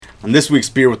On this week's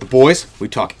Beer with the Boys, we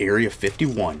talk Area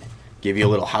 51. Give you a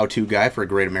little how-to guide for a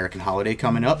great American holiday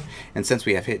coming up. And since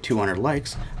we have hit 200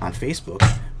 likes on Facebook,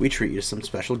 we treat you to some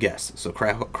special guests. So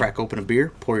crack open a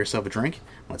beer, pour yourself a drink,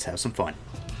 let's have some fun.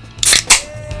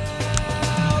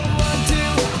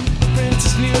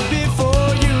 Princess knew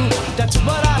before you. That's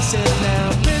what I said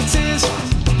now. Princess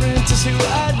who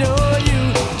adore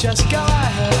you. Just go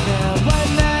ahead now.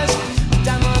 One has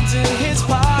diamonds in his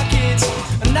pockets,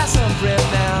 and that's some bread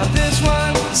now. This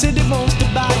one said he wants to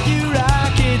buy you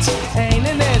rockets. Ain't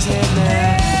in his head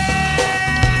now.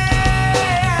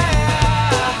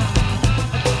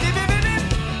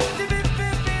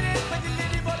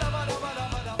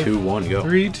 2-1 go.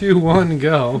 3, 2, 1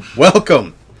 go.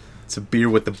 Welcome to Beer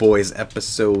with the Boys,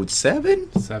 episode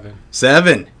 7?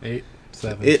 7. 8,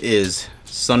 7. It is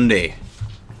Sunday,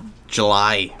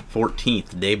 July 14th,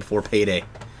 the day before payday.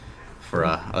 For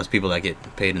us people that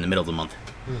get paid in the middle of the month.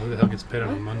 Who the hell gets paid on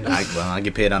a Monday? I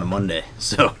get paid on a Monday,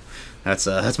 so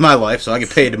that's my life. So I get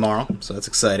paid tomorrow, so that's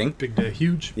exciting. Big day,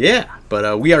 huge. Yeah,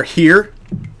 but we are here,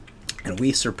 and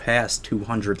we surpassed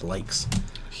 200 likes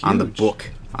on the book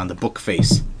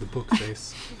face. The book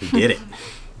face. We did it.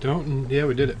 Yeah,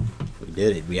 we did it. We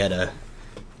did it. We had to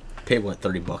pay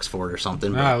 $30 for it or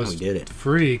something. It was we did it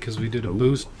free because we did a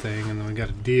boost thing, and then we got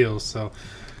a deal. So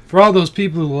for all those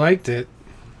people who liked it.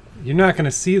 You're not going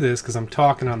to see this because I'm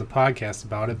talking on the podcast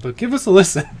about it, but give us a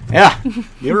listen. Yeah,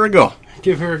 give her a go.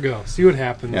 Give her a go. See what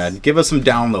happens. Yeah, give us some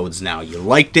downloads now. You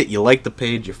liked it. You liked the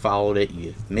page. You followed it.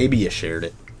 Maybe you shared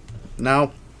it.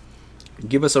 Now,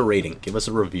 give us a rating. Give us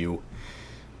a review.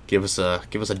 Give us a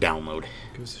download.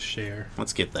 Give us a share.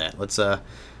 Let's get that. Let's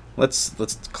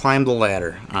climb the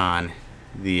ladder on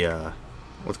the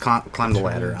climb the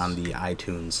ladder on the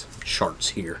iTunes charts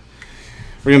here.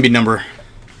 We're gonna be number.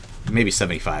 Maybe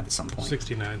 75 at some point.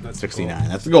 69. That's 69. The goal.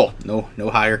 That's the goal. No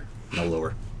higher, no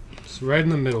lower. It's right in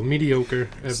the middle. Mediocre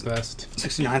at best.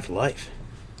 69 for life.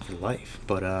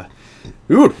 But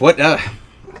dude, what?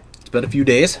 It's been a few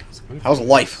days. How's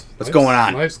life? What's going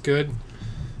on? Life's good.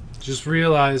 Just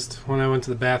realized when I went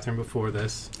to the bathroom before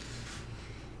this.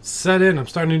 Set in. I'm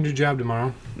starting a new job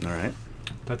tomorrow. All right.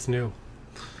 That's new.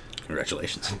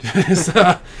 Congratulations.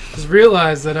 Just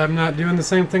realized that I'm not doing the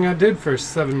same thing I did for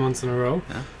 7 months in a row.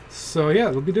 Yeah. So, yeah,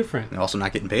 it'll be different. You're also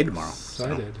not getting paid tomorrow.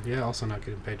 Excited. Yeah, also not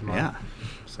getting paid tomorrow. Yeah.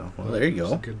 So, well, there you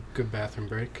go. It's a good bathroom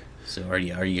break. So, are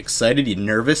you excited? You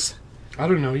nervous? I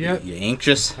don't know yet. You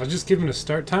anxious? I was just given a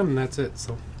start time, and that's it.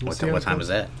 So What time is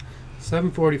that?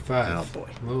 7:45. Oh, boy.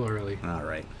 A little early. All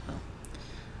right. Well,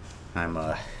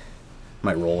 I'm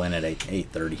might roll in at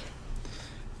 8:30.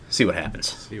 See what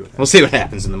happens. We'll see what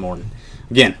happens in the morning.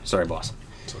 Again, sorry, boss.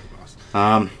 Sorry, boss.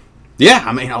 Yeah,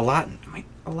 I mean, a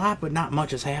lot, but not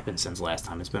much has happened since last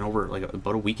time. It's been over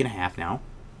about a week and a half now.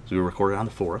 So we recorded on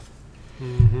the 4th.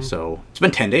 Mm-hmm. So it's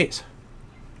been 10 days.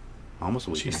 Almost a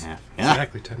week and a half. Yeah,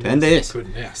 exactly 10 days.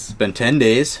 Goodness. It's been 10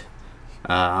 days.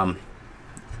 A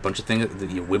bunch of things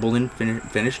that you Wimbledon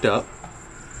finished up.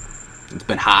 It's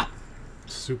been hot.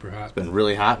 Super hot. It's been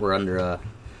really hot. We're under.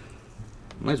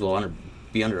 Might as well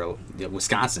be under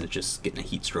Wisconsin is just getting a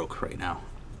heat stroke right now.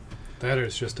 That or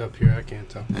it's just up here. I can't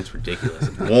tell. That's ridiculous.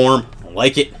 It's warm. I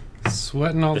like it.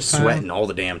 Sweating all the time. Just sweating all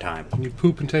the damn time. When you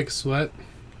poop and take a sweat,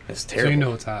 it's terrible. so you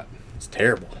know it's hot. It's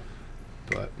terrible.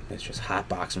 But it's just hot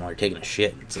boxing while you're taking a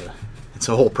shit. It's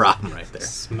a whole problem right there. It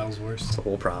smells worse. It's a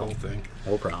whole problem. Whole thing.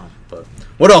 Whole problem. But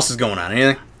what else is going on?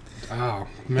 Anything? Oh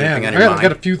man, I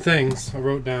got a few things I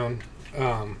wrote down.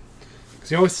 Because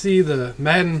you always see the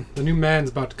new Madden's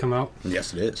about to come out.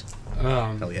 Yes, it is.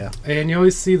 Hell yeah. And you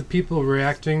always see the people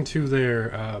reacting to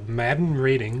their Madden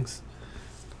ratings.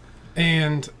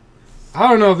 And I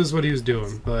don't know if this is what he was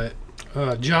doing, but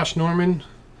Josh Norman.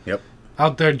 Yep.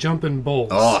 Out there jumping bulls.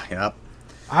 Oh, yep.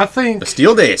 I think the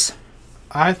Steel Days.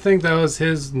 I think that was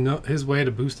his way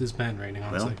to boost his Madden rating,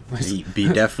 honestly. Well, he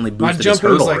definitely boosted my his jumper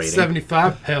hurdle was like rating.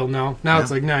 75. Hell no. Now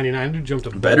it's like 99. He jumped a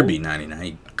bull. Better be 99.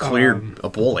 He cleared a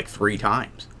bull like 3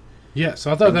 times. Yeah,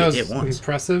 so I thought that was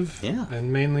impressive. Yeah.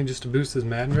 And mainly just to boost his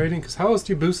Madden rating. Because how else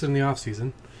do you boost it in the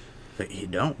offseason? But you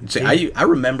don't. See, I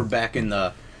remember back in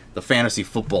the fantasy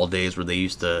football days where they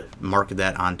used to market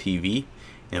that on TV.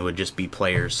 And it would just be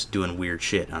players doing weird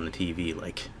shit on the TV.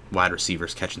 Like wide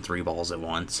receivers catching 3 balls at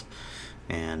once.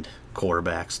 And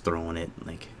quarterbacks throwing it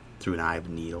like through an eye of a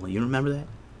needle. You don't remember that?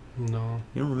 No.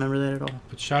 You don't remember that at all?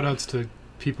 But shout-outs to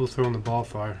people throwing the ball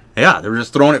far. Yeah, they were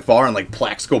just throwing it far and like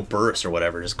Plaxico Burress or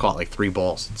whatever just caught like 3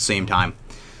 balls at the same time.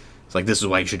 It's like, this is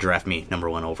why you should draft me number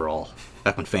 1 overall.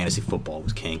 Back when fantasy football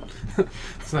was king.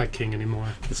 It's not king anymore.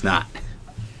 It's not.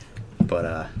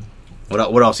 But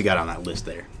what else you got on that list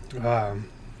there?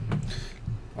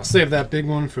 I'll save that big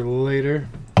one for later.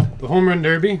 The Home Run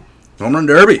Derby Home Run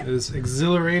Derby. is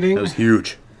exhilarating. That was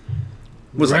huge.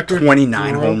 It was like Record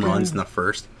 29 home broken. runs in the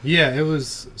first. Yeah, it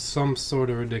was some sort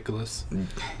of ridiculous.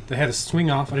 They had a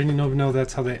swing off. I didn't even know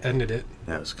that's how they ended it.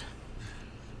 That was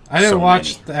I didn't So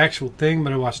watch many. the actual thing,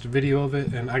 but I watched a video of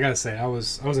it, and I gotta say, I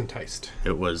was enticed.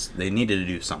 It was. They needed to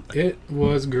do something. It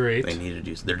was great. They needed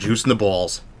to do. They're juicing the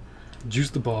balls.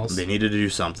 Juice the balls. They needed to do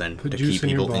something Put to juice keep in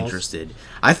your people balls. interested.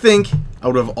 I think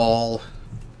out of all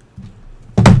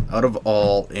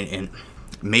in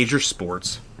major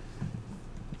sports,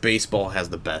 baseball has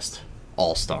the best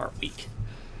All-Star week.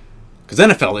 Because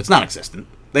NFL, it's non-existent.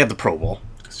 They have the Pro Bowl.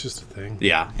 It's just a thing.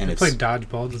 Yeah, and They it's play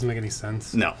dodgeball. It doesn't make any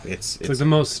sense. no, it's It's like the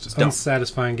most dumb.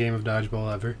 unsatisfying game of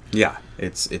dodgeball ever. yeah,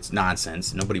 it's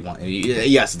nonsense. Nobody wants.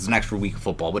 Yes, it's an extra week of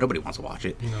football, but nobody wants to watch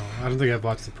it. No, I don't think I've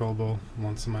watched the Pro Bowl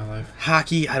once in my life.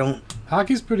 Hockey, I don't.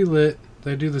 Hockey's pretty lit.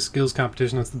 They do the skills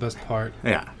competition. That's the best part.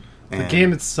 Yeah, The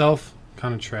game itself,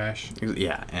 kind of trash.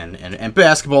 Yeah, and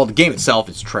basketball, the game itself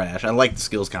is trash. I like the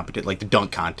skills competition, like the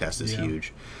dunk contest is Yeah.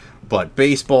 huge, but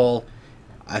baseball,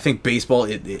 I think baseball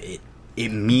it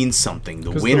means something. The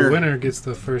Because winner, the winner gets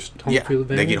the first home yeah, field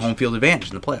advantage. they get home field advantage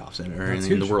in the playoffs or That's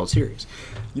in the huge. World Series.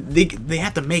 They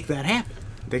have to make that happen.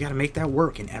 They got to make that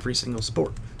work in every single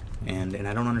sport, and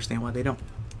I don't understand why they don't.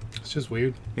 It's just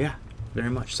weird. Yeah, very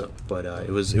much so. But it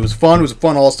was fun. It was a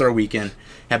fun All-Star weekend.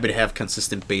 Happy to have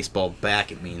consistent baseball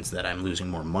back. It means that I'm losing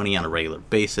more money on a regular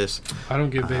basis. I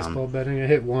don't get baseball betting. I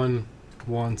hit one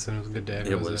once, and it was a good day.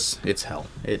 It was. It's hell.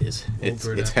 It is. It's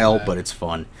Over it after hell, that. but it's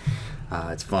fun.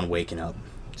 It's fun waking up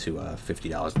to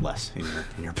 $50 less in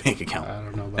your bank account I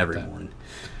don't know about every that. morning.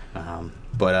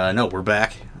 But no, we're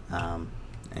back,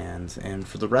 and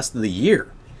for the rest of the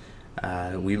year,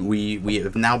 we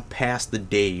have now passed the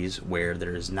days where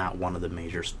there is not one of the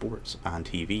major sports on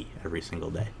TV every single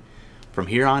day. From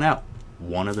here on out,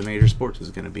 one of the major sports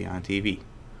is going to be on TV,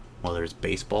 whether it's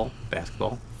baseball,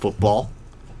 basketball, football,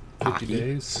 50 hockey.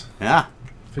 days. Yeah,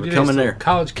 50 we're days coming till there.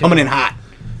 College Coming in kickoff. hot.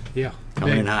 Yeah.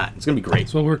 Coming in big. hot. It's gonna be great.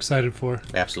 That's what we're excited for.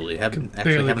 Absolutely. Can Actually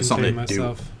barely having something contain to do.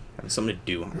 myself. Having something to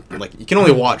do. Like you can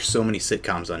only watch so many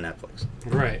sitcoms on Netflix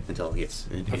Right. until it gets.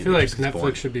 I feel like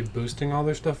Netflix should be boosting all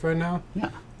their stuff right now Yeah.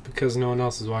 because no one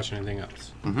else is watching anything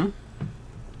else. Mm-hmm.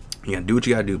 You gotta do what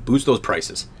you gotta do. Boost those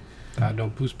prices.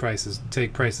 Don't boost prices.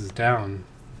 Take prices down,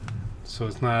 so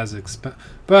it's not as expensive.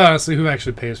 But honestly, who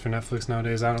actually pays for Netflix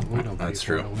nowadays? We don't pay That's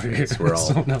for true. it over It's- here. we're all-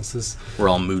 Someone else's We're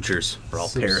all moochers. We're all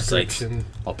parasites. subscription.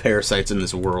 All parasites in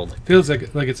this world. Feels like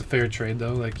it's a fair trade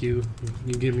though. Like you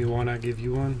give me one, I give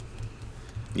you one.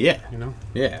 Yeah. You know,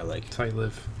 Yeah. Like that's how you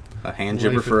live. a hand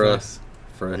Life gibber advice.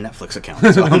 for a Netflix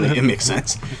account. So it makes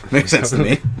sense. Makes sense to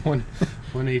me. one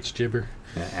H gibber.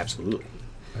 Yeah, absolutely.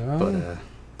 Oh. But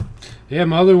Yeah,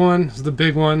 my other one is the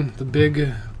big one, the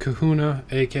big Kahuna,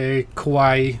 aka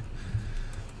Kauai,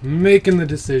 making the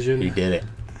decision. he did it.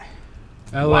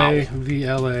 LA Wow. v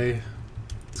LA.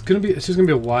 It's just gonna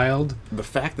be a wild. The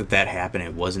fact that happened,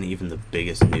 it wasn't even the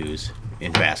biggest news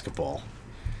in basketball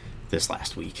this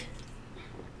last week.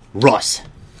 Russ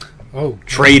Oh,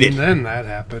 Traded. And then that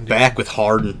happened. back with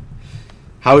Harden.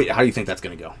 How do you think that's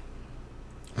going to go?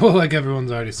 Well, like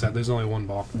everyone's already said, there's only one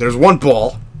ball. There's one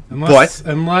ball,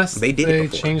 Unless they did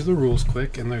it before. change the rules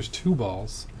quick and there's two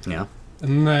balls, yeah,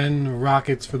 and then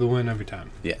Rockets for the win every time.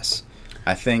 yes,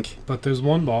 I think, But there's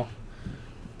one ball.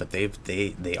 but they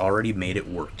already made it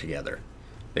work together.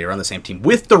 They were on the same team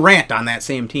with Durant on that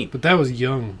same team. But that was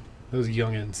young. Those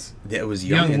youngins. It was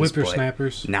Young youngins,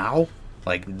 whippersnappers. but now,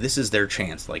 like this is their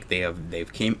chance. Like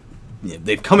they've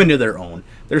come into their own.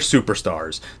 They're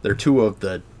superstars. They're two of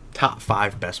the top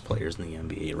 5 best players in the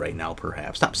NBA right now,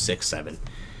 perhaps top 6, 7.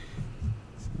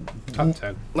 Top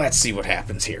 10. Let's see what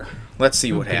happens here. Let's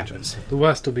see what happens. The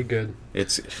West will be good.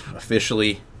 It's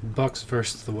officially, Bucks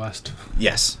versus the West.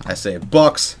 yes, I say it.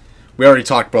 Bucks. We already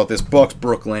talked about this. Bucks,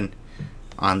 Brooklyn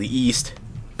on the East.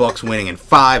 Bucks winning in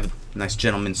 5. Nice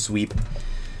gentleman sweep.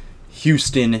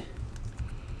 Houston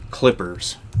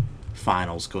Clippers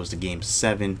finals goes to Game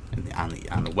 7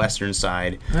 on the Western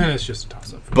side. And it's just a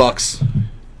toss-up. Bucks,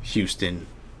 Houston,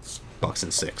 Bucks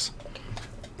in 6.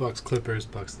 Bucks, Clippers,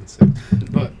 Bucks and 6.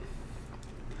 But,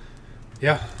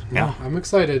 yeah. No, Yeah. I'm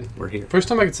excited. We're here. First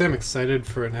time I could say I'm excited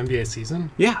for an NBA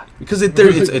season. Yeah, because it's Been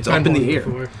up in one the air.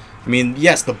 before. I mean,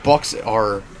 yes, the Bucks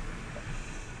are,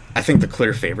 I think, the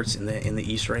clear favorites in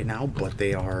the East right now, but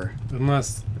they are.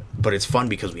 Unless But it's fun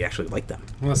because we actually like them.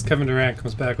 Kevin Durant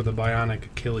comes back with a bionic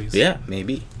Achilles. Yeah,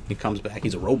 maybe he comes back.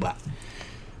 He's a robot.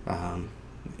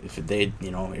 If they,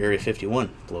 Area 51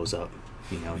 blows up,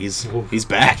 he's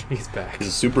back. He's back.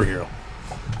 He's a superhero.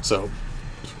 So,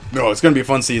 no, it's gonna be a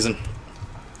fun season.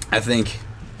 I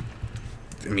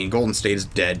mean, Golden State is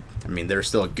dead. I mean, they're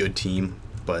still a good team,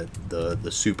 but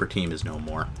the super team is no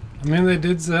more. I mean, they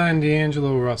did sign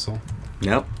D'Angelo Russell.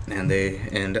 Yep,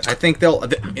 and I think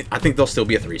they'll still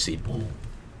be a 3 seed.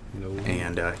 No.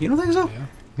 And you don't think so? Yeah.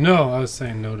 No, I was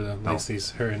saying no to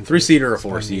Lacey's her and 3 seed or a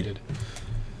 4 Spur seed. needed.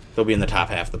 They'll be in the top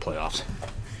half of the playoffs.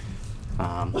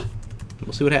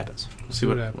 We'll see what happens. We'll see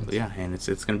what happens. Yeah, and it's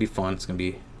going to be fun. It's going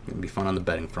to be fun on the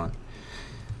betting front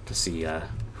to see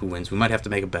who wins. We might have to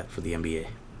make a bet for the NBA.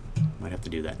 Might have to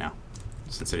do that now,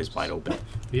 since it is wide open.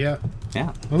 Yeah.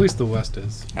 Yeah, At least the West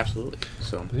is. absolutely.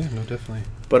 So, But yeah, no, definitely.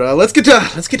 but let's get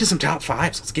to some top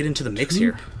fives. Let's get into the mix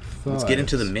here. Let's get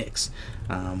into the mix.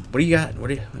 What do you got?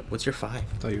 What's your 5? I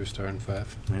thought you were starting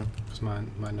 5. Yeah. Because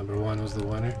my number 1 was the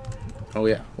winner. Oh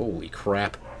yeah. Holy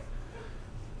crap.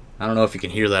 I don't know if you can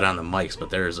hear that on the mics,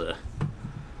 but there's a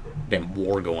damn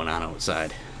war going on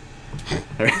outside.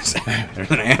 There's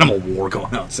an animal war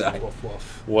going outside. Woof,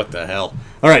 woof. What the hell?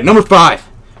 All right, number 5.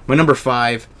 My number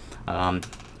 5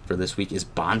 for this week is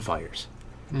bonfires.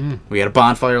 We had a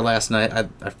bonfire last night. I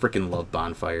freaking love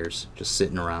bonfires. Just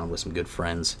sitting around with some good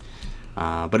friends.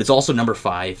 But it's also number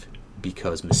 5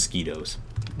 because mosquitoes.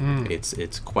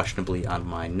 It's questionably on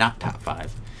my not top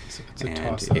 5. It's a And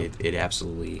toss-up. it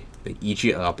absolutely, they eat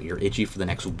you up. You're itchy for the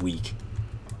next week.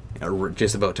 Or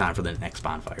just about time for the next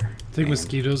bonfire. I think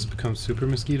mosquitoes become super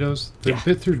mosquitoes. They Yeah.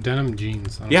 bit through denim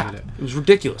jeans. I don't Yeah, get it. it was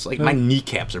ridiculous. Like, my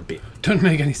kneecaps are big. Doesn't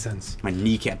make any sense. My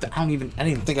kneecap. I didn't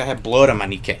even think I had blood on my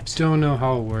kneecaps. Don't know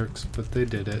how it works, but they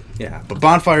did it. Yeah, but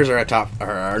bonfires are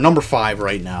our number 5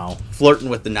 right now. Flirting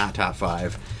with the not top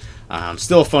 5.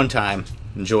 Still a fun time.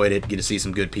 Enjoyed it. Get to see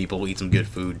some good people, eat some good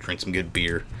food, drink some good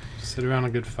beer. Sit around a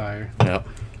good fire. Yep.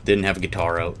 Didn't have a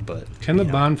guitar out, but Can the you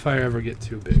know, bonfire ever get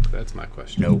too big? That's my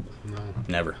question. Nope. No.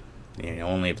 Never. Yeah,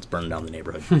 only if it's burning down the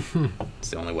neighborhood. It's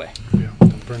the only way. Yeah,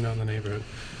 don't burn down the neighborhood.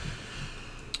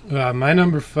 My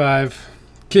number 5,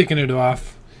 kicking it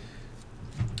off.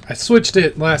 I switched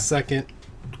it last second.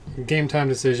 Game time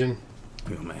decision.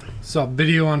 Oh man. Saw a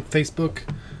video on Facebook.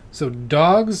 So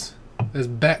dogs as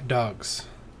bat dogs.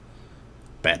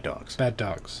 Bat dogs. Bat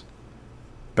dogs.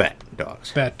 Bat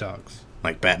dogs. Bat dogs.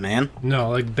 Like Batman?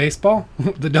 No, like baseball.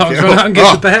 The dogs run out and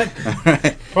get the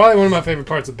bat. Probably one of my favorite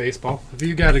parts of baseball. If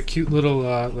you got a cute little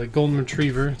like golden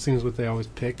retriever, seems what they always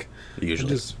pick. It Usually.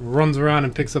 just runs around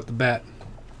and picks up the bat.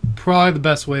 Probably the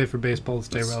best way for baseball to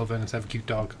stay relevant is have a cute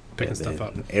dog picking stuff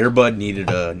up. Airbud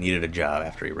needed a job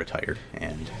after he retired,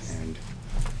 and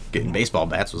getting baseball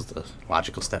bats was the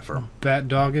logical step for him. Bat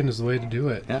dogging is the way to do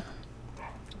it. Yeah,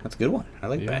 that's a good one. I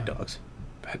like Yeah. bat dogs.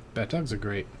 Bat dogs are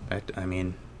great. I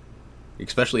mean,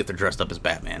 especially if they're dressed up as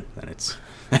Batman, then it's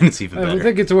even I better.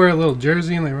 they get to wear a little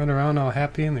jersey and they run around all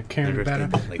happy and they're carrying the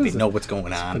bat. Like they know what's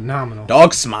going on. Phenomenal.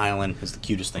 Dogs smiling is the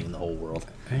cutest thing in the whole world.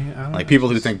 I don't Like know. people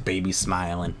who think babies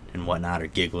smiling and whatnot or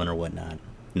giggling or whatnot.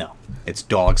 No, it's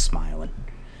dogs smiling.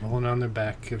 Rolling on their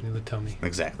back, giving you the tummy.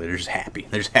 Exactly. They're just happy.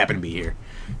 They're just happy to be here.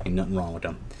 Ain't nothing wrong with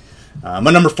them.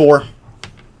 My number 4.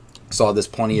 Saw this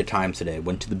plenty of times today.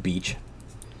 Went to the beach.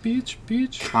 Beach.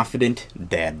 Confident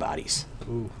dad bodies.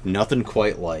 Ooh. Nothing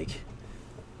quite like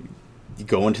you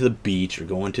going to the beach or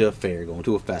going to a fair, going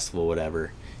to a festival,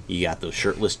 whatever. You got those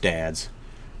shirtless dads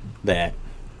that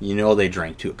you know they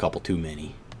drank a couple too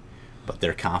many, but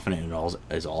they're confident in all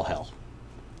as all hell.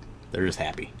 They're just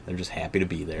happy. They're just happy to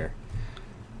be there.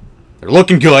 They're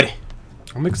looking good.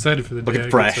 I'm excited for the Looking day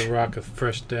I fresh. get to rock a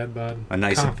fresh dad bod. A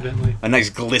nice- confidently. A nice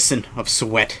glisten of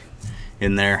sweat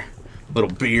in there. Little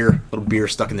beer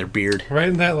stuck in their beard. Right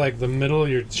in that, like, the middle of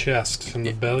your chest and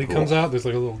the belly comes out, there's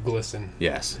like a little glisten.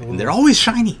 Yes, and they're always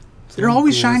shiny. They're little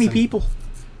always shiny glisten. people.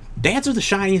 Dads are the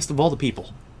shiniest of all the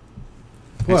people.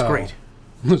 That's Well, great.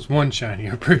 There's one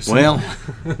shinier person. Well,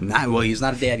 he's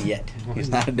not a dad yet. He's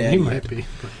not a dad He yet. might be.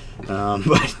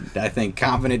 But I think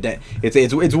confident dad.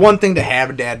 It's one thing to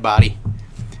have a dad body.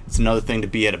 It's another thing to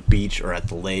be at a beach or at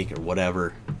the lake or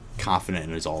whatever,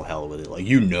 confident as all hell with it. Like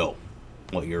you know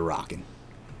what you're rocking,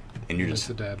 and you're It's just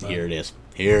a dad body. here. It is.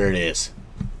 Here it is.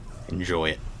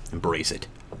 Enjoy it. Embrace it.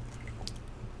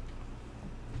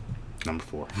 Number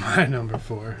 4. My number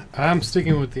 4. I'm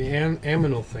sticking with the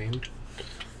aminal theme.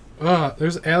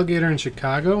 There's an alligator in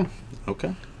Chicago,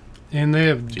 Okay. and they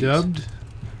have Jeez. dubbed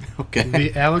Okay.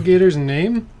 the alligator's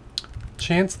name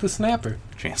Chance the Snapper.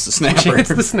 Chance the Snapper. Chance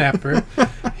the Snapper.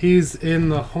 He's in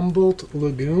the Humboldt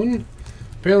Lagoon.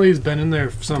 Apparently he's been in there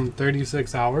for some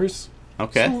 36 hours.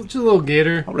 Okay. Just a little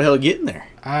gator. How the hell get in there?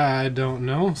 I don't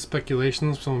know.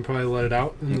 Speculations. Someone probably let it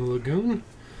out in the lagoon.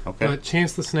 Okay. But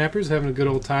Chance the Snapper's having a good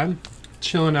old time.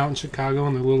 Chilling out in Chicago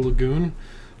in their little lagoon.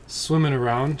 Swimming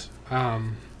around. Yeah,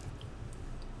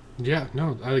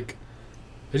 no. It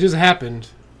just happened.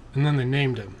 And then they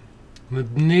named him.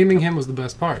 Naming him was the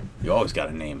best part. You always got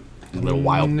to name little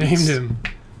wild Named beasts. him.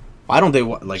 Why don't they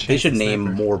they Chance should the name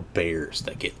Snapper. more bears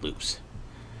that get loose?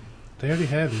 They already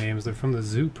have names. They're from the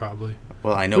zoo, probably.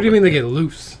 Well, I know. What do you but- mean they get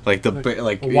loose? Like the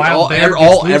a wild bear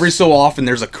gets loose? every so often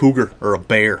there's a cougar or a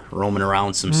bear roaming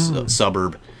around some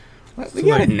suburb. We So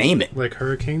gotta like- name it. Like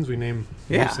hurricanes, we name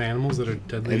Yeah. loose animals that are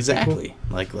deadly. to Exactly. people.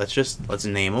 Like let's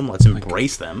name them. Let's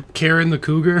embrace them. Karen the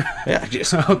cougar. Yeah,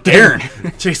 just Out there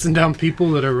Darren. chasing down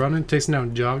people that are running, chasing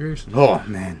down joggers. Oh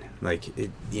man, like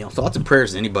thoughts and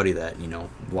prayers to anybody that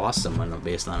lost someone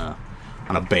based on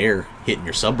a bear hitting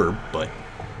your suburb. But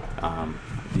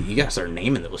you gotta start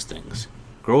naming those things.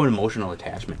 Grow an emotional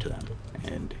attachment to them.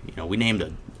 And we named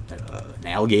an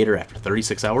alligator after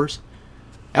 36 hours.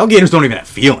 Alligators don't even have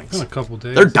feelings. In a couple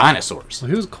days. They're dinosaurs. Well,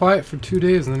 he was quiet for 2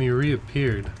 days and then he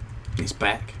reappeared. He's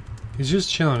back. He's just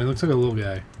chilling. He looks like a little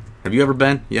guy. Have you ever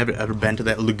been? You ever been to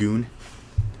that lagoon?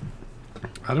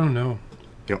 I don't know.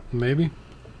 Yep. Maybe.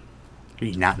 Do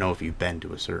you not know if you've been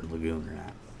to a certain lagoon or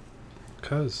not?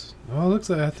 It looks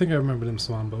like, I think I remember them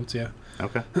swan boats, yeah.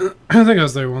 Okay. I think I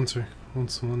was there once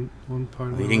one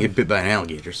part of You my didn't get life. bit by an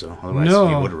alligator, so otherwise No.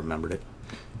 you would have remembered it.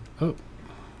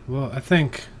 Well, I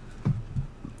think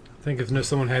if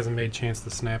someone hasn't made Chance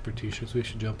the Snapper t-shirts, we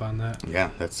should jump on that. Yeah,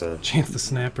 that's a Chance the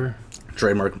Snapper.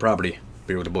 trademark and property.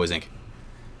 Beer with the Boys Inc.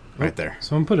 Right there.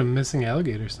 Someone put a missing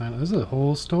alligator sign. This is a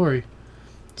whole story.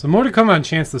 So more to come on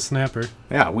Chance the Snapper.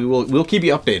 Yeah, we'll keep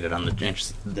you updated on the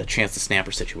Chance the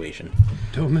Snapper situation.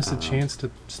 Don't miss a chance to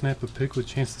snap a pic with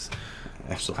Chance the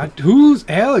Absolutely. Whose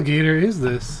alligator is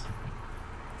this?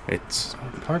 It's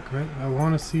Park Red. I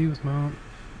want to see who's mount.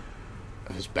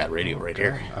 It's bad radio right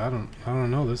here. I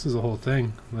don't know. This is a whole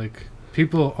thing. Like,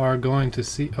 people are going to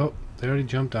see. Oh, they already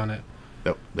jumped on it.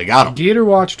 Yep, they got him. Gator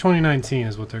Watch 2019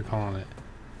 is what they're calling it.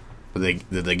 But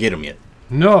did they get him yet?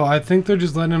 No, I think they're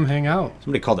just letting him hang out.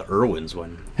 Somebody called the Irwins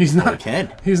when He's when not. they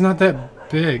can. He's not that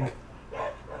big.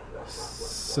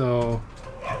 So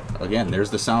Again, there's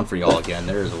the sound for y'all again.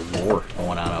 There's a war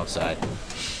going on outside.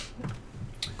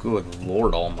 Good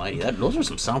Lord Almighty. Those are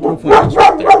some soundproof windows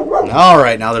right there. All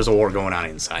right, now there's a war going on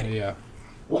inside. yeah.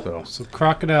 So So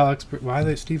crocodile expert. Why are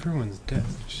they Steve Irwin's dead?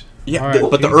 yeah, All right,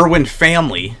 but the Peter. Irwin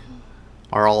family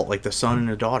are all like the son and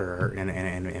the daughter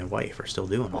and wife are still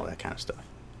doing all that kind of stuff.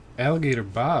 Alligator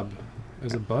Bob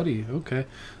as a buddy. Okay,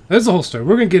 that's the whole story.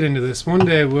 We're gonna get into this one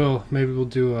day. I'll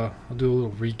do a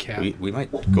little recap. We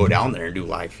might go down there and do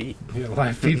live feed. Yeah,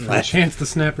 live feed from Chance the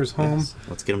Snapper's home. Yes,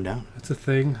 let's get him down. That's a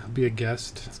thing. I'll be a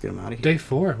guest. Let's get him out of here. Day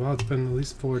 4. Wow, it's been at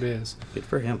least 4 days. Good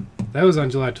for him. That was on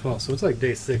July 12th, so it's like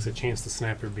day 6 of Chance the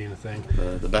Snapper being a thing.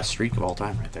 The best streak of all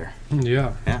time right there.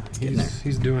 Yeah, Yeah, it's getting there.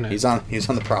 he's doing it. He's on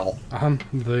the prowl. on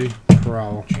the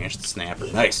prowl. Chance the Snapper.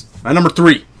 Nice. My number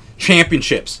 3,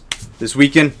 championships. This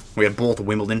weekend, we had both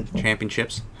Wimbledon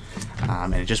championships.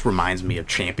 And it just reminds me of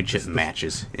championship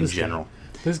matches in general.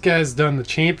 This guy's done the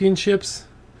championships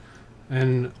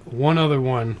and one other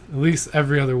one, at least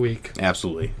every other week.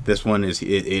 Absolutely. This one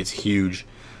it's huge.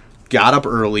 Got up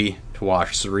early to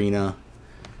watch Serena.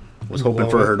 Was hoping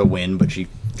for her to win, but she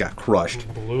got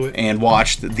crushed. Blew it. And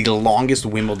watched the longest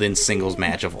Wimbledon singles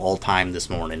match of all time this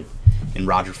morning in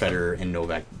Roger Federer and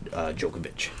Novak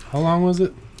Djokovic. How long was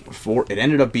it? It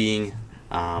ended up being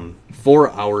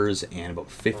 4 hours and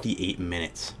about 58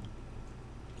 minutes.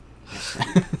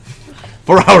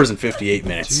 4 hours and 58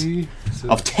 minutes Jesus.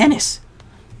 of tennis.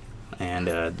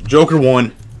 And Joker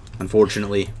won,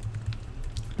 unfortunately.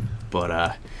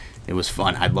 But it was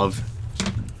fun. I love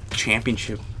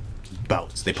championship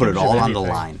bouts. They put it all on the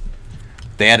anything. line.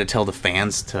 They had to tell the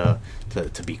fans to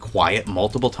be quiet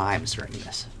multiple times during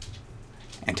this.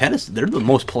 And tennis, they're the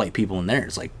most polite people in there.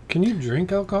 It's like, Can you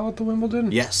drink alcohol at the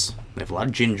Wimbledon? yes, they have a lot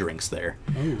of gin drinks there.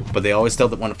 Oh. But they always tell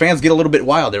that when fans get a little bit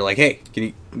wild, they're like, "Hey,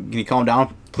 can you calm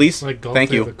down, please? Like golf, Thank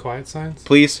they have you, the quiet signs.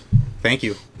 please, thank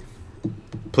you,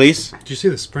 please." Did you see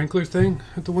the sprinkler thing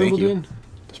at the Thank you. Wimbledon?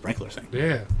 The sprinkler thing.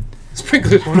 Yeah.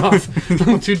 Sprinklers went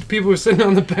off. 2 people were sitting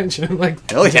on the bench and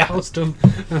Hell yeah. doused them.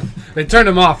 They turned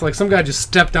them off. Like some guy just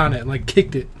stepped on it and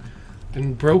kicked it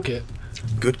and broke it.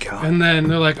 Good God. And then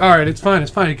they're like, all right, it's fine.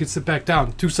 You can sit back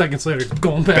down. 2 seconds later,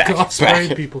 going back off, spraying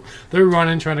back. people. They're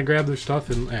running, trying to grab their stuff.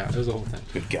 And yeah, it was a whole thing.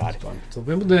 Good God. So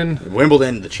Wimbledon,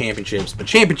 Wimbledon, the championships, but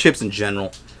championships in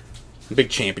general. I'm a big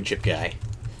championship guy.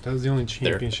 that was the only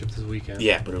championship this weekend.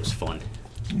 Yeah, but it was fun.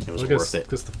 It was I guess worth it.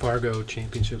 because the Fargo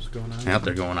championships going on. Yep,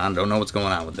 they're going on. Don't know what's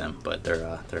going on with them, but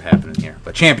they're happening here.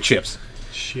 But championships.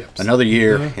 Ships. Another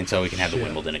year Yeah. until we can have the Shit.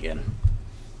 Wimbledon again.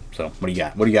 So what do you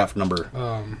got? What do you got for number?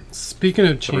 Speaking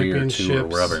of 3 or 2 championships, or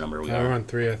whatever number we are. we're on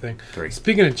 3, I think. 3.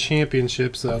 Speaking of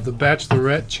championships, the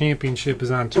Bachelorette championship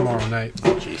is on tomorrow night,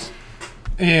 Jeez.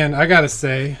 and I gotta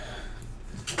say,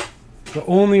 The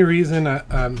only reason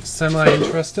I'm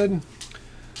semi-interested,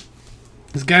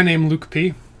 this guy named Luke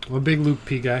P. I'm a big Luke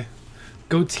P guy.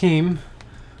 Go team.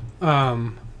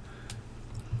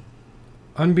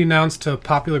 Unbeknownst to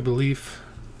popular belief,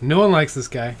 no one likes this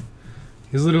guy.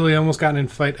 He's literally almost gotten in a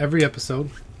fight every episode.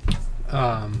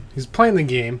 He's playing the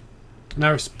game, and I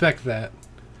respect that.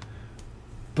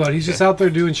 But he's just out there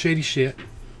doing shady shit,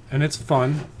 and it's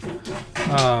fun.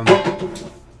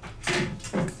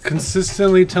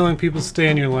 Consistently telling people stay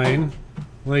in your lane.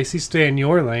 Lacey, stay in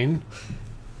your lane.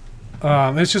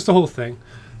 It's just the whole thing.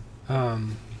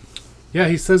 Yeah,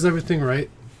 he says everything right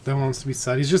that wants to be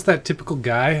said. He's just that typical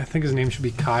guy. I think his name should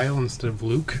be Kyle instead of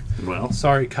Luke. Well,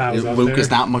 sorry, Kyle's out Luke there. is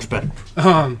not much better.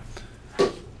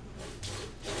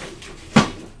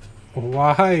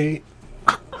 Why?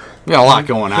 We got a lot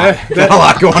going on. That- Got a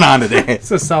lot going on today.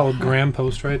 It's a solid Graham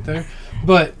post right there.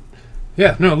 But,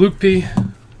 yeah, no, Luke P.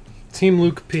 Team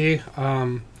Luke P.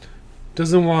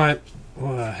 Doesn't want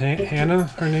Hannah.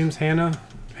 Her name's Hannah.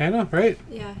 Hannah, right?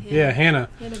 Yeah. Yeah, Hannah.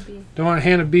 Hannah B. Don't want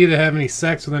Hannah B to have any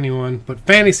sex with anyone. But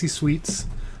fantasy suites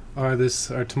are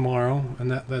tomorrow, and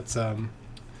that's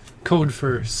code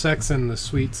for sex in the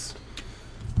suites.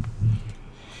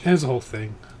 And it's a whole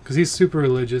thing because he's super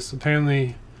religious.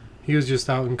 Apparently, he was just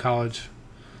out in college,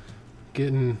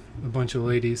 getting a bunch of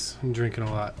ladies and drinking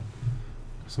a lot.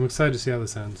 So I'm excited to see how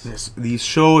this ends. These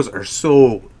shows are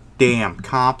so damn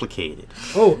complicated.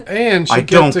 Oh, and I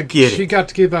don't get it. She got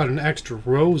to give out an extra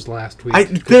rose last week. 'cause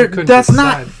she That's couldn't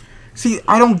not. decide. See,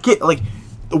 I don't get, like,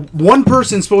 one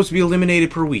person's supposed to be eliminated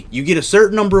per week. You get a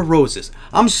certain number of roses.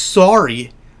 I'm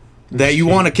sorry that you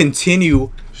want to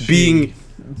continue being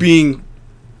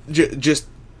just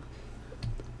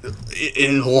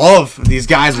in love. These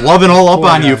guys loving all up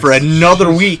on you for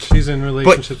another week. She's in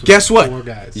relationships But guess with 4 what?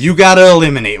 guys. You gotta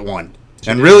eliminate one,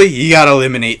 and really, you gotta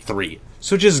eliminate 3.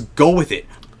 So just go with it.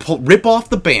 Rip off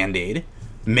the Band-Aid,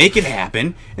 make it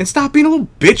happen, and stop being a little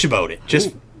bitch about it.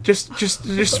 Just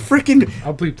freaking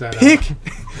I'll bleep that pick. out.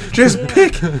 Just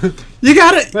pick. You That'd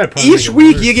gotta. probably Each make it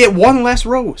week worse. you get one less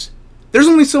rose. There's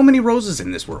only so many roses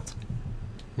in this world,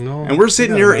 No, and we're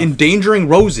sitting not here enough. endangering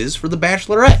roses for the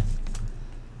Bachelorette,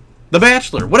 the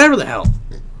Bachelor, whatever the hell.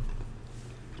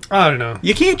 I don't know.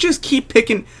 You can't just keep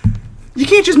picking. You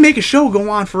can't just make a show go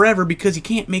on forever because you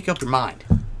can't make up your mind.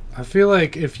 I feel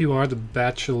like if you are the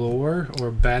Bachelor or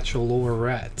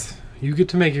Bachelorette, you get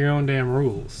to make your own damn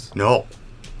rules. No.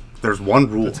 There's one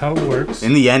rule. That's how it works.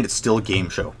 In the end, it's still a game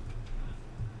show.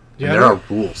 Yeah, And there are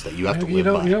rules that you have to you live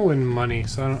don't by. you don't win money,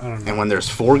 so I don't know. And when there's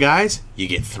 4 guys, you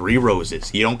get 3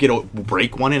 roses. You don't get to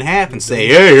break one in half and say,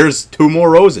 hey, here's 2 more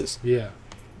roses. Yeah,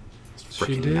 she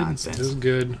Freaking did. nonsense. It was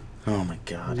good. Oh, my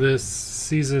God. This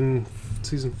season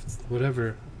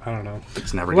whatever. I don't know.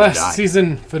 It's never going to die. Last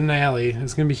season finale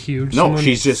is going to be huge. No,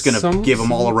 she's just going to give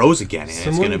them all a rose again, and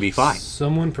it's going to be fine.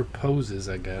 Someone proposes,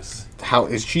 I guess. How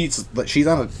is she's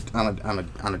on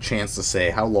a chance to say,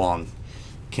 how long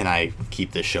can I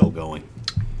keep this show going?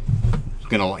 It's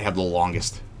going to have the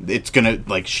longest. It's going to,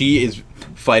 like, she is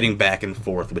fighting back and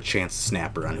forth with Chance the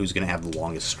Snapper on who's going to have the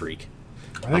longest streak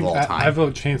of all time. I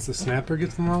vote Chance the Snapper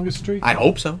gets the longest streak. I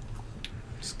hope so.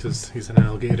 Just because he's an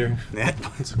alligator. Yeah.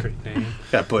 That's a great name.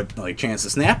 Got to put, like, Chance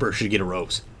the Snapper should get a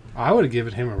rose. I would have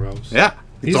given him a rose. Yeah.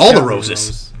 He's It's all the got a roses.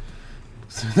 rose.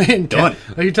 So they didn't Done.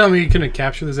 Are you telling me you couldn't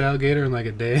capture this alligator in like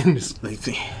a day and just Like,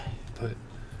 put?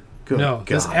 good No, God.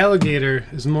 this alligator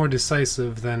is more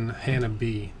decisive than Hannah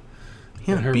B.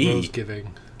 Hannah in her B. rose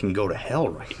giving. can go to hell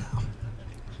right now.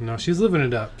 No, she's living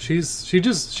it up. She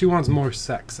wants more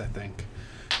sex. I think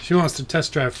she wants to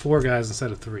test drive 4 guys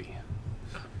instead of 3.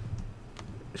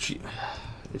 You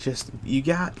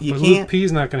But Luke can't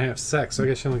P's not gonna have sex, so I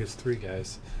guess she only gets 3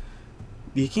 guys.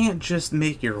 you can't just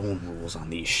make your own rules on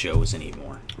these shows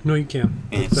anymore. No, you can't.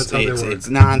 And That's how they work. it's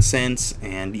nonsense.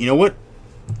 And you know what?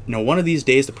 One of these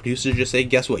days the producers just say,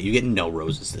 "Guess what? You get no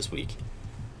roses this week.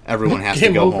 Everyone has to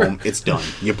Game go over. home. It's done.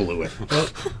 You blew it." Well,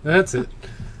 that's it.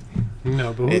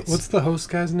 No, but It's- what's the host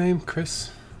guy's name? Chris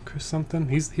something.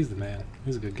 He's the man.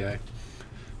 He's a good guy.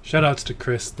 Shout outs to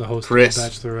Chris, the host Chris. of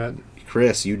The Bachelorette.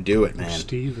 Chris, you do it, Or man.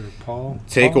 Steve or Paul.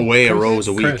 Take Paul? away a Chris? rose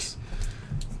a week. Chris.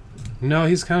 No,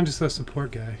 he's kind of just a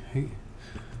support guy.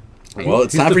 Well,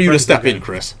 it's he's time the for you to friends step guy. in,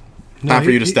 Chris. No, Time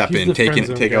for you to he- step he's in. the Take friend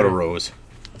zone out a guy. rose.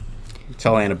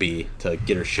 Tell Anna B to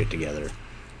get her shit together.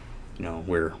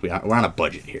 We're on a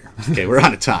budget here. Okay, we're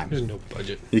on a time. There's no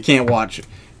budget. You can't watch.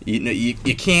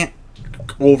 You can't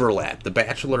overlap. The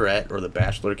Bachelorette or The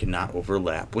Bachelor cannot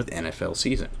overlap with NFL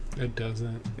season. It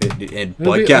doesn't.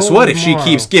 But be guess over what? If she tomorrow.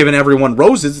 keeps giving everyone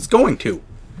roses, it's going to.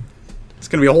 It's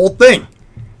going to be a whole thing.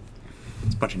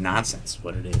 It's a bunch of nonsense.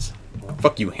 What it is.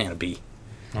 Fuck you, Hannah B.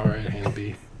 All right, Hannah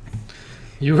B.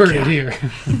 You heard it here.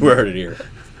 We heard it here.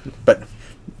 But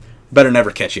better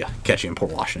never catch you in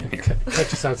Port Washington here.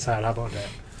 Catch us outside. How about that?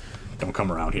 Don't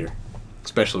come around here,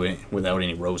 especially without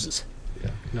any roses. Yeah.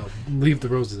 No, leave the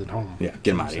roses at home. Yeah,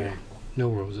 get them out of here. No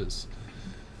roses.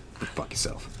 Fuck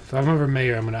yourself. If I'm ever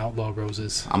mayor, I'm gonna outlaw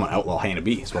roses. I'm gonna outlaw Hannah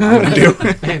B. Is what I'm gonna do.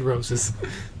 And roses.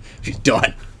 She's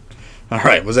done. All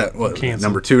right, was that what? Canceled.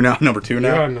 Number two now.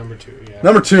 You're on number 2. Yeah.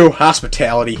 Number 2,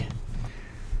 hospitality.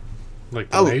 Like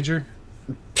the major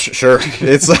Sure,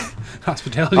 it's.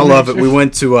 hospitality. I love it. major? We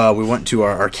went to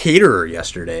our caterer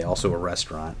yesterday, also a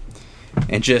restaurant,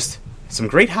 and just some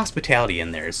great hospitality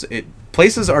in there.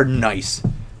 Places are nice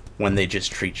when they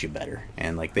just treat you better,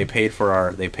 and like they paid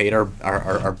our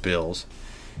bills,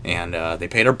 and they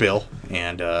paid our bill,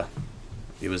 and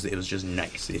it was just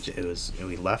nice.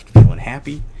 We left feeling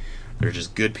happy. They're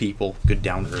just good people, good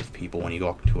down-to-earth people. When you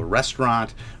go to a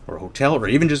restaurant or a hotel, or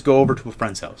even just go over to a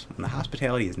friend's house, when the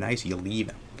hospitality is nice, you leave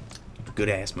in a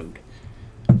good-ass mood.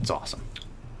 It's awesome.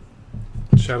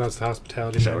 Shout outs to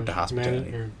hospitality. Shout out to hospitality.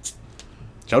 Or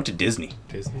Shout out to Disney.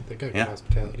 Disney. They got good Yeah.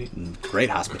 hospitality. Great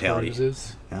hospitality.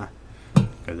 Cruises. Yeah,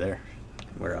 they're there.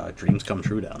 Where dreams come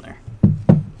true down there.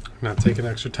 Not taking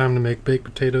extra time to make baked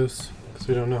potatoes because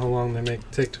we don't know how long they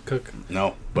take to cook.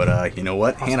 No, but you know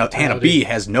what? Hannah Hospitality. B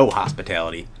has no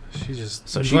hospitality. She just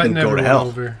So she can inviting go to everyone hell.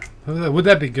 Over. Would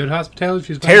that be good hospitality? If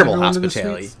she's inviting Terrible everyone to the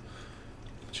hospitality. suites?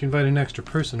 She invited an extra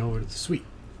person over to the suite.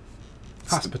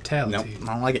 Hospitality. Nope,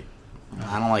 I don't like it.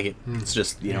 I don't like it. It's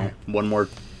just, one more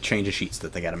change of sheets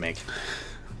that they got to make.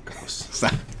 Gross.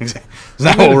 It's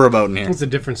not what we're about in here. It's a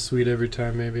different suite every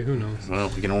time, maybe. Who knows? Well,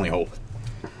 we can only hope.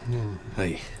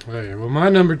 Hey. Well, my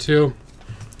number 2.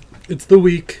 It's the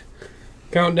week.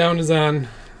 Countdown is on.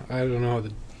 I don't know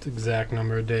the exact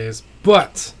number of days,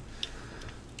 but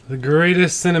the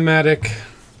greatest cinematic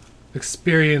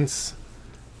experience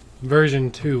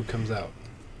version 2 comes out.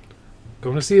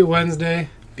 Going to see it Wednesday.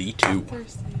 B2.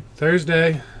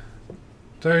 Thursday.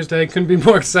 Couldn't be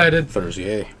more excited.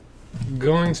 Thursday.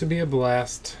 Going to be a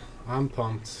blast. I'm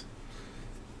pumped.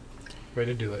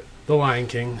 Ready to do it. The Lion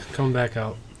King coming back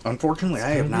out. Unfortunately,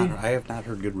 I have not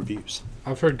heard good reviews.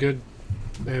 I've heard good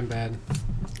and bad.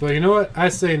 But you know what? I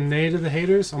say nay to the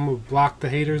haters. I'm gonna block the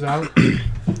haters out.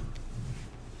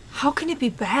 How can it be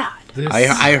bad?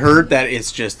 I heard that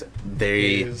it's just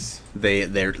they is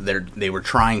were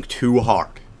trying too hard.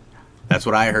 That's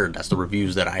what I heard. That's the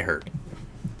reviews that I heard.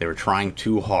 They were trying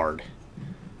too hard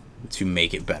to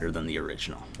make it better than the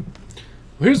original.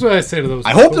 Here's what I say to those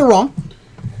I people. hope they're wrong.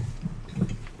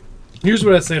 Here's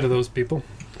what I say to those people.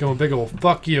 Going big ol'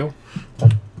 fuck you.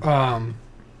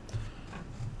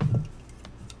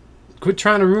 Quit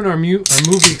trying to ruin our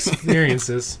movie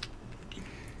experiences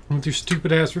with your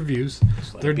stupid ass reviews.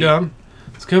 They're dumb.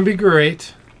 It's gonna be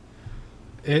great.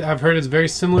 I've heard it's very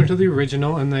similar to the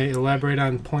original, and they elaborate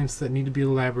on points that need to be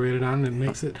elaborated on. And it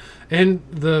makes it, and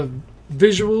the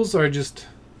visuals are just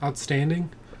outstanding.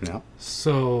 No,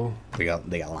 So they got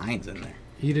lines in there.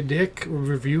 eat a dick,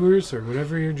 reviewers or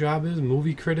whatever your job is,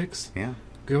 movie critics. Yeah.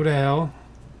 Go to hell.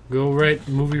 Go write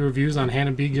movie reviews on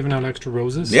Hannah B giving out extra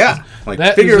roses. Yeah, like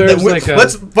That figure that. deserves like a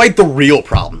Let's fight the real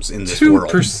problems in this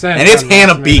world. 2%. And it's on Hannah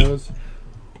Rotten B. Tomatoes.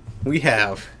 We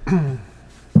have.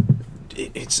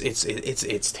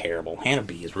 It's terrible. Hannah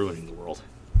B is ruining the world.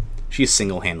 She is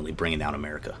single-handedly bringing down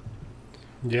America.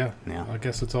 Yeah. Yeah. I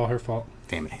guess it's all her fault.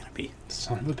 Damn it, Hannah B.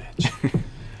 Son of a bitch.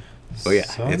 But yeah,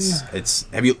 Son. it's.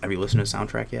 Have you listened to the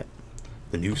soundtrack yet?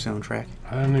 The new soundtrack?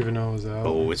 I don't even know it was out.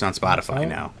 Oh, it's on Spotify Oh.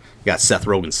 now. You got Seth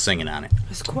Rogen singing on it.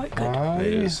 It's quite good.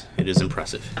 It is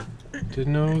impressive.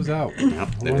 Didn't know it was out. Yep,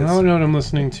 it Well, is. now I know what I'm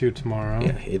listening to tomorrow.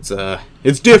 Yeah,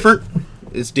 it's different.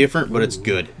 It's different, but it's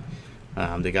good.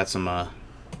 They got some.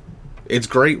 It's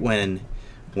great when.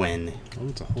 Oh,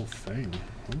 it's a whole thing.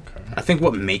 Okay. I think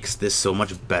what makes this so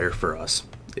much better for us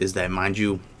is that, mind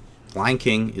you, Lion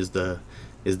King is the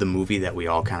movie that we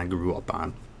all kind of grew up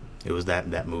on. It was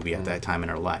that movie at that time in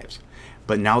our lives.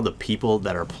 But now the people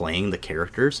that are playing the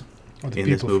characters Or the in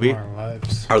this people movie from our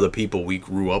lives. are the people we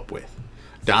grew up with.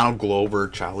 Donald Glover,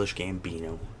 Childish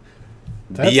Gambino,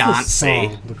 That's the Beyonce,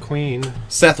 song, the Queen.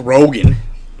 Seth Rogen,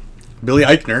 Billy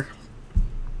Eichner.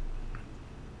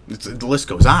 The list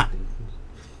goes on.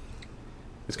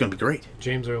 It's going to be great.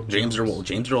 James Earl Jones.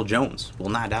 James Earl Jones will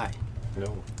not die.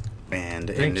 No. And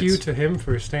Thank you to him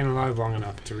for staying alive long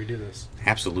enough to redo this.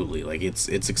 absolutely, like it's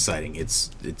exciting.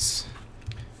 It's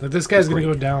Like, this guy's It's gonna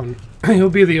great. go down. He'll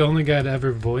be the only guy to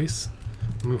ever voice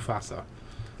Mufasa.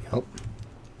 Yep.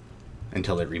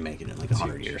 Until they remake it in like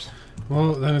 100 huge. years.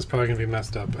 Well, then it's probably gonna be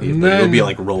messed up. And It'll then be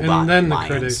like robot And then the lions.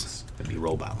 critics, It'll be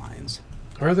robot lions.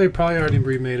 or they probably already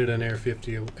remade it on Area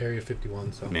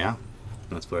 51. So Yeah.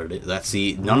 That's what it is. That's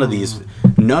none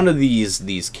of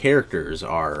these characters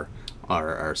are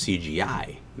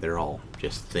CGI. They're all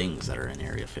just things that are in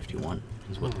Area 51.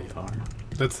 Is what they are.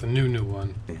 That's the new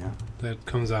one Yeah. that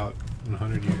comes out in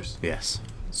 100 years. Yes.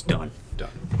 It's done. Done.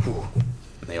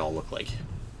 They all look like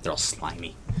they're all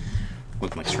slimy.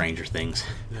 Look like Stranger Things.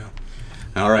 Yeah.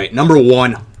 All right, number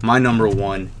one. My number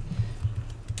one.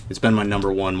 It's been my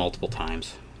number one multiple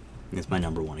times. It's my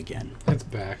number one again. It's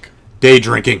back. Day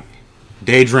drinking.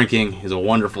 Day drinking is a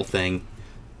wonderful thing.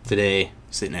 Today,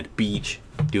 sitting at a beach,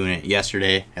 doing it.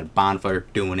 Yesterday, at a bonfire,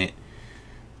 doing it.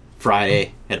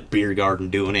 Friday, at a beer garden,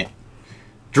 doing it.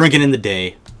 Drinking in the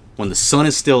day, when the sun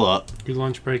is still up. Your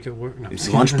lunch break at work? No. It's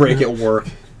lunch break at work.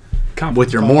 Conference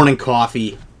With your call. morning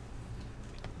coffee.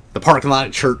 The parking lot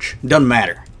at church. Doesn't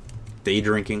matter. Day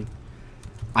drinking.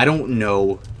 I don't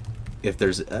know if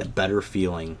there's a better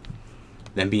feeling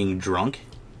than being drunk,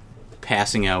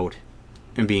 passing out,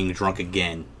 and being drunk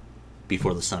again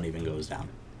before the sun even goes down.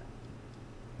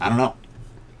 I don't know.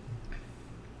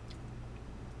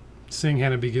 Seeing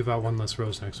Hannah B give out one less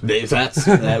rose next week.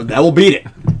 That will beat it.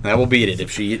 That will beat it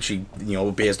if she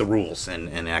obeys the rules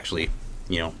and actually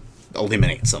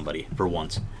eliminates somebody for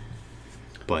once.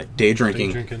 But day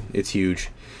drinking. It's huge.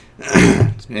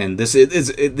 And this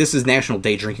is National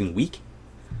Day Drinking Week.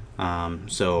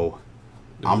 So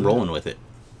I'm rolling with it.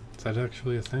 Is that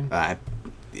actually a thing?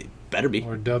 It better be.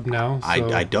 Or dubbed now? So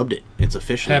I dubbed it. It's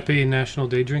official. Happy National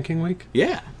Day Drinking Week?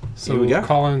 Yeah. So Here we go.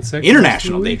 call in sick.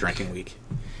 International Day Drinking Week.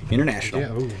 International.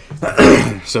 Yeah,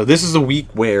 ooh. So this is a week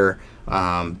where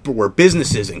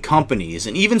businesses and companies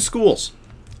and even schools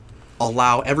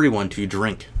allow everyone to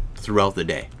drink throughout the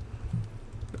day.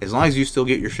 As long as you still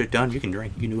get your shit done, you can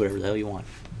drink. You can do whatever the hell you want.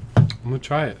 I'm going to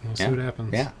try it. We'll see what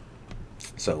happens. Yeah.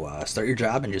 So start your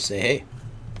job and just say, hey,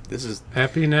 this is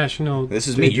Happy National me.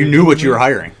 Day You knew Drinking what you were Week.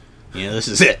 hiring. This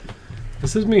is it.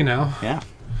 This is me now. Yeah.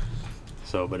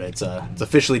 So, but it's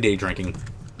officially day drinking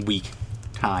week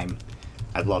time.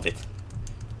 I love it.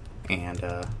 And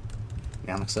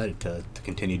I'm excited to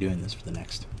continue doing this for the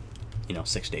next,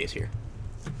 6 days here.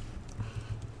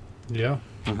 Yeah.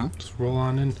 Mm-hmm. Just roll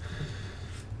on in.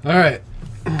 All right.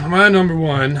 My number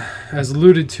one, as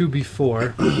alluded to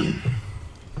before,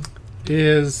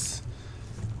 is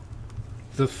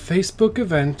the Facebook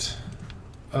event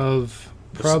of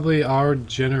probably our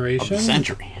generation. Of the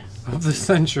century. Of the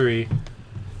century.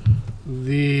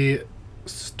 The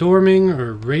storming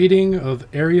or raiding of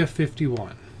Area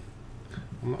 51.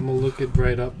 I'm going to look it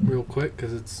right up real quick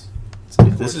because it's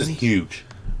important. This is huge.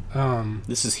 Um,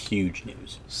 This is huge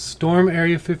news. Storm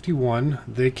Area 51.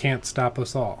 They can't stop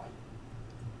us all.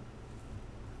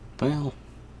 Well,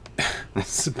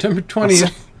 September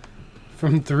 20th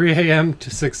from 3 a.m. to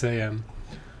 6 a.m.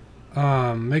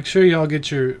 Make sure y'all get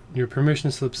your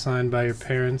permission slip signed by your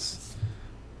parents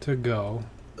to go.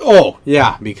 oh,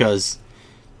 yeah, because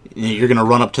you're going to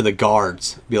run up to the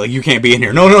guards. Be like, you can't be in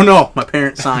here. No. My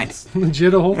parents signed. It's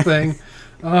legit a whole thing.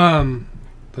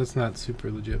 That's not super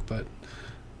legit, but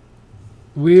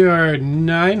we are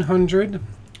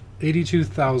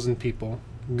 982,000 people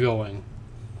going.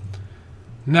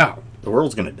 Now, The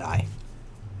world's going to die.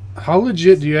 how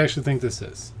legit do you actually think this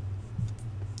is?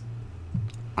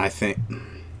 I think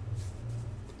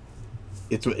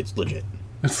it's legit.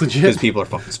 It's Because legit. people are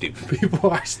fucking stupid. People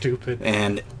are stupid.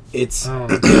 And it's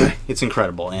It's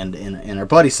incredible. And our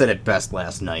buddy said it best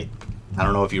last night. I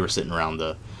don't know if you were sitting around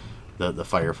the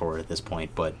fire for it at this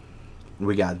point, but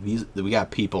we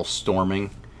got people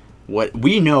storming what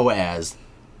we know as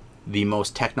the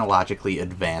most technologically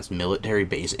advanced military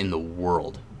base in the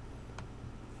world,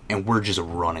 and we're just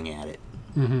running at it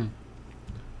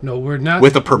No, we're not.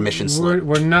 with a permission slip.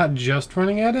 We're not just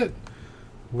running at it.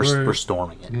 We're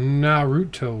storming it.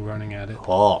 Naruto running at it.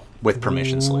 Oh, with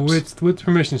permission slips. With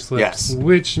permission slips. Yes.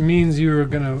 Which means you're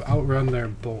going to outrun their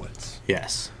bullets.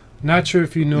 Yes. Not sure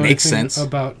if you know Makes anything sense.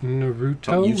 about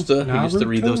Naruto. I used to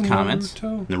read those comments.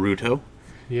 Naruto? Naruto.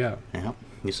 Yeah. Yeah.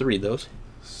 Used to read those.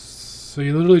 So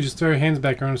you literally just throw your hands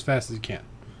back and run as fast as you can.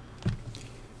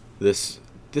 This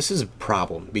is a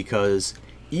problem because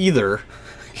either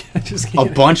Just a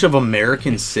can't. bunch of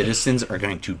American citizens are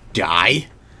going to die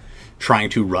trying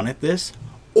to run at this,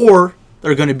 or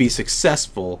they're going to be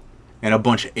successful and a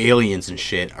bunch of aliens and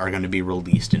shit are going to be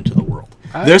released into the world.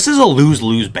 This is a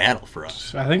lose-lose battle for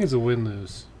us. I think it's a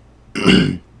win-lose.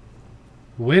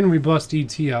 Win, we bust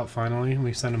E.T. out finally, and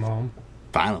we send him home.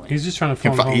 Finally. He's just trying to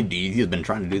phone home. He's been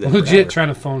trying to do that Legit forever. trying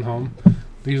to phone home.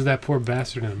 Leaves that poor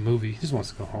bastard in a movie. He just wants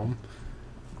to go home.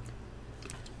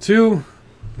 2,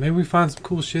 maybe we find some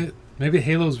cool shit. Maybe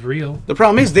Halo's real. The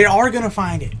problem is they are going to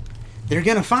find it. They're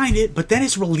going to find it, but then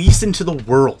it's released into the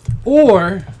world.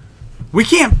 Or We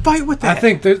can't fight with that. I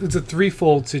think it's a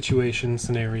threefold situation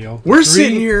scenario. We're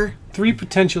sitting here. 3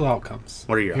 potential outcomes.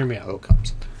 What are your Hear me out.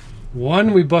 outcomes?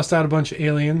 1, we bust out a bunch of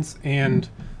aliens, and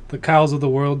the Kyles of the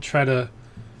world try to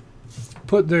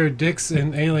put their dicks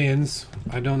in aliens.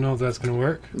 I don't know if that's going to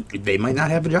work. They might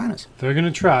not have vaginas. They're going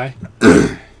to try.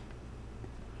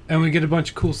 And we get a bunch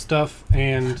of cool stuff,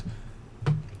 and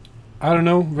I don't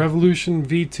know, Revolution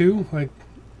V2, like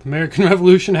American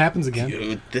Revolution happens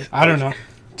again. I don't know.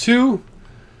 2,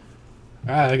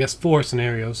 I guess 4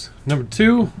 scenarios. Number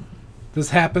 2, this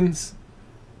happens.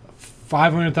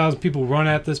 500,000 people run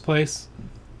at this place,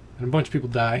 and a bunch of people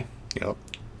die. Yep.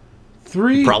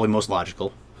 3, Probably most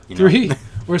logical. You know? 3,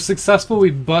 we're successful.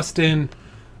 We bust in,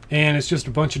 and it's just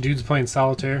a bunch of dudes playing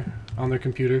solitaire on their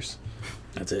computers.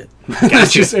 That's it.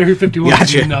 It's just Area 51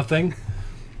 Gotcha. do nothing.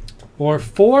 Or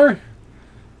 4,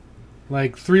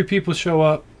 like 3 people show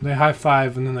up, they high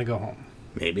five, and then they go home.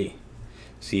 Maybe.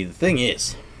 See, the thing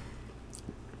is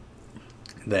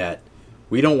that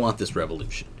we don't want this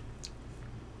revolution.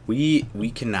 We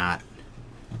cannot.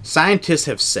 Scientists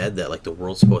have said that like the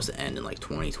world's supposed to end in like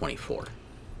 2024.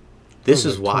 This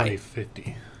is why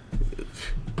 2050.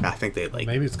 I think they like.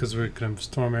 Maybe it's because we're going to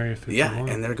storm Area 51.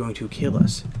 Yeah, and they're going to kill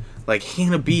us. Like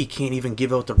Hannah B can't even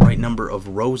give out the right number of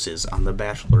roses on The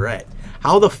Bachelorette.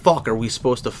 How the fuck are we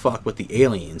supposed to fuck with the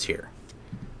aliens here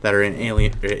that are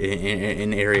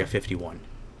in Area 51?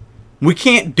 We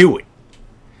can't do it.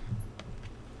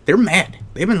 They're mad.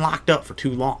 They've been locked up for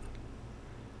too long.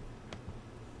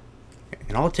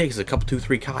 And all it takes is a couple, 2,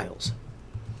 3 Kyles.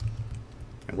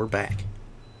 And we're back.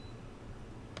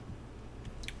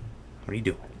 What are you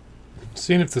doing?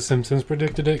 Seeing if The Simpsons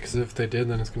predicted it, because if they did,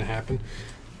 then it's going to happen.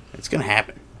 It's going to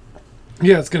happen.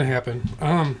 Yeah, it's going to happen.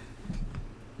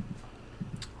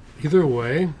 Either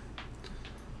way,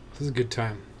 this is a good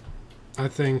time. I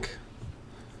think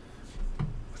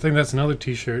that's another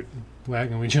t-shirt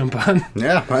wagon we jump on.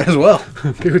 Yeah, might as well.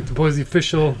 Okay, with the boys, the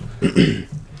official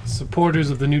supporters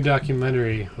of the new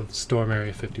documentary of Storm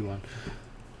Area 51.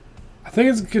 I think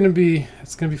it's gonna be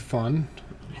fun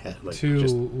Yeah, like to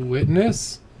just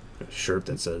witness. a shirt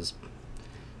that says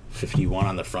 51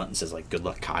 on the front and says like "Good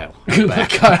luck, Kyle." on the Good luck, back.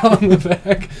 Kyle, on the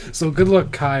back. So good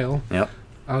luck, Kyle, Yep.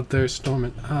 out there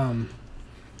storming.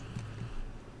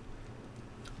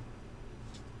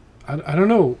 I don't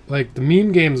know. Like the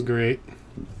meme game's great.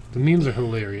 The memes are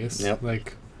hilarious. Yep.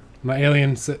 Like my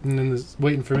alien sitting in this,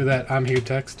 waiting for that "I'm here"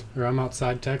 text or "I'm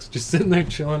outside" text, just sitting there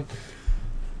chilling.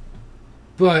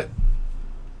 But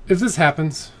if this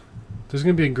happens, there's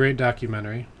gonna be a great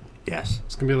documentary. Yes,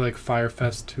 It's gonna be like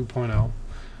Firefest 2.0,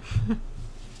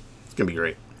 it's gonna be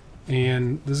great.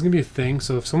 and this is gonna be a thing.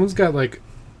 So if someone's got like,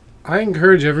 I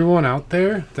encourage everyone out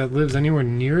there that lives anywhere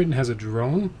near it and has a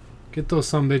drone, get those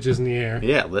sumbitches in the air.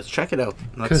 Yeah, let's check it out.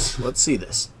 'Cause- Let's see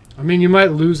this. I mean, you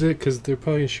might lose it because they're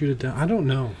probably gonna shoot it down. I don't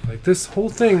know. Like this whole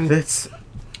thing That's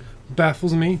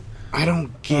baffles me. I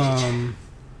don't get it.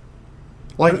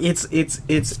 Like it's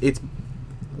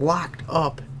locked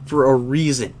up for a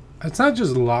reason. It's not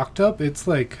just locked up; it's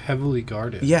like heavily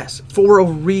guarded. Yes, for a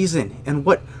reason. And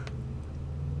what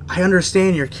I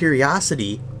understand your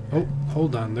curiosity. Oh,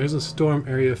 hold on. There's a Storm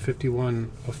Area 51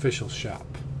 official shop.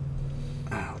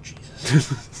 Oh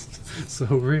Jesus. So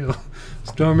real.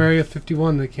 Storm Area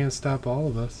 51. They can't stop all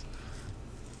of us.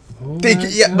 Oh They my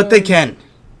yeah, but they God. can.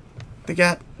 They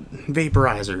got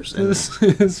vaporizers and This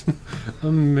is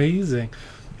amazing.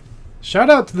 Shout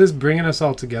out to this bringing us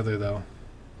all together, though.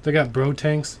 They got bro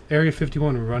tanks, Area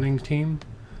 51 running team.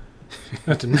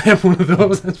 I have to nab one of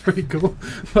those. That's pretty cool.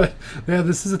 But yeah,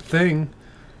 this is a thing.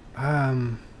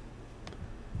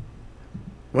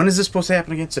 when is this supposed to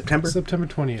happen again? September? September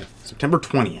 20th. September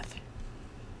 20th.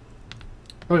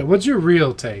 Okay, what's your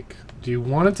real take? Do you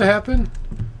want it to happen?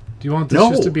 Do you want this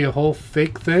No. just to be a whole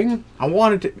fake thing? I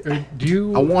wanted to Or do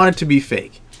you... I want it to be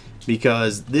fake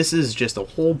because this is just a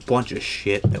whole bunch of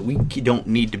shit that we don't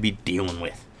need to be dealing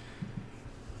with.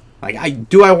 Like,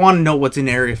 I want to know what's in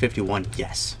Area 51?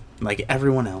 Yes. Like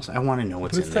everyone else, I want to know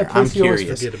what's But it's in there. that I'm place you always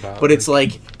curious. forget about, But it's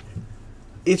like,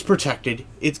 it's protected,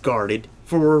 it's guarded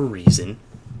for a reason.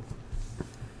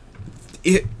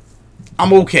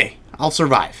 I'm okay. I'll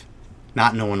survive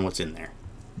not knowing what's in there.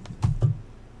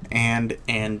 And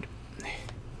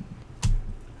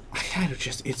I kind of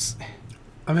just, it's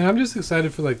I mean, I'm just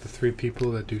excited for, like, the 3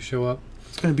 people that do show up.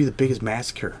 going to be the biggest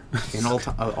massacre in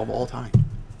of all time.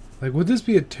 Like, would this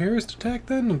be a terrorist attack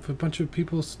then? If a bunch of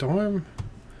people storm?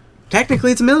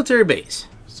 Technically, it's a military base.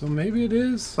 So maybe it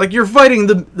is. Like, you're fighting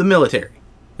the military,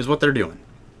 is what they're doing.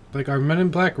 Like, are Men in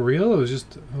Black real? It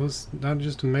was not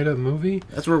just a made-up movie?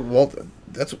 That's where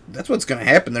that's what's going to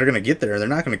happen. They're going to get there. They're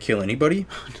not going to kill anybody.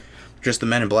 Just the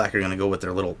men in black are going to go with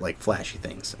their little, like, flashy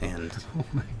things, and Oh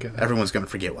my god. everyone's going to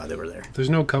forget why they were there. There's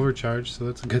no cover charge, so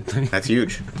that's a good thing. That's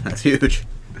huge. That's huge.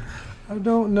 I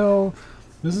don't know.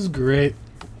 This is great.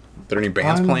 There any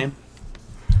bands playing?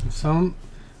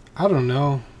 I don't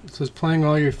know. It says playing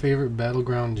all your favorite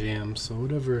battleground jams, so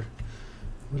whatever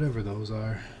those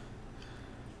are.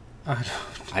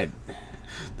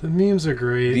 The memes are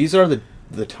great. These are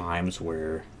the times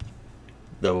where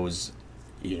those,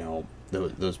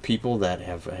 those people that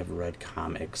have read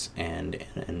comics and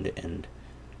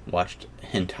watched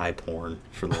hentai porn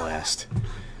for the last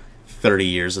 30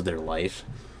 years of their life,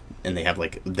 and they have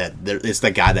like that. It's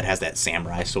the guy that has that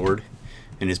samurai sword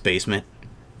in his basement.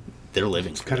 They're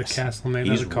living for Got a this. castle made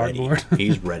He's out of cardboard. Ready.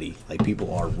 He's ready. Like,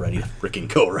 people are ready to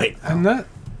freaking go right now. And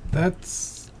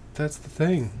that's the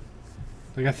thing.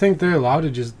 Like, I think they're allowed to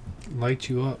just light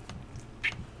you up.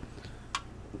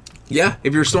 Yeah,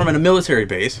 if you're storming a military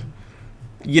base,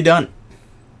 you're done.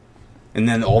 And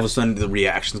then all of a sudden the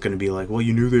reaction's going to be like, well,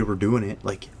 you knew they were doing it.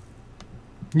 Like,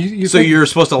 so you're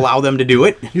supposed to allow them to do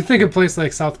it? You think a place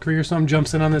like South Korea or something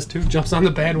jumps in on this too? Jumps on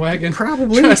the bandwagon?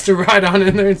 Probably. Tries to ride on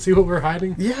in there and see what we're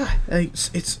hiding? Yeah,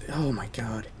 it's oh my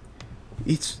god.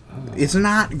 It's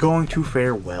not going to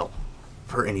fare well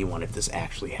for anyone if this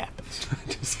actually happens.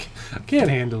 I can't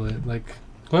handle it. Like,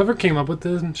 whoever came up with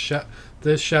this,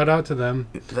 shout out to them.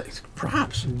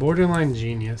 Props. Borderline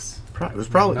genius. It was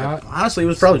probably, Not honestly, it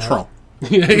was probably smart. Trump.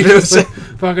 Yeah, he's just like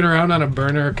fucking around on a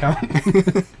burner account.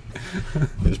 It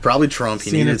was probably Trump.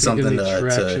 He Seeing needed if he gets something any to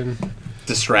traction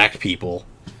distract people.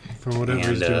 from whatever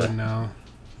he's and, doing now.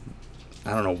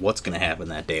 I don't know what's going to happen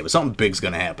that day, but something big's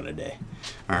going to happen today,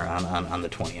 or on the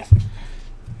 20th.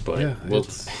 But Yeah,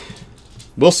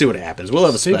 we'll see what happens. We'll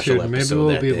have a stay special tuned. episode Maybe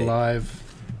we'll that be day. live.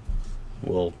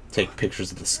 We'll take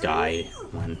pictures of the sky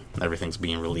when everything's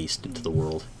being released into the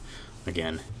world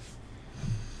again.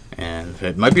 And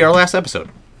it might be our last episode.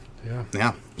 Yeah.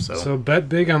 Yeah. So bet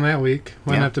big on that week.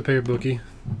 Might Yeah. have to pay your bookie.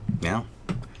 Yeah.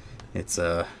 It's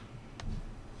God,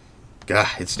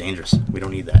 it's dangerous. We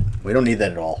don't need that. We don't need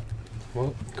that at all.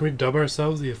 Well, can we dub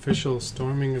ourselves the official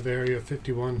Storming of Area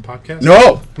 51 podcast?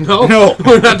 No. No? No.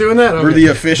 We're not doing that? We're Okay. the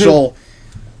official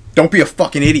Don't Be a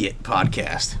Fucking Idiot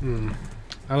podcast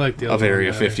I like the other of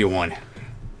Area one better. 51.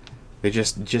 They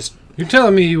just You're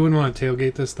telling me you wouldn't want to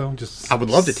tailgate this, though? Just I would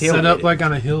love to set tailgate up it. like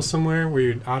on a hill somewhere where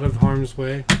you're out of harm's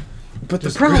way. But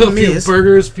Just grill a few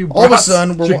burgers, a few all of a brats,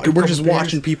 sudden drink a we're couple just beers.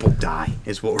 watching people die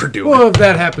is what we're doing. Well, if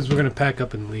that happens, we're going to pack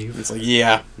up and leave. It's like,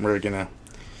 yeah, we're gonna.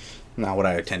 Not what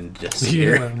I intended to see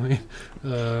Yeah,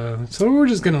 here. so we're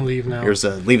just going to leave now.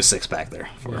 Leave a 6-pack there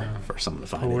for someone to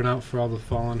find. Pouring It. out for all the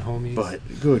fallen homies. But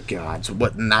good God, so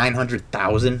what?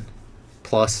 900,000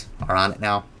 plus are on it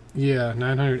now. Yeah,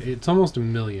 900. It's almost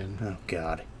 1 million. Oh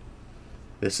God,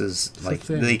 this is It's like the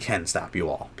thing. they can stop you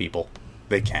all, people.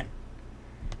 They can.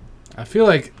 I feel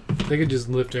like they could just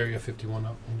lift Area 51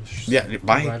 up and just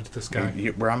ride to the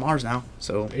sky. We're on Mars now,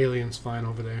 so Aliens flying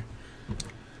over there.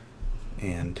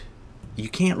 and you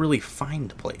can't really find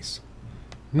the place.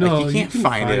 No, Like, you can't can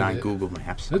find it on Google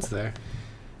Maps. It's there.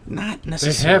 Not They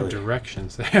necessarily. have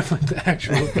directions. They have like the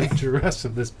actual address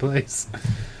of this place.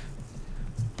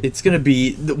 It's gonna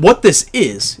be what this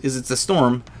is it's a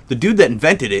storm. The dude that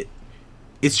invented it,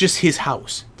 it's just his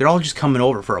house. They're all just coming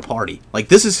over for a party. Like,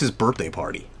 this is his birthday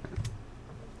party.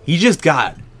 He just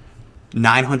got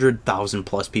 900,000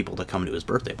 plus people to come to his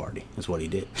birthday party. Is what he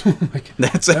did. Like,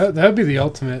 That's it. that would be the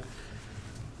ultimate.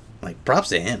 Like, props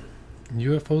to him.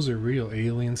 UFOs are real.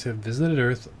 Aliens have visited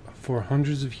Earth for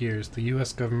hundreds of years. The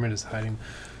U.S. government is hiding.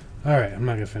 All right, I'm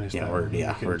not gonna finish Yeah, that. we're We'll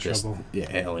get in trouble.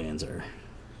 aliens are.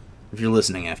 If you're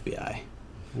listening, FBI,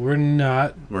 We're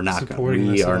not. we're not. supporting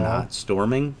We this are at all. not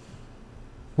storming.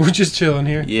 We're just chilling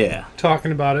here, Yeah,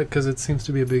 talking about it because it seems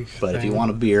to be a big. but if you thing.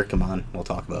 want a beer, come on, we'll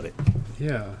talk about it.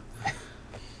 Yeah,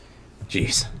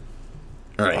 Jeez.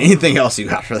 All right. Anything else you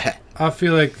got for that? I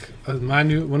feel like one of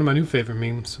my new favorite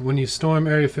memes: when you storm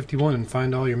Area 51 and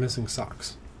find all your missing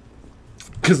socks,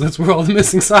 because that's where all the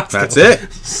missing socks. That's go.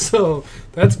 it. So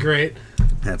that's great.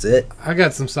 That's it. I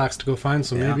got some socks to go find,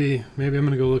 so Yeah. maybe I'm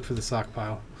gonna go look for the sock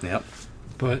pile. Yep.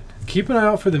 But keep an eye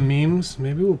out for the memes.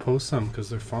 Maybe we'll post some because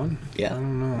they're fun. Yeah. I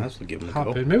don't know. Let's give them a Hop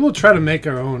go. in. Maybe we'll try to make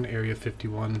our own Area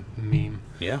 51 meme,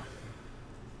 Yeah.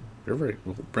 We'll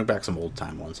bring back some old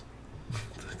time ones.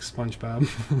 like SpongeBob.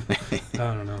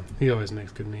 I don't know. He always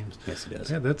makes good memes. Yes, it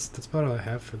does. Yeah, that's about all I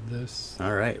have for this.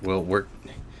 All right. Well, we're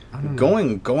I don't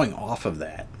know. going off of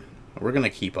that. We're gonna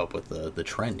keep up with the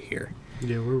trend here,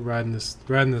 Yeah, we're riding this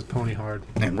pony hard.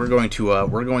 and we're going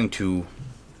to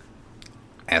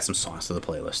add some songs to the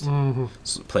playlist. Mm-hmm.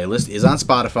 So the playlist is on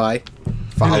Spotify.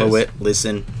 Follow is. it,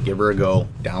 listen, give her a go,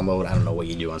 download. I don't know what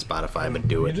you do on Spotify, but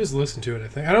do You it. just listen to it. I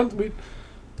think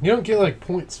you don't get like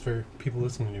points for people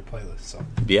listening to your playlist. So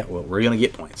Yeah, well, we're gonna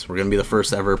get points. We're gonna be the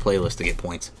first ever playlist to get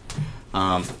points.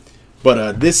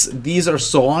 But these are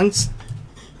songs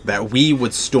that we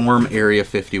would storm Area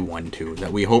 51 to,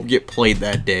 that we hope get played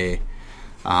that day.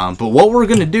 But what we're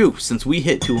gonna do, since we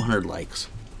hit 200 likes,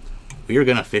 we are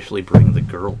gonna officially bring the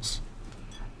girls,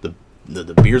 the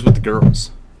beers with the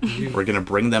girls. We're gonna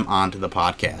bring them onto the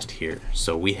podcast here.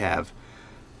 So we have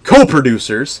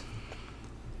co-producers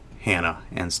Hannah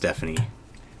and Stephanie.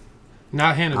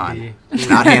 not Hannah On. B,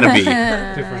 Not Hannah B.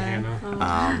 different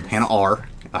Hannah. Hannah R.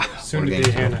 Soon We're to be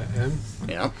gonna- Hannah M.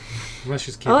 Yeah. Unless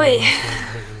she's keeping. Oi.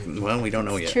 Well, we don't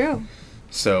know yet. True.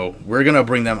 So we're gonna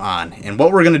bring them on, and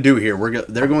what we're gonna do here,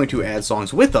 they're going to add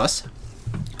songs with us.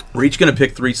 We're each gonna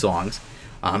pick 3 songs,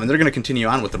 and they're gonna continue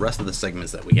on with the rest of the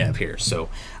segments that we have here. So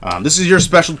this is your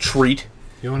special treat.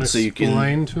 You want to So you can-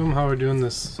 explain to them how we're doing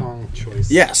this song choice?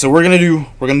 Yeah. So we're gonna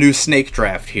do snake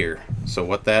draft here. So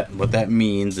what that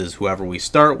means is whoever we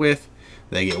start with,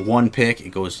 they get 1 pick. It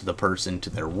goes to the person to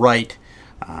their right,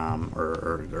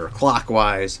 or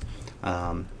clockwise.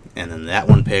 And then that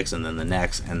one picks, and then the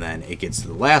next, and then it gets to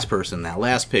the last person. That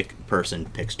last person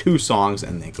picks 2 songs,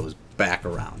 and then it goes back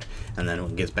around. And then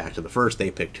when it gets back to the first,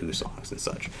 they pick 2 songs and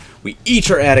such. We each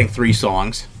are adding 3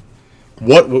 songs.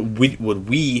 What would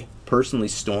we personally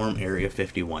storm Area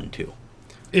 51 to?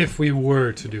 If we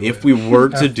were to do it. If we were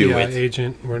to do FBI it,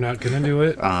 agent, we're not gonna do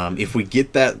it. if we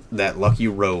get that lucky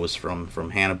rose from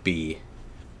Hannah B,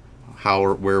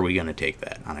 where are we gonna take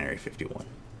that on Area 51?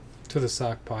 To the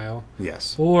sock pile.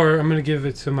 Yes. Or I'm gonna give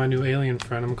it to my new alien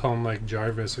friend. I'm calling him like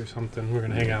Jarvis or something. We're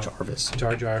gonna hang out. Jarvis.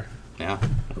 Jar Jar. Yeah.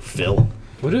 Or Phil.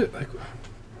 Would it like?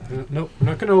 Nope. I'm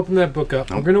not gonna open that book up.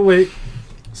 Nope. We're gonna wait.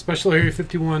 Special Area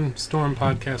 51 Storm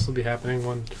podcast will be happening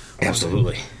one.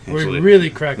 Absolutely. We're Absolutely. really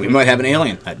cracking. We might have an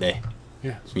alien that day.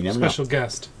 Yeah. You never know. Special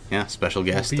guest. Yeah, special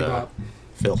guest, Bebop.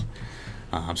 Phil.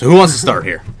 So who wants to start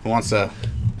here? Who wants to?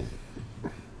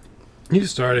 You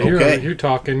started. Okay. You're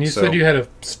talking. You So- said you had a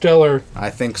stellar. I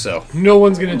think so. No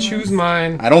one's gonna choose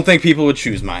mine. I don't think people would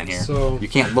choose mine here. So- You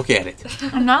can't look at it.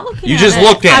 I'm not looking You at just it.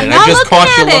 looked at I'm it. I not just caught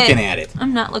you looking looking at it.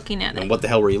 I'm not looking at And it. what the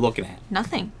hell were you looking at?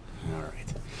 Nothing. All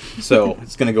right. So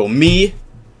it's gonna go me,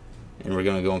 and we're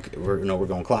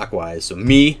going clockwise. So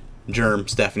me, Germ,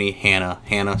 Stephanie,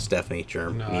 Hannah, Stephanie,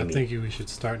 Germ, No, me, I me. think we should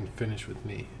start and finish with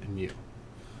me and you.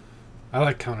 I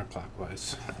like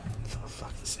counterclockwise. For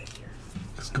fuck's sake here.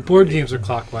 Board games are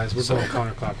clockwise. We're going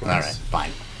counterclockwise. All right, fine.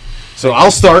 So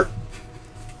I'll start.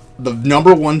 The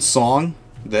number 1 song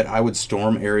that I would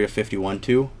storm Area 51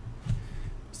 to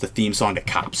is the theme song to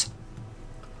Cops.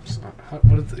 So,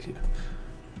 what is the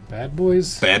Bad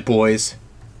Boys? Bad Boys.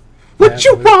 What Bad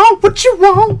you Boys. want? What you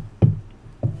want?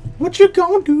 What you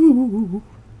gonna do?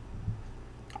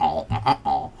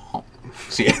 Oh.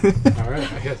 See, All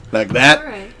right, I guess. like that. All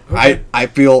right. I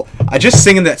feel I just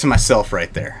singing that to myself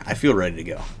right there. I feel ready to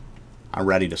go. I'm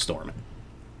ready to storm it.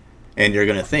 And you're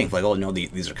gonna think like, oh no,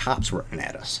 these are cops running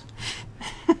at us.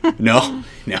 No.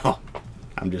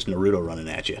 I'm just Naruto running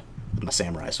at you with my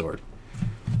samurai sword,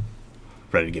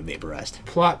 ready to get vaporized.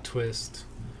 Plot twist.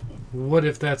 What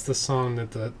if that's the song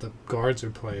that the guards are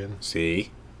playing?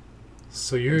 See,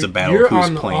 So you're It's a battle you're of who's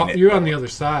on the playing it. you're on the other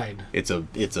side. it's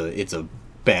a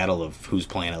battle of who's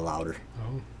playing it louder.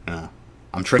 Oh,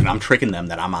 I'm tricking them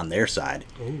that I'm on their side.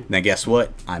 oh. Now guess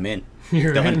what? I'm in.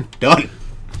 You're in. Done.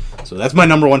 So that's my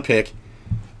number 1 pick.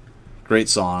 Great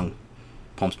song.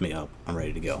 Pumps me up. I'm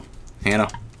ready to go. Hannah.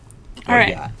 What All do right.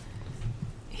 you got?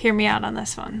 Hear me out on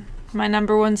this one. My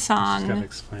number 1 Just gotta song.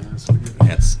 explain this.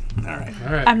 That's all right.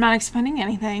 All right. I'm not explaining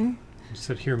anything. You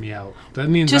said hear me out. That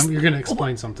means Just- you're gonna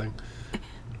explain something.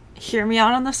 Hear me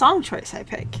out on the song choice I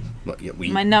pick. But yeah,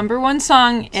 My number 1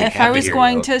 song, if have I to was hear you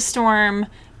going out. to storm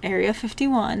Area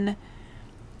 51,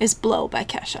 is Blow by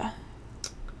Kesha.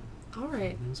 All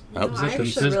right. Oh, No, is I it actually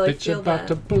This really bitch feel about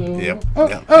to that. blow. Yep. Oh,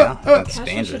 Yep. oh, Yeah. oh. That's Kesha should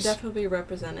dangerous. definitely be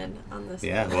represented on this.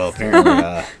 Yeah. list. Well,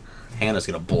 apparently Hannah's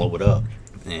gonna blow it up,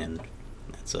 and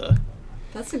that's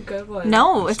That's a good one.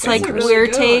 No, it's That's like a really we're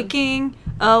good one. taking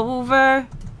over.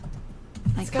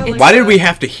 It's Like, got, it's- like, Why did we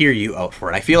have to hear you out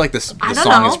for it? I feel like the I don't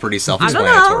song is know. pretty I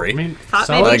self-explanatory. I mean, thought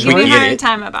solid maybe Like, give we me a get hard it.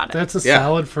 time about it. That's a Yeah.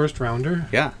 solid first rounder.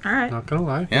 Yeah. All right. Not gonna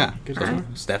lie. Yeah. Good So, job.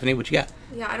 Stephanie, what you got?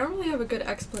 Yeah, I don't really have a good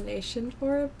explanation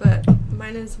for it, but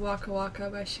mine is Waka Waka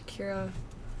by Shakira.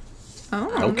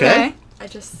 Oh, Okay. I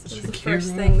just it was the Shakira?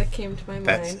 first thing that came to my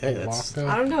That's mind. hey, that's Waka.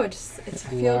 I don't know, it's a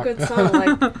feel good song.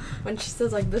 Like when she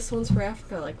says like this one's for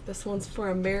Africa, like this one's for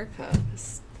America.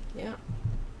 Yeah.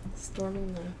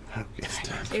 Storming the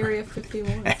Okay. Area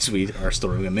 51. As we are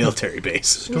storming a military base.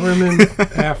 Storming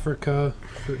Africa.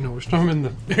 No, we're storming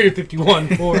the Area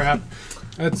 51 for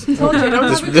That's Told you, I don't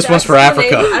This- have a this good one's for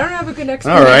explanation. Africa. I don't have a good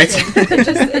All right.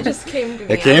 explanation. it just came to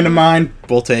me. It came to mind.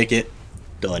 We'll take it.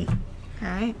 Done. All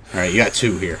right. All right, you got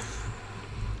 2 here.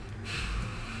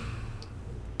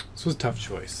 This was a tough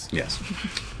choice. Yes.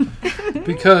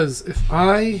 Because if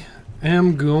I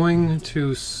am going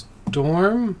to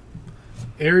storm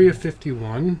Area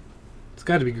 51, it's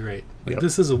got to be great. Like, Yep.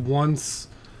 this is a once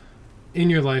in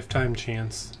your lifetime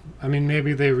chance. I mean,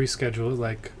 maybe they reschedule it.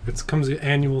 Like, it comes an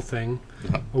annual thing,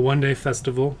 Yep. a one-day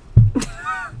festival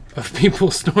of people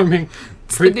storming.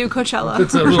 It's the new Coachella.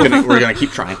 It's a little, We're gonna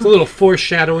keep trying. it's a little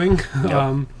foreshadowing.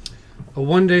 Yep. A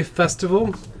one-day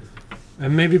festival,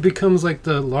 and maybe becomes like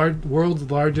the world's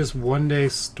largest one-day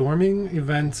storming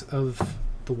event of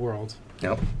the world.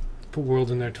 Yep. Put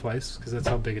world in there twice because that's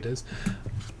how big it is.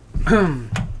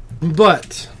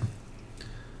 But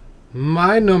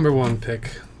my number one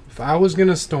pick, if I was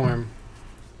gonna storm,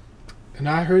 and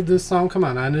I heard this song come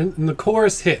on, and the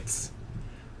chorus hits,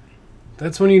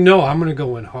 that's when you know I'm gonna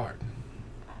go in hard.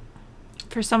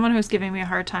 For someone who's giving me a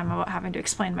hard time about having to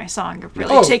explain my song, you're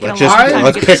really Oh, taking a Let's long just time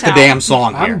let's to get pick this the out. damn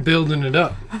song I'm here. building it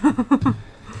up.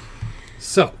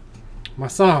 So, my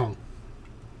song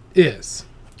is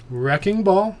 "Wrecking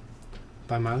Ball"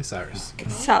 by Miley Cyrus.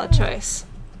 Solid choice.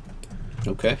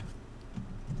 Okay.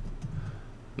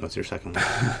 What's your second one?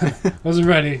 I wasn't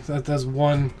ready. That's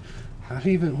one. How do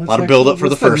you even? What's Lot of build up for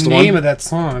what's the first name one. of that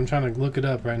song? I'm trying to look it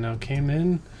up right now. Came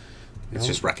in. It's No.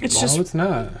 just Wrecking It's Ball. just- No, it's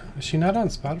not. Is she not on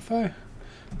Spotify?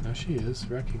 No, she is.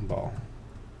 Wrecking Ball.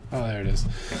 Oh, there it is.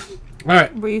 All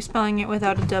right. Were you spelling it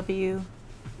without a W?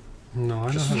 No,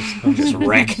 I know how to spell Just it.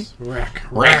 wreck.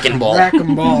 Wrecking Ball.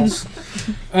 Wrecking balls.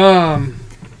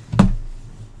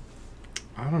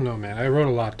 I don't know, man. I wrote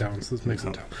a lot down, so this makes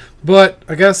it tough. But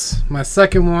I guess my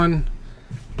second one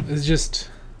is just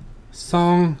a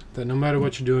song that no matter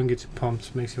what you're doing gets you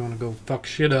pumped, makes you want to go fuck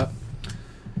shit up.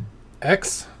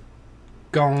 X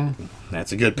Gone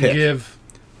That's a good pick. Give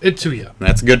It To You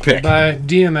That's a good pick. by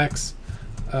DMX.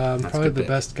 a Probably good the pick.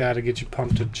 best guy to get you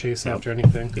pumped to chase Yep. after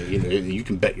anything. Yeah, you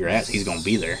can bet your ass he's gonna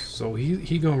be there. So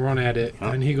he gonna run at it,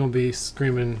 Yep. and he gonna be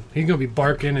screaming. He gonna be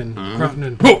barking and Mhm. grunting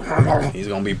and He's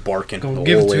gonna be barking Gonna the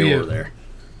give whole it to way you. over there.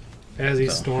 as he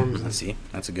So, storms. let's see.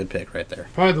 That's a good pick right there.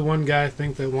 Probably the one guy I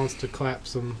think that wants to clap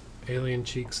some alien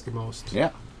cheeks the most.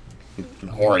 Yeah.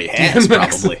 Already has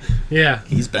DMX. probably. Yeah,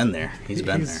 He's been there. He's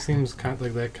been he there. seems kind of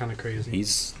like that, kind of crazy.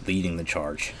 He's leading the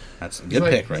charge. That's a He's good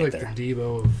like, pick he's right like there. the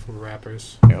Debo of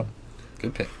rappers. Yep.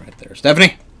 Good pick right there.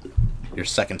 Stephanie, your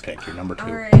second pick, your number 2.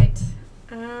 All right.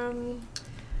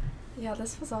 Yeah,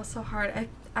 this was also hard.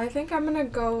 I think I'm gonna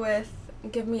go with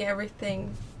 "Give Me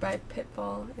Everything" by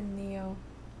Pitbull and Neo.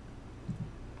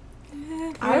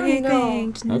 I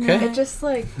don't know. Okay. It just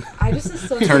like I just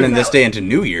associate Turning that- this day into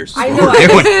New Year's. is I what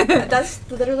know. we're doing. That's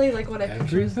literally like what I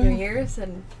picture as New Everything? Year's,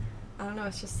 and I don't know.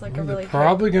 It's just like a Well, really they're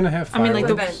probably gonna have I mean, like,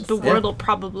 fireworks. Events. the Yeah. world will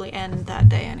probably end that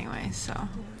day anyway, so.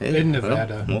 Hey, In well,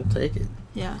 Nevada. we'll take it.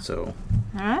 Yeah. So,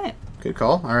 Alright. good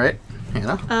call. All right.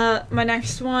 Hannah. My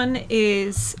next one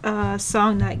is a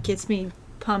song that gets me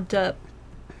pumped up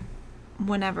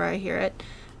whenever I hear it.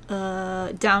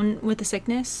 Down with the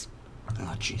Sickness.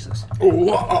 Oh, Jesus. Yep. Okay.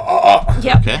 All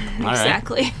right.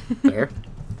 Exactly. Fair.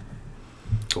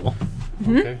 Cool.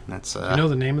 Okay. That's, You know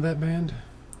the name of that band?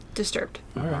 Disturbed.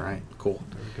 All all right. right. Cool.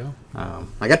 There we go.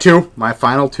 I got 2. My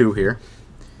final 2 here.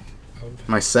 Of-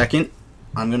 My second,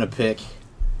 I'm going to pick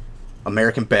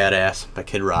American Badass by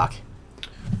Kid Rock.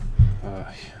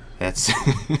 That's...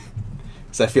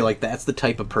 Because I feel like that's the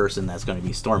type of person that's going to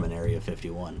be storming Area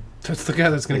 51. That's the guy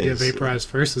that's gonna get Is- vaporized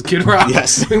first. Is Kid Rock?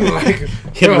 Yes. Like,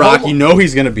 Kid bro, Rock, hold, you know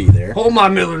he's going to be there. hold my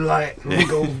Miller Lite. Let me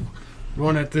go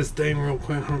run at this thing real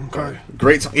quick. Okay.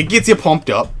 Great song. It gets you pumped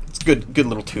up. It's good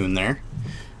little tune there.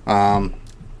 And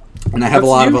I have a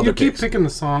lot of other You keep picks. picking the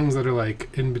songs that are like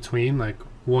in between, like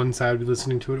one side be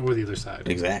listening to it or the other side.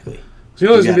 Exactly. So you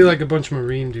know there's You gonna be got- like a bunch of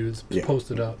Marine dudes Yeah.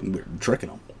 posted up. We're tricking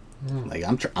them. Like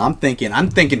I'm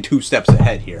thinking 2 steps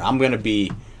ahead here. I'm one of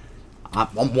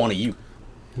you.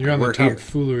 You're on We're the here.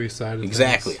 tomfoolery side of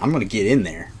Exactly. things. I'm gonna get in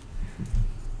there,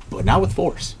 but not with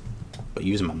force, but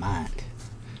using my mind.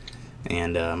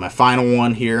 And my final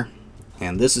one here,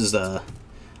 and this is I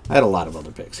had a lot of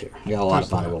other picks here. I got a lot of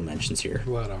There's a lot. honorable mentions here. A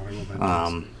lot of honorable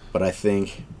mentions. But I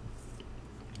think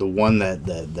the one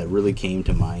that really came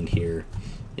to mind here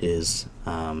is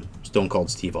Stone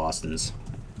Cold Steve Austin's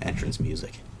entrance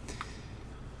music.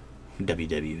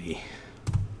 WWE.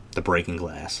 The Breaking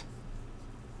Glass.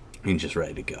 He's just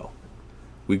ready to go.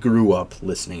 We grew up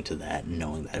listening to that and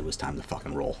knowing that it was time to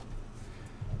fucking roll.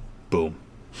 Boom.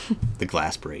 The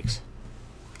glass breaks.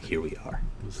 Here we are.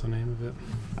 What's the name of it?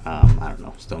 I don't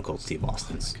know. Stone Cold Steve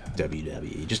Austin's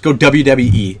WWE. Just go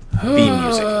WWE theme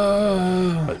music.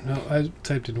 No, I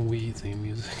typed in Wii theme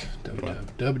music.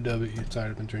 WWE. Sorry,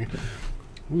 I've been drinking.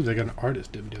 Ooh, they got an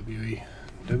artist, WWE.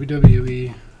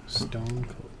 WWE Stone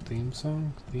Cold theme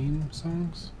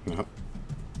songs? Yep.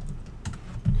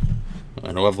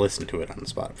 I know I've listened to it on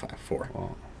Spotify before.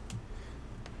 Well,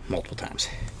 Multiple times.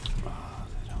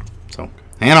 So,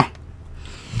 Hannah.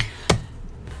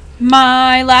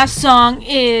 My last song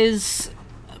is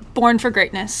Born for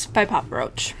Greatness by Papa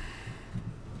Roach.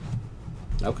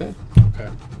 Okay. okay.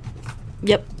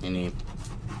 Yep. Any...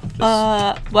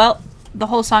 Well, the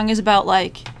whole song is about,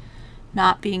 like,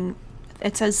 not being...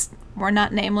 It says, we're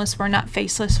not nameless, we're not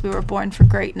faceless, we were born for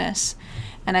greatness.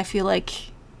 And I feel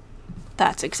like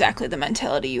that's exactly the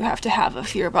mentality you have to have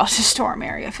if you're about to storm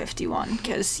Area 51,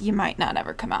 because you might not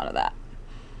ever come out of that.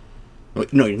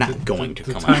 No, you're not going to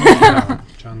come time out.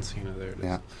 John Cena, there it is.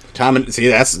 Yeah. Tom, and see,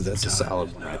 that's a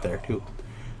solid one right there, too.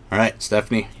 All right,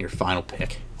 Stephanie, your final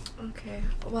pick. Okay.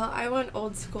 Well, I went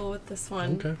old school with this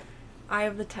one. Okay. Eye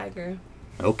of the Tiger.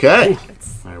 Okay.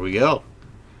 It's There we go.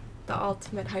 the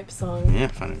ultimate hype song. Yeah,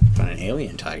 find an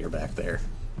alien tiger back there.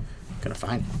 Gonna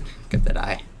find it. Get that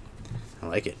eye. I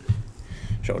like it.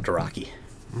 Show it to Rocky.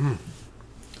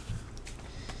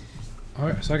 All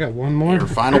right, so I got one more. Your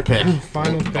final pick.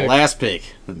 Final The pick. last pick.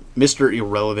 Mr.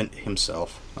 Irrelevant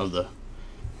himself of the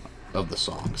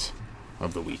songs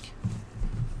of the week.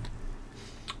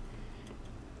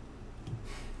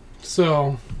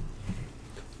 So,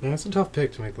 that's a tough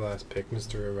pick to make the last pick,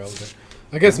 Mr. Irrelevant.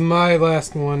 I guess my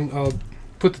last one, I'll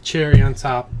put the cherry on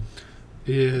top,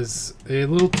 is a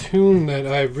little tune that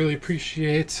I really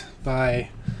appreciate by,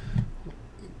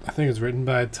 I think it's written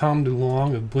by Tom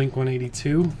DeLonge of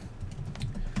Blink-182.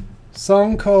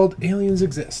 Song called Aliens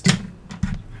Exist.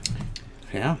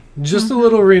 Yeah. Just a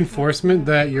little reinforcement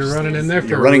that you're running in there for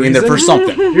You're running a in there for reason.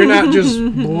 something. You're not just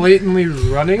blatantly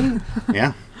running,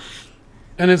 Yeah.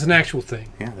 and it's an actual thing.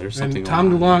 Yeah, there's something And Tom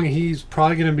going on. DeLonge, he's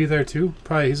probably going to be there too.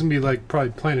 He's going to be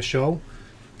probably playing a show.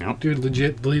 Yep. Dude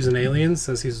legit believes in aliens,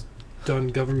 says he's done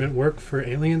government work for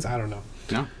aliens. I don't know.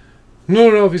 No. No,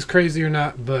 know if he's crazy or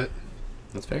not, but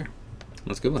That's fair.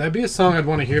 That's a good one. that'd be a song I'd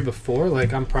want to hear before.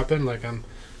 Like I'm prepping, like I'm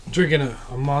drinking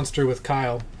a monster with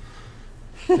Kyle.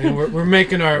 And we're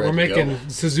making Ready to making go.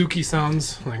 Suzuki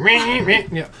sounds like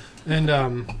yeah,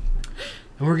 and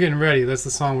we're getting ready. That's the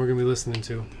song we're gonna be listening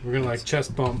to. We're gonna like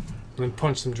chest bump and then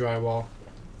punch some drywall,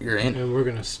 You're in. and we're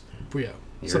gonna yeah.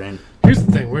 You're So, in. here's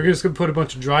the thing: we're just gonna put a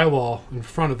bunch of drywall in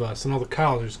front of us, and all the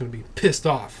Kyles are just gonna be pissed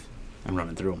off, I'm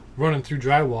running through them. running through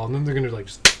drywall, and then they're gonna like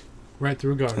just right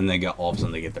through a guard. And they got all of a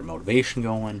sudden they get their motivation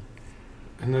going.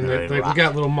 And then Ready to we rock.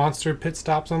 got little monster pit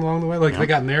stops along the way. Like Yeah. they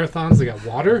got marathons, they got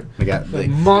water, They got like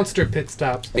monster pit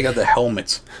stops. they got the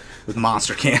helmets with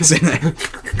monster cans in there.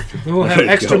 And we'll have Ready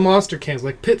to extra go. monster cans,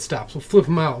 like pit stops. We'll flip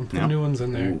them out and put Yeah. new ones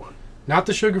in there. Ooh. Not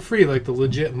the sugar-free, like the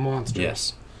legit monster.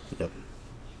 Yes. Yep.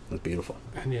 That's beautiful.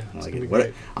 And yeah, I it's like gonna it. be What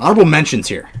great. honorable mentions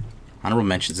here? Honorable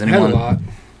mentions. I had a Anyone? lot.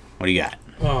 What do you got?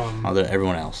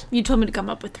 Everyone else. You told me to come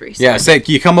up with 3. So. Yeah, say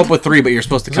you come up with 3, but you're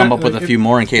supposed to Is come that, up with like, a few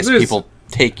more in case there's- people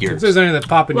take If yours. there's any that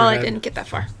pop in Well, your I head. didn't get that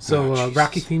far. So, Oh, Jesus.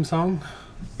 Rocky theme song.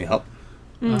 Yep.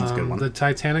 That's a good one. The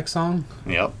Titanic song.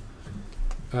 Yep.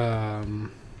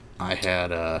 I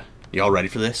had. Y'all ready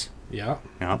for this? Yeah.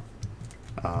 Yep.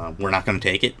 We're not going to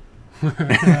take it.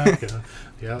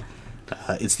 Yeah.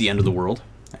 It's the end of the world,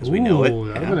 as we know it. Ooh,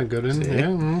 that'd Yeah. have been a good one. See?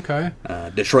 Yeah, okay.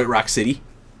 Detroit Rock City.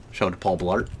 Shout out to Paul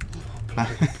Blart.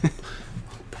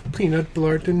 Peanut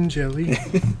blart and jelly.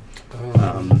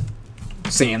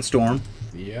 Sandstorm.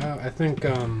 Yeah, I think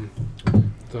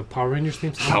the Power Rangers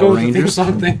theme song. Power I'll go with the theme Rangers?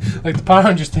 song thing. Like the Power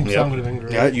Rangers theme Yep. song would have been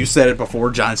great. Yeah, you said it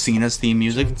before. John Cena's theme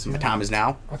music. John Cena. The time is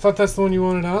now. I thought that's the one you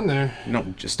wanted on there. No,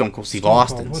 just Stone Cold Steve Stone Cold,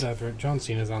 Austin's. Whatever. John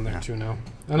Cena's on there Yeah. too now.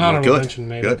 And I don't know, mention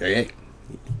maybe. Good. Hey,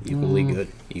 equally good.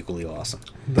 Equally awesome.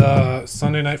 The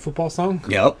Sunday Night Football song.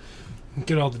 Yep.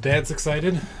 Get all the dads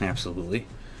excited. Absolutely.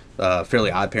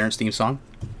 Fairly Odd Parents theme song.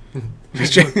 Oh,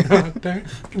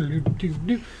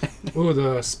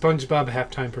 the SpongeBob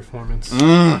halftime performance.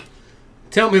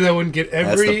 Tell me that wouldn't get That's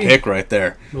every the pick right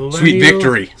there. Sweet millennial-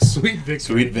 Victory. Sweet victory.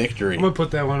 Sweet Victory. I'm gonna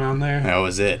put that one on there. That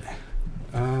was it.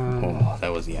 Um,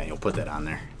 That was, yeah, you'll put that on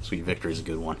there. Sweet Victory is a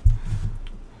good one.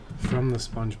 From the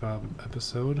SpongeBob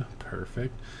episode.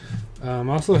 Perfect.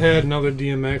 Also had another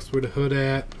DMX with Hood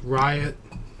at Riot.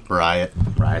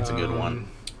 Riot's a good one.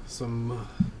 Some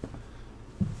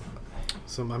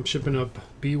I'm shipping up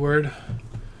B Word.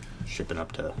 Shipping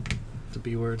up to The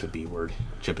B word. The B word.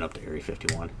 Chipping up to Area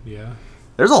 51. Yeah.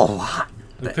 There's a lot.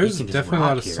 Like, that there's you can just definitely a lot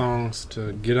rock of here. songs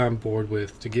to get on board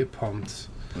with, to get pumped.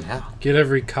 Yeah. Get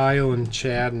every Kyle and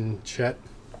Chad and Chet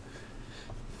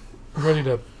ready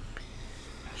to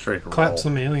Straight to clap roll.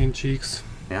 some alien cheeks.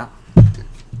 Yeah.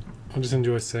 I just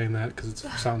enjoy saying that because it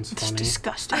sounds It's funny.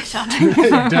 disgusting sounding.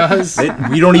 It does.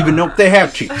 We don't even know if they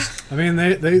have cheeks. I mean,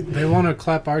 they want to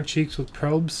clap our cheeks with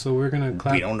probes, so we're going to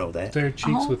clap We don't know that. their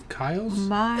cheeks Oh. with Kyle's.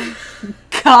 My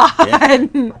God.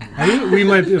 Yeah. I think we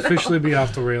might officially be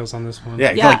off the rails on this one.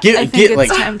 Yeah, Yeah, like, I think it's like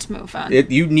time to move on.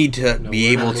 you need to No, be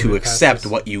we're not able to moving past accept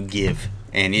this. what you give,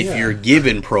 and if Yeah. you're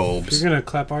given If probes, you're going to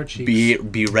clap our cheeks.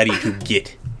 be ready to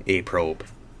get a probe.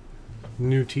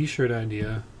 New t-shirt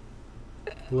idea.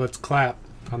 Let's clap.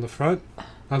 On the front,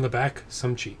 on the back,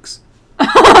 some cheeks.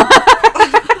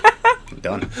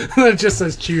 Done. It just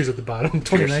says cheers at the bottom,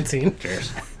 2019.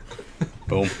 Cheers.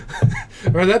 Boom.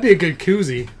 Or that'd be a good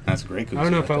koozie. That's a great. I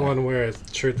don't know if I want to wear a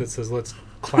shirt that says let's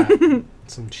clap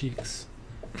some cheeks.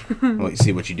 Well, you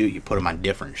see what you do. You put them on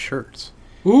different shirts.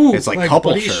 Ooh, It's like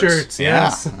couple buddy shirts.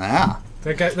 yes. Yeah.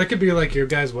 That could be like your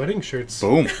guy's wedding shirts.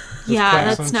 Boom. Yeah,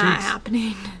 clap that's some not cheeks.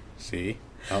 happening. See.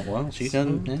 Oh well, she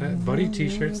doesn't. That buddy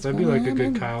t-shirts, that'd be like a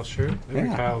good Kyle shirt. Every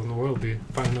Yeah. Kyle in the world would be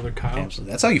find another Kyle.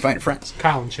 Absolutely. That's how you find friends.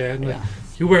 Kyle and Chad. Like, Yeah.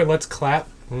 you wear let's clap,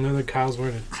 and another Kyle's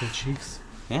wearing some cheeks.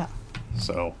 Yeah.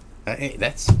 So, hey,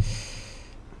 that's.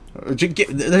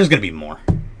 There's gonna be more.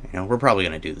 You know, we're probably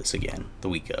gonna do this again the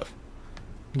week of.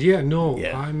 Yeah, no,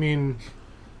 Yeah. I mean,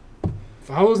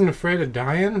 if I wasn't afraid of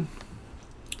dying,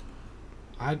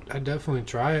 I'd definitely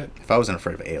try it. If I wasn't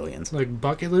afraid of aliens. Like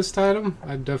bucket list item,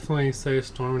 I'd definitely say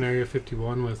storming Area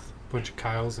 51 with a bunch of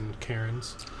Kyles and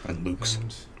Karens And Luke's.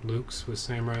 and Lukes with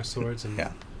samurai swords and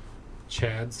Yeah.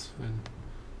 Chads and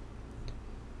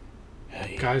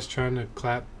Hey. guys trying to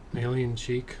clap alien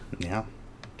cheek Yeah.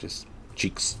 Just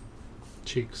cheeks.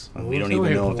 cheeks. Well, Well, we don't they only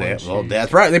even know if one they have. Well, cheek.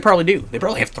 that's right. They probably do. They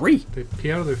probably have 3. They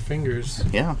pee out of their fingers.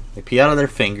 Yeah. They pee out of their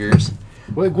fingers.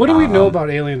 What do we know Um, about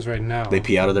aliens right now? They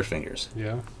pee out of their fingers.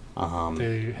 Yeah, Um,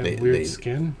 they have they- weird they-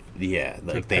 skin. Yeah,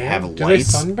 like They're they have pale? Do they lights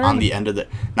sunburn? on the end of the.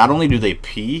 Not only do they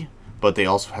pee, but they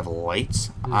also have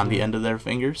lights on the Mhm. end of their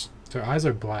fingers. Their eyes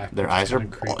are black. Their which eyes is are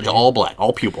kinda creepy. all black,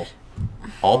 all pupil,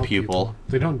 all pupil.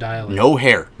 They don't dilate. No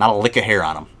hair, not a lick of hair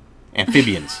on them.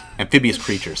 Amphibians, amphibious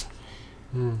creatures,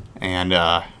 Hmm. and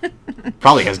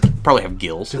probably have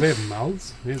gills. Do they have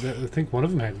mouths? Yeah, I think one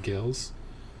of them had gills.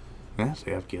 Yes,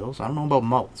 they have gills. I don't know about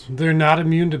mouths. They're not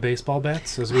immune to baseball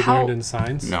bats, as we How- learned in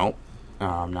science. No,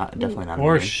 not definitely not.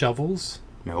 Or immune. shovels.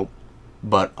 Nope.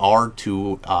 But are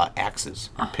to axes,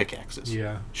 or pickaxes,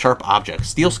 Yeah. sharp objects,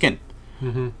 steel skin.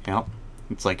 Mm-hmm. Yep.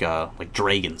 It's like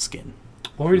dragon skin.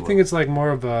 Or do you think it's like more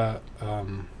of a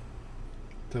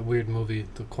the weird movie,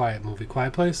 the Quiet movie,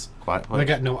 Quiet Place? Quiet They place.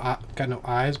 got no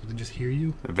eyes, but they just hear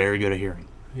you. They're very good at hearing.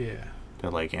 Yeah.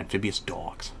 They're like amphibious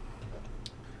dogs.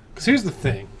 Because here's the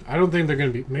thing. I don't think they're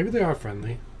gonna be. Maybe they are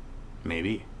friendly.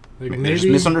 Maybe. Like They're just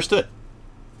maybe misunderstood.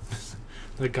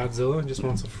 like Godzilla just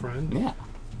wants a friend. Yeah.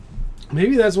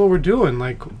 Maybe that's what we're doing.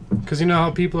 Like, because you know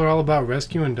how people are all about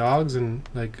rescuing dogs and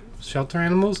like shelter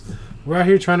animals. We're out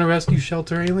here trying to rescue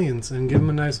shelter aliens and give them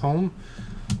a nice home,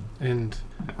 and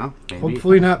Yeah, maybe.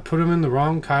 hopefully not put them in the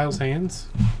wrong Kyle's hands.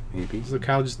 Maybe. So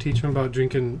Kyle just teach them about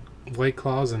drinking White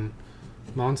Claws and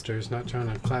Monsters, not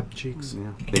trying to clap cheeks.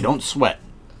 Yeah. They don't sweat.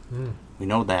 Mm. We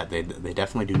know that. They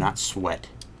definitely do not sweat.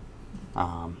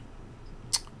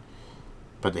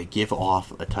 But they give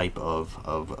off a type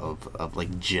of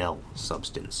like gel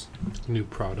substance. New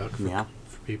product for, Yeah.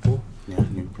 for people. Yeah,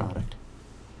 new product.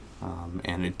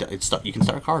 And you can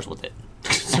start cars with it.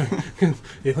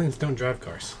 Aliens don't drive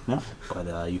cars. No,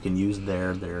 but you can use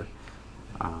their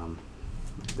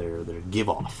give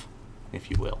off, if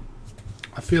you will.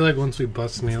 I feel like once we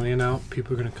bust an alien out,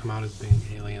 people are gonna come out as being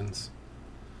aliens.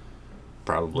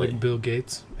 Probably. Like Bill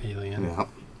Gates, alien. Yeah.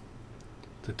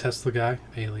 The Tesla guy,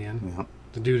 alien. Yeah.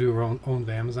 The dude who owned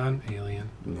Amazon, alien.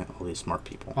 Yeah. All these smart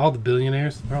people. All the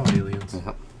billionaires, they're all aliens.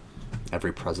 Yeah.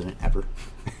 Every president ever.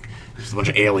 There's a bunch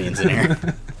of aliens in here.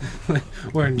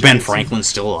 Wearing Ben jackets. Franklin's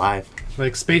still alive.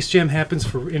 Like Space Jam happens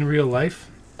for in real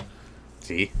life.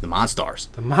 See? The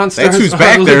Monstars. The Monstars. That's who's are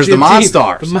back a there is the legit team.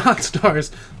 Monstars. The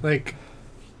Monstars. Like,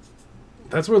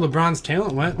 that's where LeBron's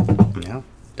talent went. Yeah.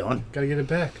 Done. Gotta get it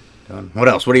back. Done. What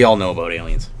else? What do y'all know about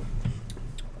aliens?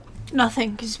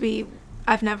 Nothing, because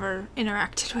I've never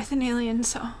interacted with an alien,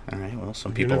 so. All right. Well,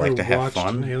 some You people never like to have watched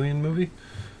an fun. alien movie?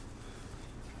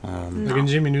 Um, Like in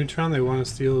Jimmy Neutron, they want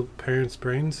to steal parents'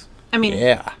 brains. I mean,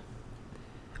 yeah.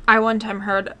 I one time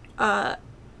heard a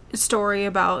story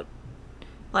about,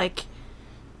 like,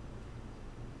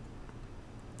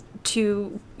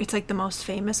 it's like the most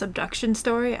famous abduction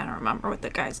story. I don't remember what the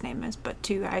guy's name is, but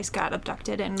 2 guys got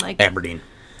abducted and like Aberdeen,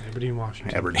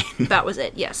 Washington. Aberdeen. that was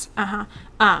it. Yes.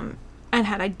 And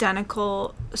had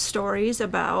identical stories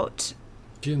about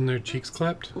Getting their cheeks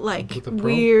clapped? like With a pearl?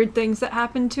 weird things that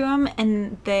happened to them,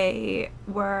 and they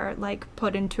were like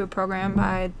put into a program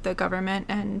by the government,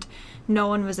 and no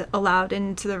one was allowed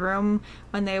into the room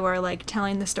when they were like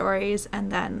telling the stories.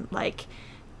 And then like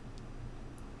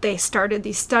they started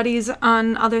these studies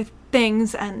on other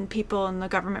things, and people in the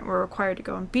government were required to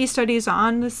go and be studies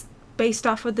on this based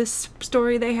off of this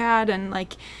story they had. And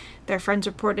like their friends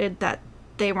reported that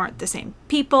they weren't the same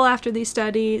people after these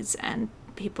studies, and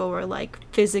people were like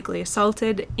physically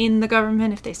assaulted in the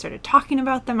government if they started talking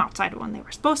about them outside of when they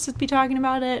were supposed to be talking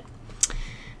about it. It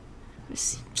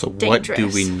was So dangerous. what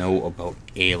do we know about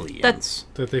aliens?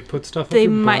 That they put stuff up They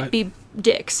your might butt be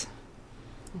dicks.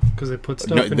 because they put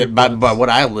stuff No, in your but butts. what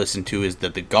I listen to is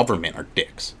that the government are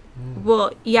dicks.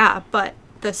 Well, yeah, but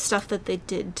the stuff that they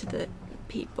did to the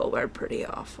people were pretty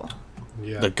awful.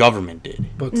 Yeah. The government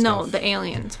did. butt No, stuff. the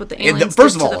aliens. What the And aliens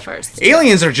first did of to all, the first.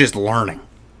 aliens are just learning.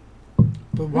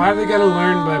 But why do they gotta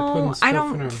learn by putting stuff I in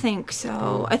don't them? think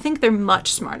so. I think they're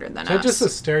much smarter than Is that us. just a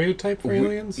stereotype for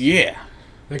aliens? Yeah.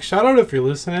 Like, shout out if you're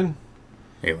listening.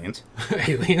 Aliens.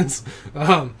 Aliens.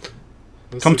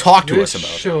 Come talk to this us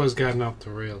about it. show has gotten off the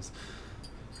rails.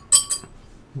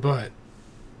 But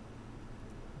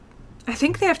I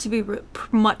think they have to be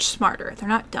much smarter. They're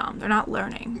not dumb. They're not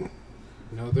learning.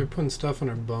 no, they're putting stuff in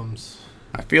our bums.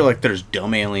 I feel like there's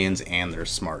dumb aliens and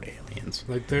there's smart aliens.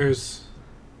 Like there's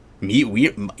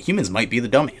Humans might be the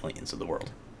dumb aliens of the world.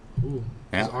 ooh,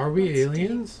 Yeah. are we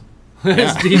aliens? Yeah.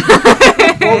 That's deep.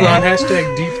 Hold on,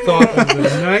 hashtag deep thought of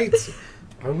the night.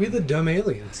 Are we the dumb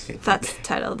aliens? That's the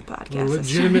title of the We're podcast.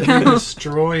 legitimately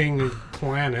destroying the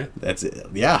planet, That's it.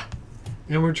 Yeah.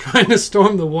 and we're trying to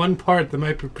storm the one part that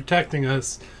might be protecting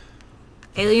us.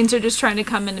 Aliens are just trying to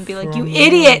come in and be like, you From-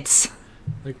 idiots!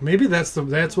 Like maybe that's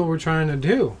what we're trying to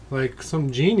do. Like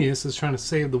some genius is trying to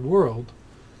save the world.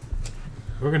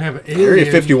 We're gonna have an alien.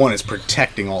 Area 51 is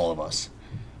protecting all of us.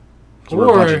 'Cause we're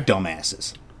a bunch of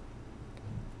dumbasses.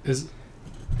 Is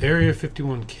Area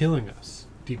 51 killing us?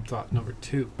 Deep thought number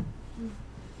 2.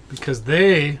 Because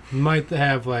they might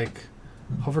have like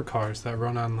hover cars that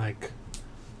run on like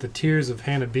the tears of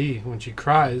Hannah B when she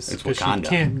cries It's because she Wakanda.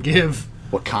 can't give.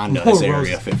 Wakanda More is Area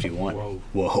roses. 51. Whoa.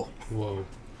 Whoa. Whoa.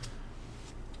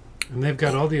 And they've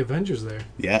got all the Avengers there.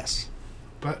 Yes.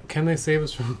 But can they save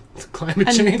us from climate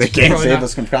And- change? They can't Probably save not.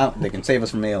 us from they can save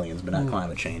us from aliens, but not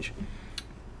climate change.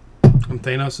 And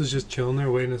Thanos is just chilling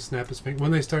there waiting to snap his finger.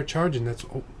 When they start charging, that's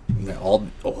They're all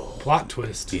plot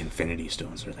twist. the Infinity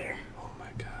Stones are there. Oh my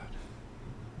god.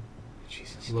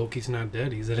 Jesus. Loki's not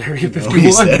dead. He's at Area No, 51.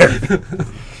 he's there. All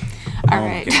Oh my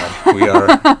right. God.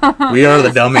 We are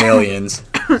the dumb aliens.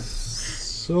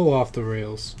 So off the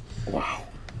rails. Wow.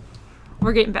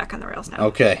 We're getting back on the rails now.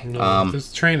 Okay. No,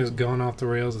 this train is going off the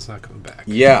rails. It's not coming back.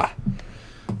 Yeah.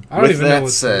 I don't with even know that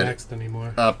what's said, next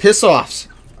anymore. Piss offs.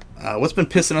 What's been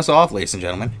pissing us off, ladies and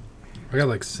gentlemen? I got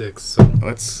like 6. So.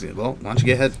 Why don't you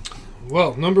get ahead?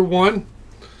 Well, number 1,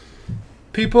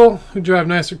 people who drive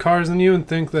nicer cars than you and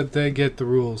think that they get the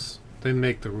rules. They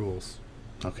make the rules.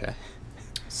 Okay.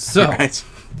 So, Alright.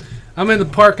 I'm in the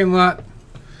parking lot,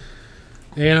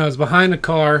 and I was behind a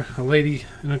car, a lady,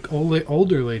 an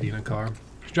older lady in a car.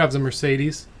 She drives a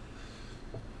Mercedes.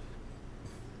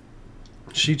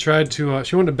 She tried to,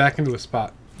 she wanted to back into a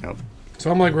spot. Nope.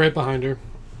 So I'm like right behind her.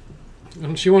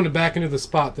 And she wanted to back into the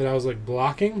spot that I was like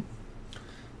blocking.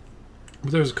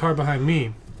 But there was a car behind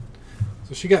me.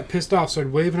 So she got pissed off,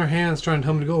 started waving her hands, trying to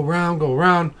tell me to go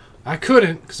around. I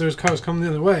couldn't because there was cars coming the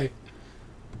other way.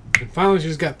 And finally she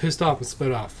just got pissed off and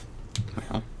sped off.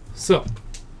 Well, So,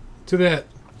 to that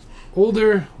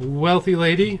older, wealthy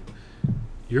lady,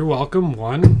 you're welcome.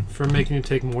 1, for making you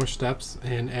take more steps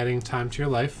and adding time to your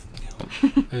life.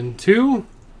 And 2,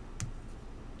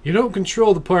 you don't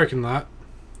control the parking lot.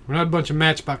 We're not a bunch of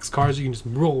Matchbox cars. You can just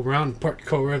roll around and park your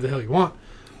car wherever the hell you want.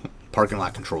 parking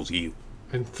lot controls you.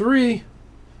 And 3,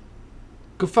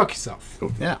 go fuck yourself.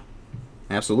 Yeah.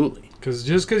 Absolutely. Because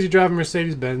just because you drive a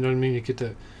Mercedes-Benz doesn't mean you get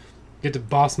to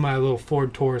boss my little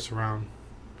Ford Taurus around.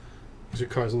 Because your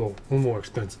car's a little more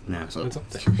expensive. Yeah. So. That's up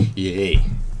there. Yay.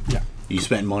 Yeah. You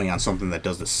spent money on something that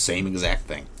does the same exact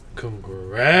thing.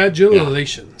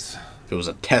 Congratulations. If it was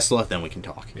a Tesla, then we can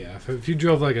talk. Yeah, if you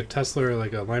drove like a Tesla or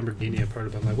like a Lamborghini, I'd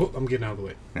probably been like, whoop, I'm getting out of the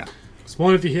way. Yeah. Because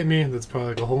 1, if you hit me, that's probably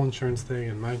like a whole insurance thing,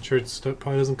 and my insurance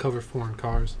probably doesn't cover foreign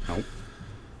cars. Nope.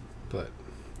 But,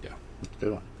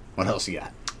 Good one. What else you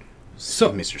got?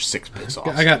 so, Mr. Six piss off.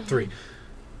 I got 3.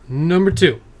 Number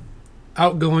 2,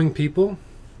 outgoing people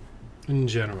in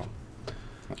general.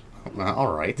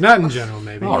 All right. Not in general,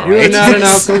 maybe. All You are right. not an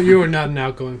outgoing. You are not an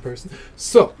outgoing person.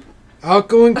 So,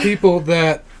 outgoing people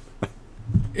that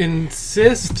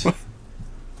insist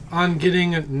on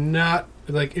getting not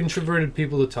like introverted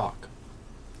people to talk.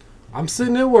 I'm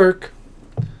sitting at work.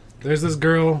 There's this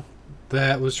girl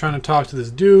that was trying to talk to this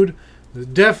dude. Who's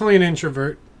definitely an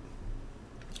introvert.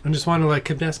 And just wanted to like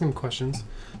keep asking him questions,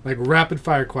 like rapid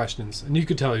fire questions, and you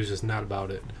could tell he was just not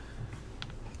about it.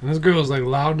 And this girl was like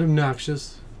loud and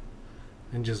obnoxious.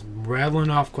 And just rattling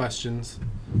off questions.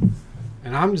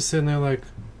 And I'm just sitting there like,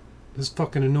 this is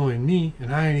fucking annoying me,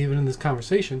 and I ain't even in this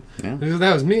conversation. Yeah. If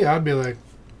that was me, I'd be like,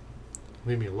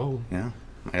 leave me alone. Yeah.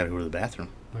 I gotta go to the bathroom.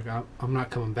 Like, I'm not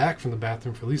coming back from the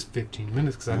bathroom for at least 15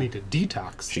 minutes because I need to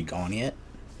detox. She gone yet?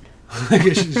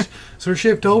 Is her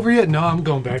shift over yet? No, I'm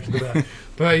going back to the bathroom.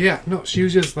 But yeah, no, she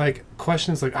was just like,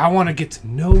 questions like, I want to get to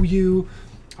know you.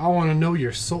 I want to know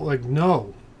your soul. Like,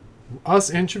 no. Us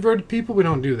introverted people, we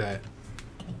don't do that.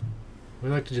 We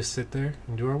like to just sit there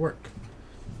and do our work.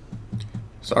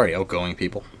 Sorry, outgoing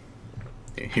people.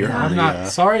 You're on I'm the, not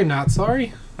sorry, not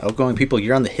sorry. outgoing people,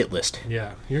 you're on the hit list.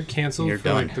 Yeah, you're canceled You're for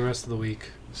done. like the rest of the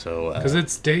week. So, Because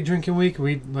it's day drinking week.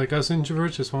 We, like us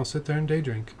introverts, just want to sit there and day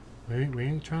drink. We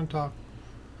ain't trying to talk.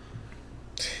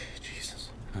 Jesus.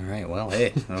 All right, well,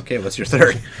 hey. Okay, what's your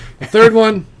third? The third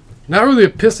one, not really a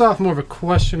piss off, more of a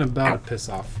question about a piss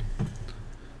off.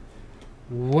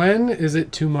 When is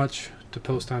it too much to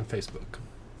post on Facebook?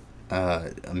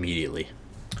 Immediately.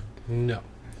 No.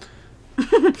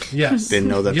 Yes. Didn't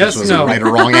know that Yes, this was no. a right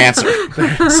or wrong answer.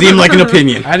 Seemed like an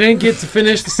opinion. I didn't get to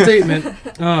finish the statement.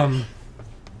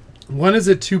 When is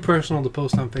it too personal to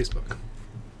post on Facebook?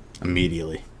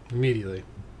 Immediately. Immediately.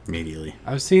 Immediately.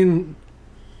 I've seen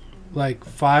like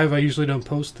 5. I usually don't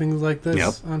post things like this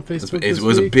Yep. on Facebook. It this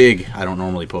was a week. big, I don't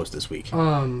normally post this week.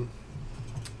 And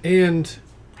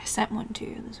I sent one to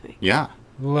you this week. Yeah.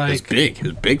 It was like big. It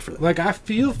was big for them. Like, I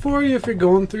feel for you if you're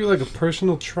going through, like, a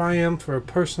personal triumph or a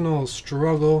personal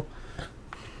struggle.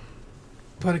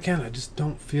 But again, I just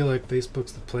don't feel like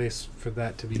Facebook's the place for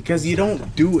that to be. Because you posted.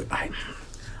 don't do it.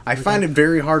 I find it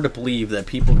very hard to believe that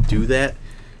people do that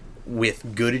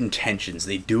with good intentions.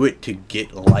 They do it to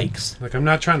get likes. Like, I'm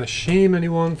not trying to shame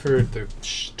anyone for their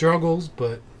struggles,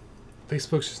 but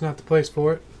Facebook's just not the place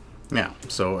for it. Yeah.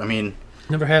 So, I mean...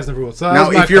 Never has, never will. So that Now,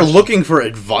 was my if you're question. looking for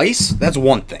advice, that's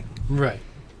one thing. Right.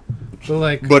 So,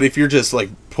 like... But if you're just, like,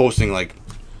 posting, like,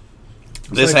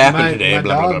 this like happened my, today, My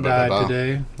blah, blah, dog blah, blah, died blah.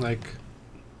 today.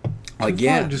 Like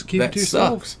Yeah, fine, just keep that it to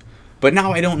yourself. sucks. But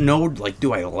now I don't know, like,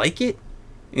 do I like it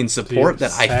in support Do you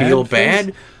that I sad feel face?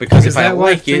 bad? Because Is if I that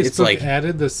why like it, Facebook it's like,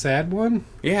 added the sad one?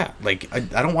 yeah, like,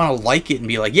 I don't want to like it and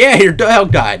be like, yeah, your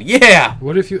dog died, yeah.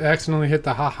 What if you accidentally hit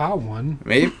the haha one?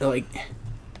 Maybe, like,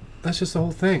 That's just the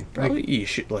whole thing. probably you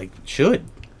should. Like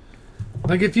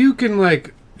if you can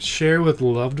like share with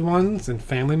loved ones and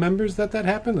family members that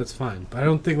happened, that's fine. But I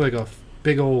don't think like a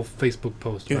big old Facebook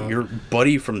post Dude, about your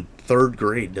buddy from 3rd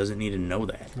grade doesn't need to know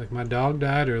that. like my dog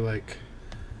died or like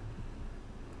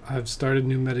I've started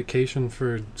new medication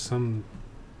for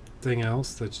something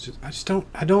else. That's just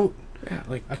I don't. Yeah,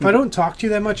 like If I don't talk to you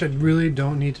that much, I really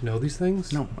don't need to know these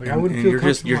things. no, like I wouldn't feel you're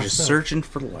just comfortable just myself. searching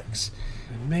for likes.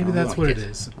 And maybe I don't that's like what it. it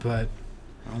is. But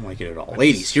I don't like it at all.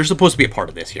 Ladies, you're supposed to be a part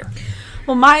of this here.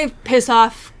 Well, my piss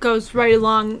off goes right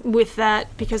along with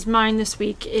that because mine this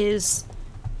week is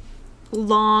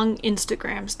long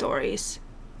Instagram stories.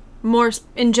 More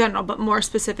in general, but more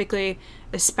specifically,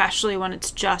 especially when it's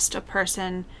just a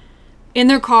person in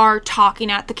their car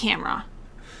talking at the camera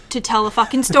to tell a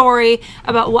fucking story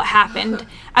about what happened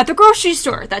at the grocery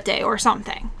store that day or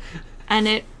something. And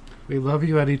it we love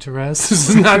you, Eddie Therese. This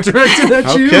is not directed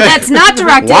at you. Okay. that's not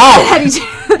directed Wow. at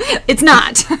Eddie. It's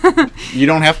not. You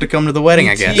don't have to come to the wedding,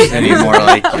 I guess, anymore.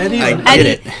 Like, Eddie. I get Eddie.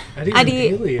 it. Eddie's Eddie,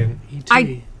 an alien.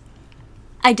 E.T.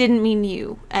 I didn't mean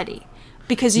you, Eddie,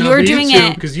 because No, you're but doing you too,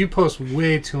 it. because you post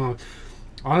way too long.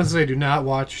 Honestly, I do not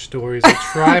watch your stories. I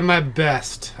try my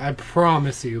best. I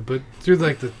promise you. But through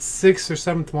like the 6th or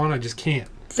 7th one, I just can't.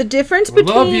 The difference I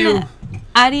love between you.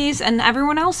 Eddie's and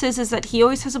everyone else's is that he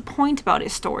always has a point about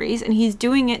his stories, and he's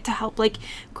doing it to help like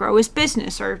grow his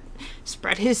business or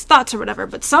spread his thoughts or whatever.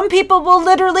 But some people will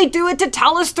literally do it to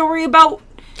tell a story about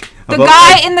the About,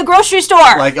 guy like- in the grocery store.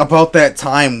 Like, about that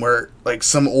time where, like,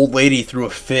 some old lady threw a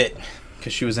fit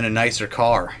because she was in a nicer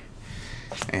car.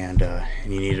 And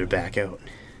you needed to back out.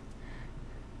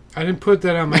 I didn't put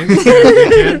that on my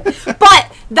Instagram. Dickhead.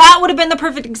 But that would have been the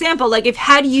perfect example. Like if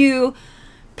had you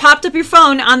popped up your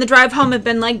phone on the drive home and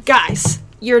been like, guys,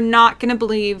 you're not going to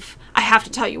believe I have to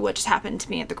tell you what just happened to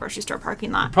me at the grocery store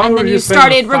parking lot. Probably and then you just been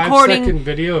started a 5-second recording.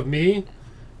 video of me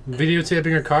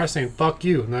videotaping her car saying "fuck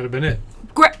you," and that'd have been it.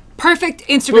 Perfect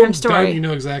Instagram Boom, story. done, you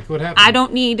know exactly what happened. I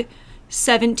don't need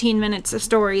 17 minutes of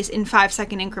stories in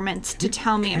 5-second increments to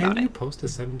tell me about Can you it. post a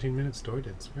 17-minute story to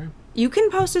Instagram? You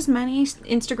can post as many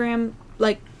Instagram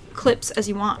clips as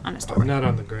you want on a I'm story. not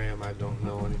on the gram. I don't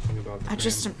know anything about the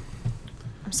gram.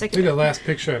 I'm sick I of think the it. last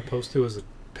picture I posted was a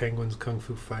penguins kung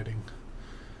fu fighting.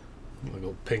 Like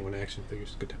old penguin action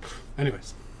figures. Good time.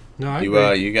 Anyways. No, I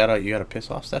agree. You gotta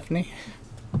piss off Stephanie?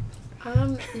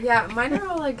 Yeah, mine are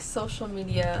all like social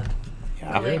media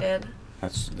Yeah. related.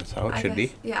 That's how it I should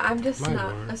guess, be. yeah, I'm just Mine not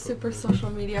weren't, a but super yeah. social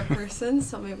media person,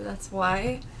 so maybe that's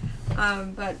why.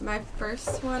 But my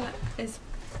first one is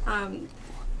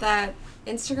that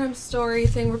Instagram story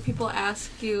thing where people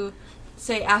ask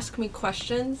me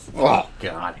questions. Oh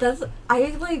God. There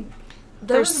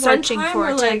They're was searching one time for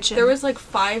where, attention. there was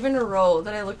 5 in a row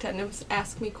that I looked at and it was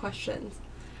ask me questions.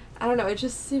 I don't know. It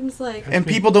just seems like And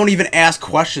people don't even ask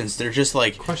questions. They're just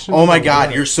like, Questions "Oh my about God,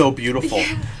 what? you're so beautiful."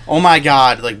 Oh my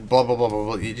God, like blah blah blah blah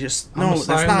blah. You just I'm gonna no,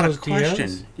 slide that's in not a those question.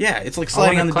 DMs? Yeah, it's like I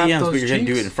sliding wanna on the clap DMs, but those you're gonna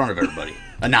do it cheeks. in front of everybody,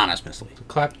 anonymously.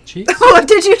 Clap cheeks. What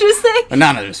did you just say?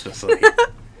 Anonymously.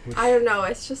 I don't know.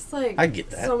 It's just like I get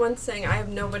that. someone saying I have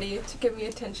nobody to give me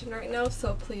attention right now,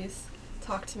 so please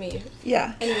talk to me.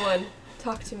 Yeah. Anyone,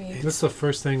 talk to me. This is the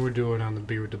first thing we're doing on the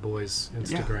Beer with the Boys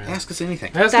Instagram. Yeah, ask us anything,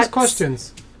 Ask us That's-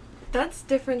 questions. That's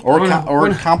different. or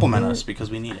When- compliment us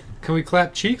because we need it. Can we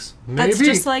clap cheeks? Maybe. That's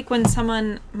just like when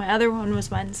my other one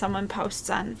was when someone posts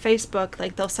on Facebook,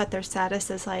 they'll set their status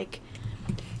as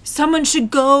someone should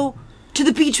go to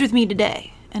the beach with me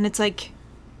today. And it's like,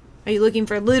 are you looking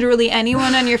for literally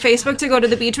anyone on your Facebook to go to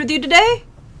the beach with you today?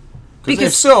 Because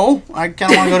if so, I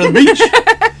kind of want to go to the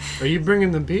beach. Are you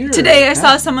bringing the beer? Today I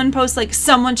saw someone post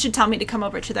someone should tell me to come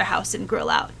over to their house and grill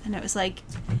out. And it was like,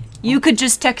 you could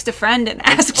just text a friend and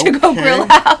ask to go Okay. grill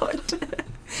out.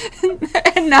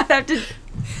 And not have to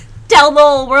tell the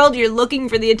whole world you're looking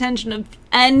for the attention of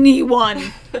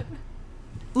anyone.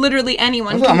 Literally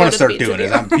anyone. That's what can I'm go gonna to the start beach doing. with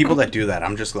Is you. I'm people that do that.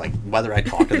 I'm just like, whether I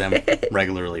talk to them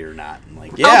regularly or not. I'm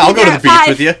like, yeah, I'll I'll be go to there the at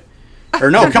beach with 5. you. Or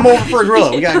no, come over for a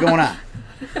grill. We got it going on.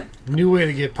 New way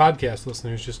to get podcast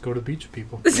listeners: just go to the beach with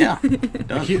people. Yeah,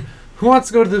 done. Who wants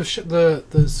to go to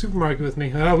the supermarket with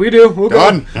me? We do. We'll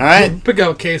Done. go. All right. We'll pick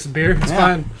out a case of beer. It's Yeah.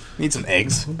 fine. Need some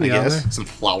eggs, We'll I be out guess. there. Some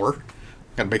flour.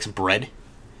 Gotta make some bread.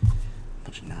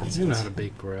 Bunch of nonsense. You know how to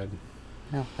bake bread.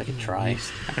 Yeah, I can try.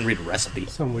 I can read a recipe.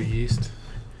 Some with yeast.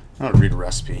 I want to read a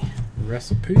recipe.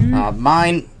 Recipe.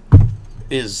 Mine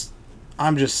is,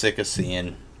 I'm just sick of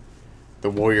seeing the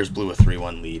Warriors blew a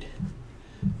 3-1 lead.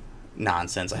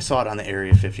 Nonsense. I saw it on the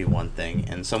Area 51 thing,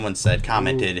 and someone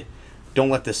commented,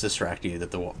 "Don't let this distract you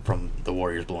from the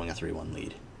Warriors blowing a 3-1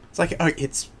 lead." It's like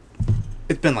it's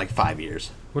been 5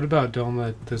 years. What about don't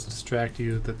let this distract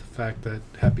you that the fact that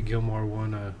Happy Gilmore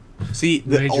won a See,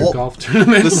 major golf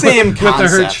tournament the same with a hurt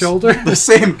concepts. shoulder? The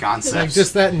same concept. Like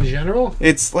just that in general?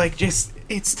 It's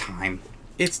it's time.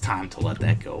 It's time to let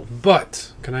that go.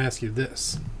 But can I ask you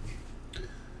this?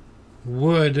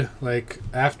 Would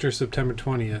after September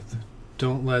 20th,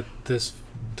 don't let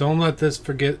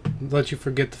you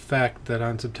forget the fact that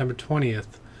on September 20th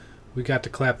we got to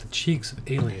clap the cheeks of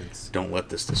aliens. Don't let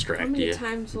this How distract many you.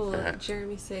 times will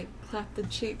Jeremy say clap the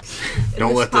cheeks? in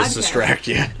Don't let this podcast? distract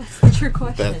you. That's the true That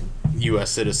question.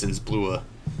 U.S. citizens blew a 1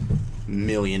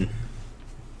 million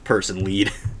person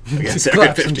lead against To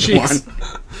Area clap some 51. cheeks.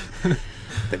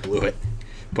 They blew it,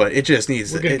 but it just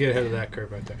needs. We're gonna get ahead of that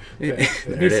curve right there. There it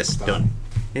needs to is. stop. Done.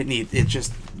 It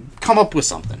just come up with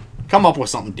something. Come up with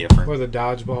something different. Or the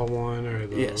dodgeball one, or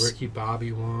the Yes. Ricky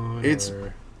Bobby one. It's-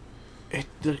 or, It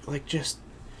just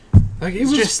it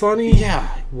was just funny. Yeah,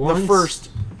 once. the first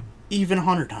even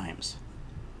 100 times,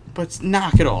 but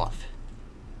knock it off.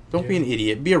 Don't be Yeah. an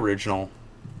idiot. Be original.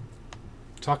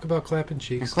 Talk about clapping And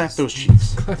cheeks. clap those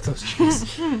cheeks. Clap those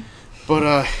cheeks.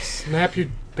 But Snap your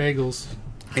bagels.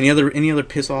 any other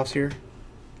piss offs here?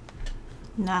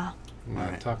 Nah. I'm not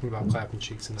Alright. talking about clapping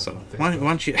cheeks enough. So on why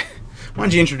Facebook.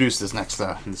 don't you introduce this next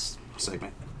this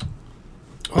segment?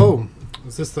 Oh,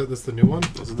 is this the new one?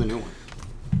 This is the new one.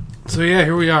 So yeah,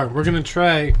 here we are. We're gonna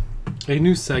try a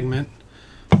new segment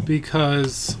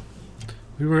because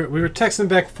we were texting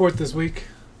back and forth this week.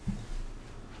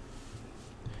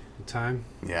 Time.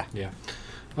 Yeah.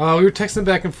 We were texting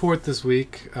back and forth this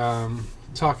week,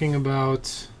 talking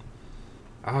about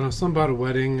something about a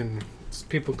wedding and just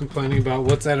people complaining about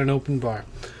what's at an open bar.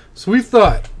 So we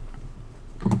thought,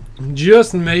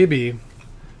 just maybe,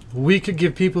 we could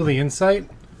give people the insight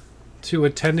to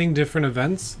attending different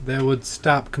events that would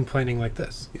stop complaining like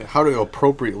this. Yeah. How to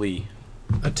appropriately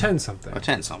Attend something.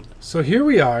 attend something. So here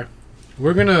we are.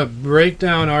 We're going to break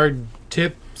down our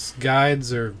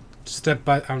guides or I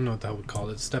don't know what that would call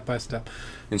it, step by step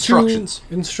Instructions.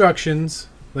 instructions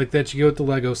like that you get with the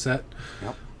Lego set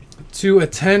Yep. to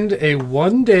attend a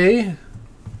 1-day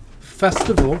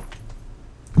festival,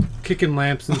 kicking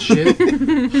lamps and shit.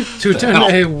 To attend hell?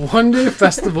 a 1-day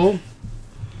festival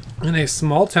in a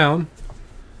small town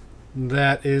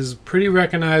that is pretty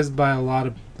recognized by a lot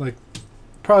of, like,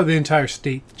 probably the entire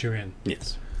state that you're in.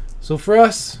 Yes. So for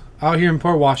us out here in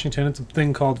Port Washington, it's a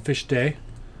thing called Fish Day.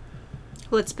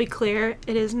 Let's be clear,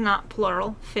 it is not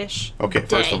plural. Fish. Okay,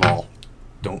 first day. of all,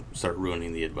 don't start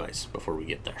ruining the advice before we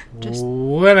get there. Just-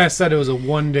 When I said it was a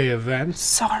 1-day event,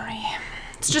 Sorry.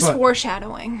 It's just But-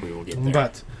 foreshadowing. We will get there.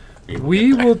 but We we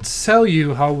get there. will tell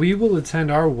you how we will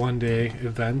attend our 1-day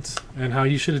event and how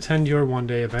you should attend your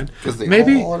 1-day event. 'Cause they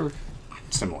maybe- all are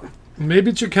similar.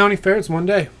 Maybe it's your county fair, it's 1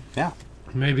 day. Yeah.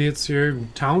 Maybe it's your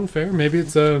town fair. Maybe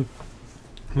it's a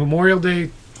Memorial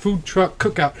Day food truck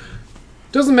cookout.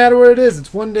 Doesn't matter what it is.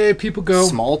 It's 1 day. People go.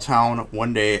 Small town,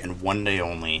 1 day, and 1 day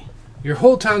only. Your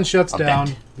whole town shuts Event.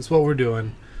 down. That's what we're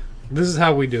doing. This is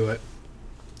how we do it.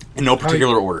 In no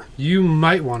particular order. You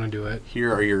might want to do it.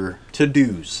 Here are your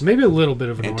to-dos Maybe a little bit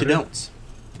of an and order. to-don'ts.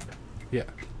 Yeah.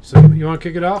 So you want to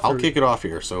kick it off? I'll or- kick it off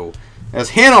here. So,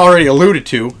 as Hannah already alluded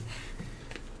to,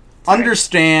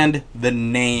 understand the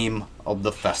name of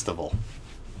the festival.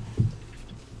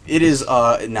 It is,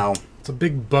 now, It's a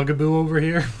big bugaboo over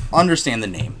here. understand the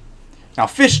name. Now,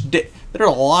 Fish Day, there are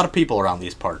a lot of people around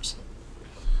these parts.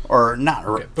 Or not,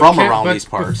 or Okay, from but around but these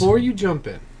parts. Before you jump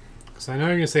in, because I know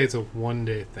you're going to say it's a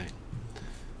 1-day thing,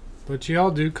 but you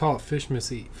all do call it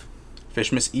Fishmas Eve.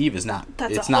 Fishmas Eve is not.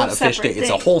 That's it's a not whole a fish day. separate It's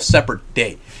a thing. whole separate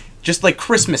day. Just like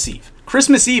Christmas Eve.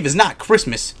 Christmas Eve is not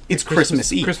Christmas. It's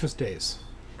Christmas Eve. Christmas days.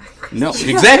 No,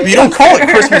 exactly. You don't call it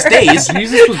Christmas days.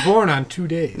 Jesus was born on 2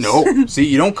 days. No, see,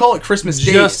 you don't call it Christmas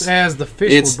days. Just as the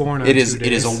fish were born on it 2 is days.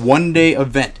 it is a 1-day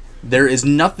event. There is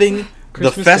nothing.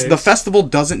 Christmas The days. festival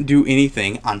doesn't do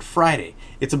anything on Friday.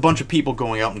 It's a bunch of people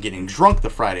going out and getting drunk the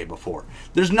Friday before.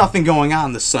 There's nothing going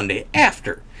on the Sunday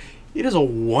after. It is a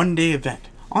 1-day event.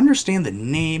 Understand the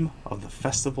name of the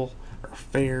festival or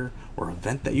fair or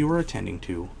event that you are attending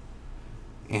to,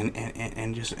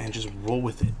 and just roll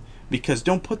with it. Because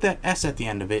don't put that S at the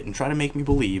end of it and try to make me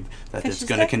believe that Fish it's is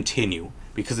going to Day? continue,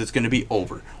 because it's going to be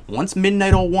over. Once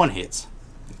midnight 01 hits,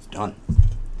 it's done.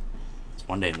 It's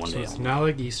 1 day and 1 So day it's only. not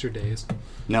like Easter days,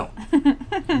 No,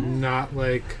 not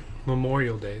like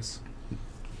Memorial days.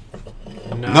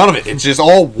 none of it. It's just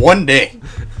all 1 day.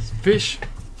 Fish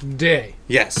Day.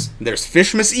 Yes, there's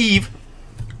Fishmas Eve,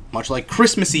 much like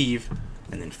Christmas Eve,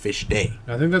 and then Fish Day.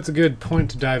 I think that's a good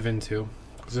point to dive into.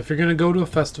 Because if you're going to go to a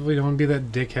festival, you don't want to be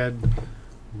that dickhead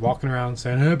walking around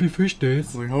saying, Happy Fish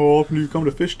Days. Like, how often do you come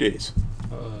to Fish Days?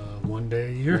 1 day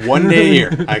a year. 1 day a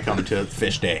year, I come to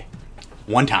Fish Day.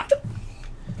 One time.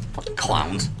 Fucking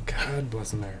clowns. God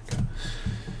bless America.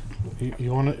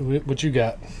 You want to, what you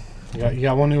got? You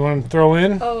got one you want to throw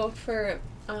in? Oh, for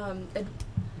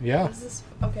Yeah. what is this?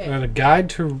 Okay. And a guide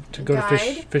to go to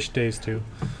Guide? fish days too.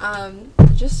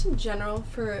 Just in general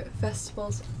for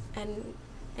festivals and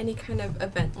any kind of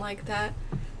event like that,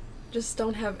 just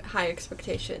don't have high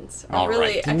expectations. Or All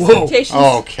really right. Whoa. expectations.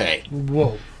 Okay.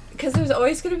 Whoa. Because there's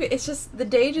always going to be, it's just, the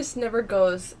day just never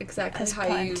goes exactly As how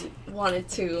planned. you want it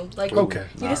to. Like, Okay.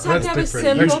 you just That's have to have a different.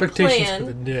 simple Expectations plan. for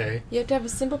the day. You have to have a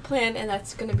simple plan, and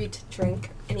that's going to be to drink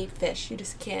and eat fish. You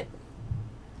just can't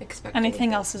expect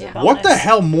Anything else is a yeah. bonus. What the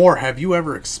hell more have you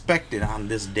ever expected on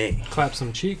this day? Clap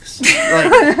some cheeks.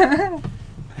 Like,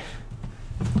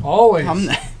 Always I'm,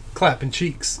 clapping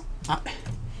cheeks.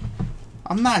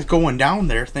 I'm not going down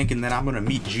there thinking that I'm going to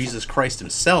meet Jesus Christ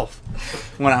himself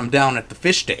when I'm down at the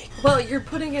Fish Day. Well, you're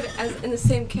putting it as in the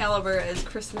same caliber as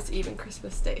Christmas Eve and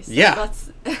Christmas Day. So Yeah.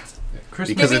 That's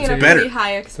Christmas Because giving it's it a better. pretty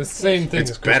high It's the expectation. same thing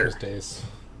It's as better. Christmas days.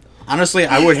 Honestly,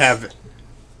 I would have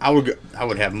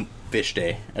Fish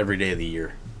Day every day of the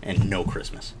year and no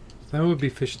Christmas. That would be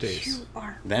fish days. You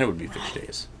are. Then it would be Fish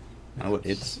Days.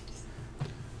 It's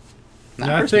not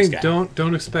And I Christmas think guy.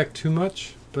 don't expect too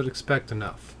much, but expect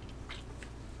enough.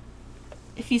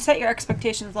 If you set your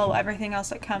expectations low, everything else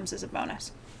that comes is a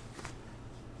bonus.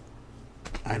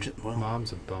 Well,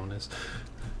 Mom's a bonus.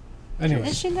 Is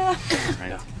Anyways. she though?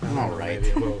 right. I'm all right.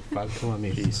 Maybe a little 5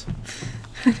 kilometers.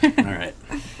 Jeez.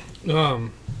 All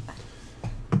right.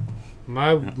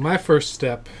 My first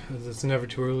step is it's never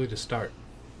too early to start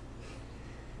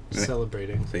Okay.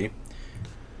 celebrating. See?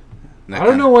 I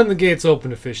don't know when the gates open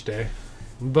to Fish Day,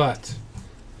 but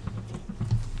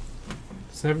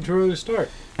it's never too early to start.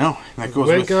 No, that goes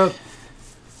Wake with up,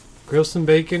 grill some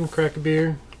bacon, crack a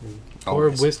beer, or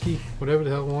always. whiskey, whatever the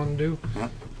hell we want to do.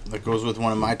 That goes with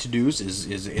one of my to-dos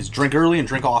is drink early and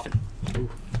drink often.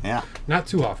 Yeah. Not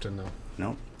too often, though.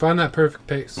 Nope. Find that perfect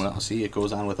pace. Well, see, it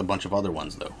goes on with a bunch of other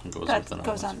ones, though. It goes That with another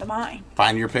goes ones. on to mine.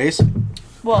 Find your pace.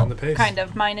 Well, the pace. kind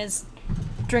of. Mine is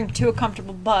drink to a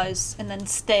comfortable buzz and then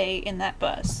stay in that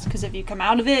buzz. Because if you come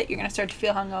out of it, you're going to start to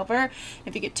feel hungover.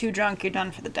 If you get too drunk, you're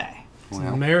done for the day. It's a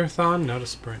Well, marathon, not a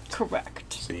sprint.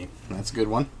 Correct. see, that's a good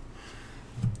one.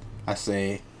 I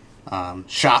say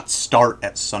shots start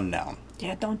at sundown.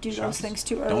 Yeah, don't do those things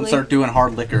too early. Don't start doing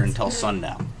hard liquor until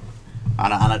sundown.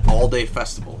 On an all-day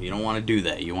festival, you don't want to do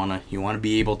that. You want to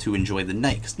be able to enjoy the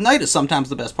night. 'Cause night is sometimes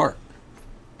the best part.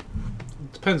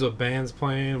 Depends what band's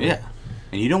playing. Yeah,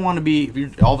 and you don't want to be if you're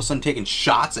all of a sudden taking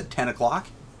shots at 10 o'clock.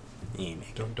 You ain't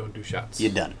making it. Don't do shots.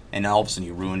 You're done, and all of a sudden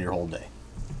you ruin your whole day.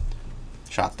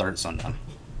 Shots start at sundown.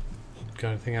 Got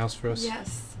anything else for us?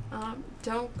 Yes.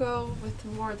 Don't go with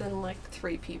more than like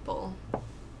 3 people.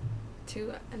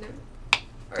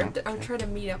 Or try to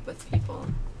meet up with people.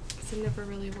 Because it never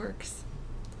really works.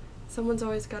 Someone's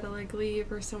always got to like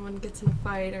leave, or someone gets in a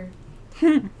fight, or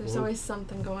there's always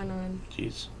something going on.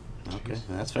 Jeez. Okay,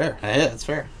 that's fair. Yeah, that's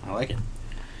fair. I like it.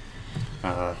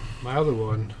 My other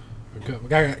one,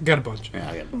 got a bunch. Yeah,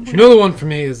 I got Another one for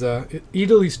me is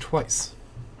eat at least twice.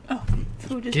 Oh,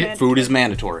 food is Get bad. food is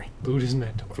mandatory. Food is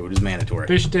mandatory. Food is mandatory.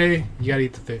 Fish day, you gotta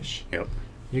eat the fish. Yep.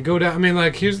 You go down. I mean,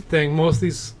 like, here's the thing: most of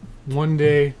these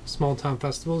one-day small town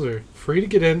festivals are free to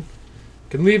get in.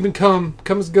 Can leave and come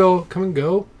and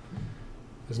go,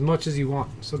 as much as you want.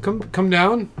 So come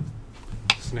down,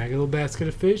 snag a little basket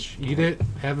of fish, eat it,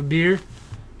 have a beer,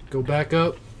 go back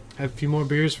up, have a few more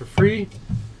beers for free.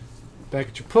 Back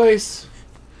at your place,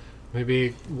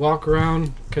 maybe walk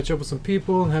around, catch up with some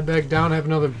people, and head back down, have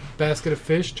another basket of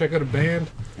fish, check out a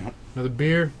band, Yep. another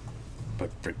beer. But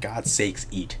for God's sakes,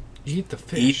 eat. Eat the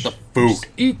fish. Eat the food. Just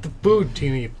eat the food,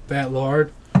 teeny, you fat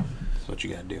lard. That's what you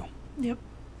gotta do. Yep.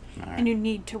 All right. And you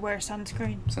need to wear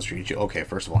sunscreen. Since okay,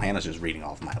 first of all, Hannah's just reading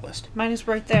off my list. Mine is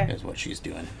right there. Is what she's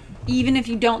doing. Even if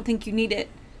you don't think you need it,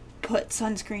 put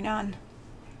sunscreen on.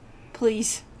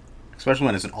 Please. Especially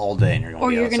when it's an all day and you're going Or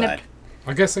to be you're gonna- outside.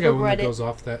 I guess I got one that Regret it. goes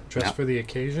off that. Dress Yep. for the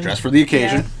occasion. Dress for the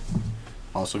occasion.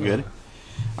 Also good.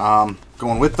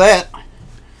 Going with that,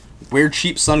 wear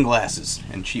cheap sunglasses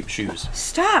and cheap shoes.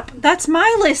 Stop. That's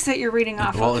my list that you're reading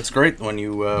off Well, of. it's great when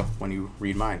you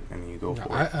read mine and you go for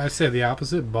it. I say the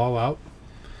opposite. Ball out.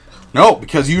 No,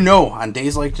 because on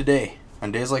days like today,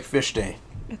 on days like Fish Day,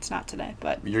 It's not today,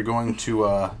 but you're going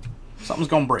to something's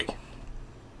going to break.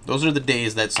 Those are the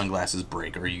days that sunglasses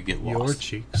break or you get Your lost.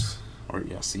 cheeks. Or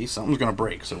yeah, see, something's gonna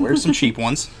break. So wear some cheap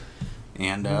ones,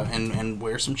 and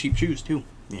wear some cheap shoes too.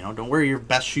 You know, don't wear your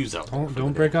best shoes out. there for Don't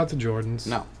the break day. out the Jordans.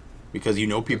 No, because you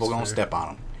know people That's gonna fair. step on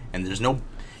them, and there's no.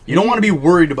 You don't want to be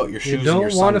worried about your shoes. You and your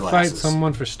don't want to fight sunglasses.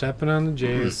 someone for stepping on the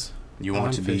J's. You want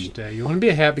on to fish be. day. You want to be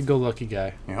a happy-go-lucky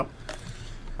guy. Yep.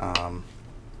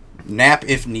 Nap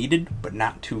if needed, but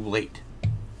not too late.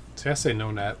 See, I say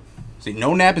no nap. See,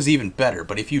 no nap is even better.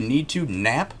 But if you need to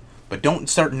nap, but don't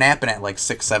start napping at like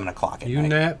 6, 7 o'clock at You night.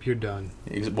 nap, you're done.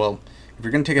 Well, if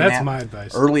you're gonna take a That's nap, my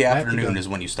advice. early Nap, you're afternoon done. is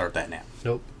when you start that nap.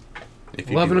 Nope. If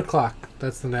you 11 do it. o'clock.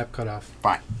 That's the nap cutoff.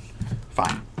 Fine.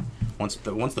 Once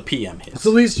the PM hits. So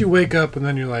at least you wake up and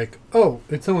then you're like, oh,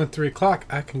 it's only 3 o'clock.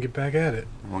 I can get back at it.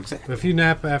 Well, But exactly. if you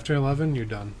nap after 11, you're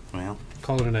done. Well,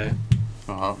 Call it a day.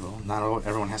 not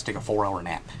everyone has to take a 4-hour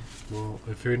nap. Well,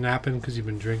 if you're napping because you've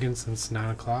been drinking since 9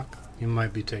 o'clock, you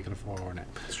might be taking a 4-hour nap.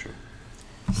 That's true.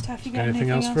 Steph, you got Anything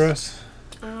else for us?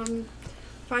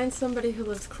 Find somebody who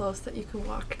lives close that you can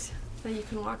walk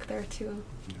there to.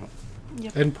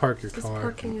 And park your Because car.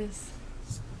 parking is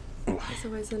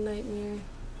always a nightmare.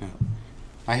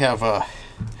 I have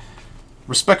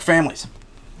respect families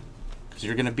because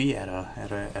you're going to be at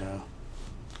an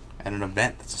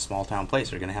event that's a small town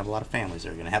place. You're going to have a lot of families.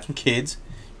 You're going to have some kids.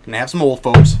 You're going to have some old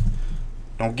folks.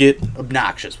 Don't get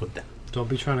obnoxious with them. Don't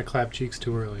be trying to clap cheeks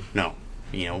too early. No.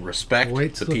 You know, respect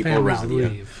Wait the till the people families around you.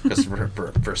 leave. Because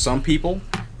for some people,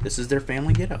 this is their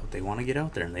family get out. They want to get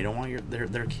out there, and they don't want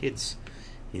their kids,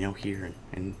 here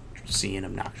and seeing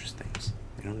obnoxious things.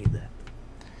 They don't need that.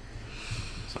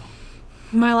 So,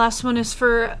 My last one is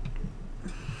for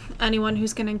anyone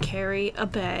who's going to carry a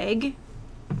bag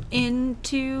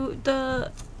into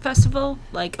the festival,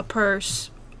 like a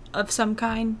purse of some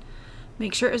kind.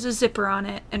 Make sure it has a zipper on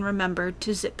it and remember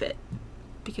to zip it.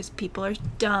 Because people are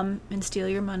dumb and steal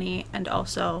your money, and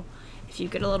also, if you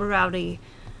get a little rowdy,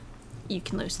 you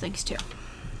can lose things too.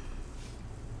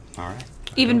 all right.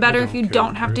 Even better I if you carry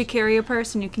don't a have to purse. carry a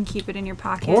purse and you can keep it in your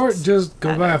pockets. Or just go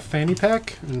Better. buy a fanny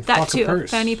pack and that fuck too. a purse.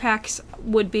 Fanny packs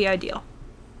would be ideal.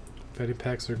 Fanny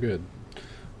packs are good.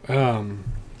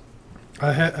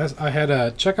 I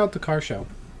had check out the car show.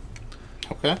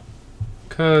 Okay.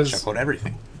 Because Check out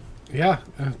everything. Yeah,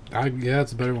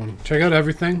 it's a better one. Check out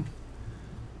everything,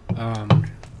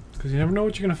 because you never know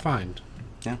what you're gonna find.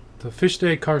 Yeah. The Fish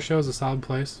Day Car Show is a solid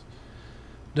place.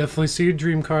 Definitely see your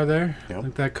dream car there. Yep.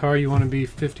 Like that car, you want to be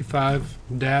 55,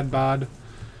 dad bod,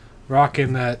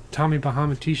 rocking that Tommy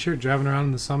Bahama t-shirt, driving around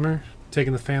in the summer,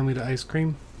 taking the family to ice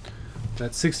cream.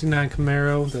 That 69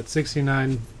 Camaro, that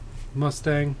 69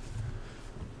 Mustang.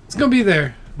 It's gonna be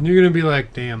there, and you're gonna be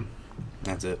like, damn,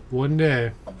 That's it. one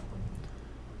day.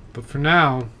 But for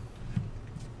now,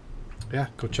 yeah,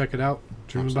 go check it out.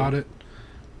 Dream about it.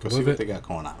 Go see Love what it. they got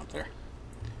going on up there.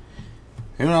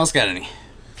 Anyone else got any?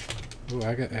 Oh,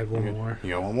 I got to add one more.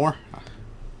 You got one more?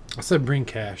 I said bring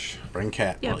cash, Bring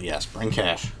cash. Yep. Well, yes, bring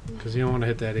cash. because you don't want to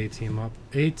hit that ATM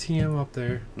up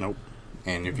there. Nope.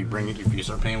 And if you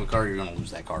start paying with card, you're gonna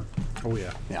lose that card. Oh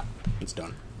yeah. Yeah, it's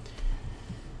done.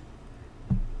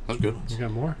 That's good. You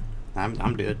got more? I'm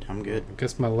good. I'm good. I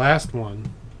guess my last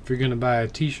one. If you're gonna buy a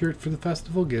T-shirt for the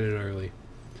festival, get it early.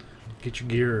 Get your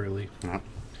gear early. Yep.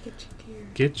 Get your gear.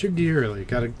 Get your gear early.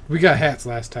 We got hats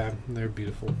last time. They're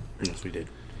beautiful. Yes, we did.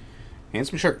 And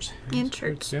some shirts. And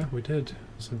shirts. Yeah, we did.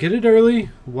 So get it early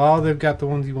while they've got the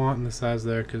ones you want in the size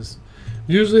there, because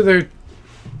usually they're,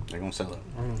 They're gonna sell it.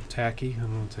 I don't know, tacky. I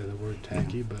don't want to say the word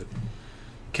tacky, but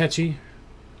catchy.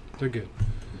 They're good.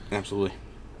 Absolutely.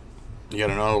 You got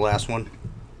another last one?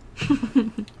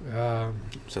 Um,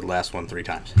 Said last one 3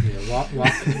 times. yeah,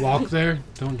 walk there.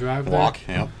 Don't drive there. Walk.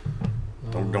 Yep.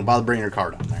 Don't bother bringing your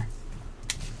car down there.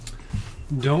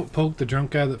 Don't poke the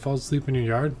drunk guy that falls asleep in your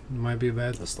yard. It might be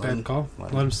a Just let him- bad call.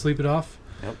 let Let him- him sleep it off.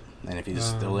 Yep. And if he's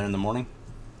still there in the morning,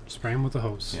 Spray him with a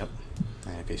hose. yep.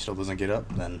 And if he still doesn't get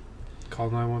up, then Call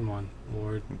 911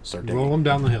 or start digging. roll him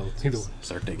down the hill. Either way.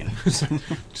 Start digging.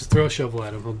 Just throw a shovel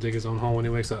at him. He'll dig his own hole when he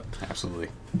wakes up. Absolutely.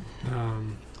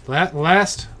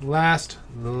 The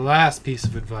last piece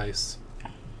of advice.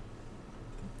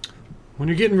 When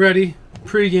you're getting ready,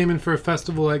 pre-gaming for a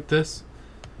festival like this,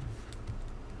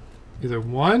 either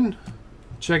 1,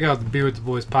 check out the Beer with the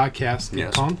Boys podcast, get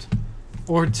Yes. pumped,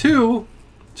 or 2,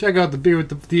 check out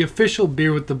the official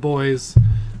Beer with the Boys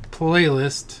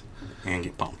playlist. And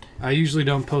get pumped. I usually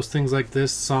don't post things like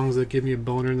this, songs that give me a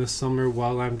boner in the summer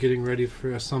while I'm getting ready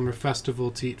for a summer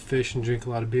festival to eat fish and drink a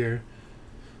lot of beer.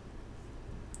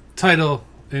 Title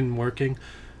in working.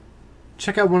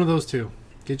 Check out one of those two.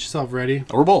 Get yourself ready.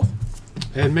 Or both.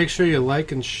 And make sure you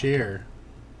like and share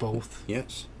both,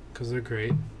 Yes. because they're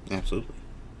great. Absolutely.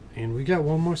 And we got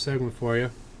one more segment for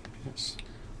you. Yes.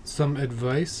 Some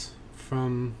advice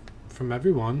from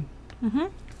everyone. Mm-hmm.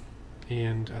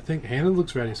 And I think Hannah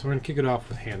looks ready, so we're going to kick it off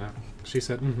with Hannah. She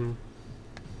said, mm-hmm.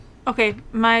 Okay,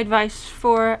 my advice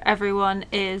for everyone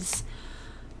is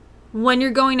when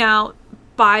you're going out,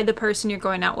 buy the person you're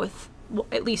going out with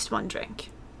at least one drink.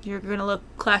 You're going to look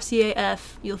classy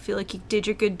AF. You'll feel like you did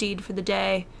your good deed for the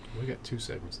day. We got 2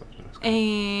 segments left.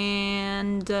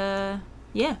 And,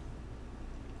 yeah.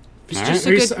 It's All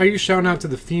just, right. are you shouting out to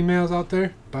the females out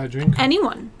there? Buy a drink?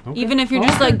 Anyone. Okay. Even if you're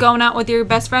just, Okay. like, going out with your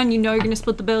best friend, you know you're going to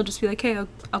split the bill, just be like, hey,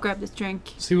 I'll grab this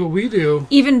drink. See what we do.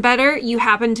 Even better, you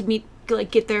happen to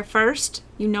get there first.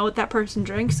 You know what that person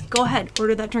drinks. Go ahead,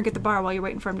 order that drink at the bar while you're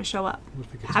waiting for him to show up. What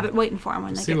if we get Have it waiting for him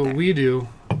when they See get what there. we do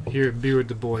here at Beer with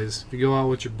the Boys. We go out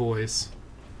with your boys.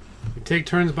 We take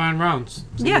turns buying rounds.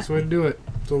 It's the Yeah. best way to do it.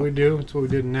 That's what we do. It's what we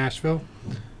did in Nashville.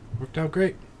 Worked out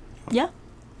great. Yeah.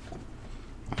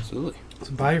 Absolutely.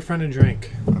 So buy your friend a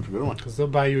drink, That's a good one. because they'll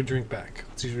buy you a drink back.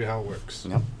 That's usually how it works.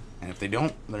 Yep. And if they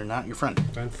don't, they're not your friend.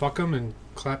 Then fuck them and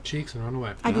clap cheeks and run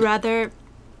away. I'd Yeah. rather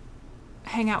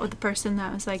hang out with the person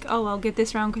that was like, oh, I'll get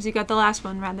this round because you got the last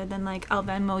one, rather than like, I'll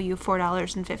Venmo you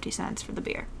 $4.50 for the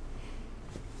beer.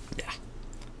 Yeah.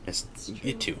 Just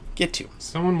get two. Get two.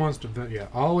 Someone wants to,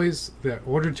 always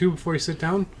order 2 before you sit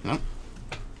down. Yep.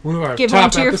 One of our Give top one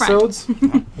to your friend. episodes.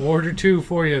 Order 2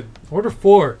 for you. Order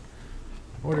 4.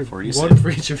 Order Before you 1 sit. for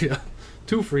each of you.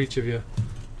 2 for each of you.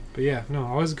 But yeah, no,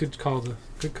 always a good call.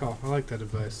 Good call. I like that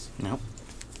advice. Yep.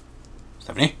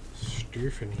 Stephanie?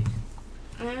 Stephanie.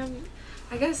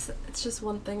 I guess it's just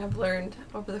one thing I've learned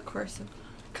over the course of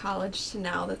college to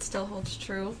now that still holds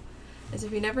true, is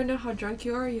if you never know how drunk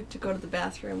you are, you have to go to the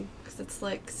bathroom, because it's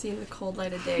like seeing the cold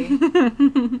light of day.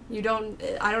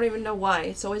 I don't even know why.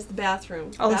 It's always the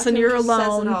bathroom. All of a sudden Bathroom you're just says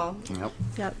alone. it all. Yep.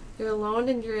 Yep. You're alone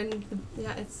and you're in the,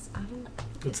 I don't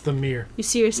It's the mirror. You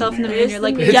see yourself in the It mirror and is you're the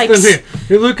like, mirror. It's the mirror. yikes.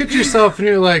 You look at yourself and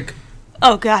you're like,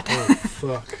 Oh, God. oh,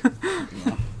 fuck.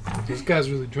 This guy's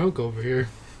really drunk over here.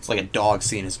 It's like a dog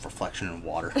seeing his reflection in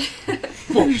water.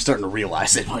 You're starting to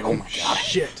realize it. Like, oh my god,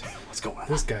 Shit. what's going on?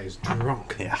 This guy's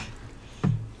drunk. Yeah.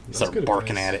 That's Start good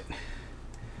barking advice. at it.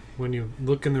 When you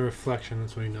look in the reflection,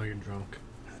 that's when you know you're drunk.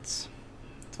 That's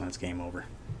when it's game over.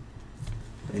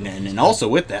 And also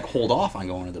with that, hold off on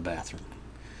going to the bathroom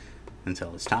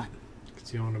until it's time.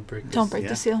 'Cause you don't want to break. Don't break Yeah.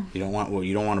 the seal. You don't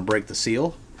want to break the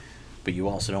seal, but you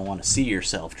also don't want to see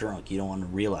yourself drunk. You don't want to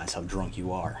realize how drunk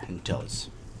you are until it's,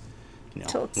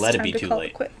 Till it's let it time be to too call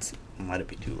late. it quits. Let it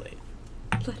be too late.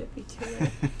 Let it be too late.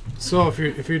 So if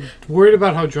you're worried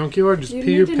about how drunk you are, just You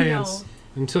pee your need to pants know.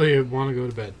 until you want to go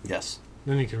to bed. Yes,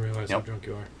 Then you can realize how Yep. drunk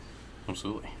you are.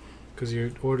 absolutely, Because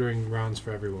you're ordering rounds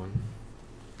for everyone.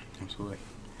 absolutely.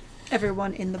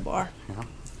 Everyone in the bar.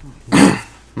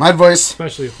 My advice,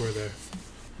 Especially if we're there.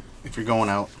 if you're going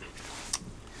out,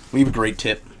 leave a great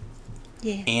tip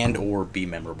Yeah. and or be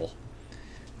memorable.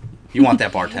 You want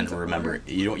that bartender to remember.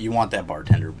 You want that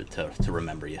bartender to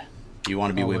remember you. You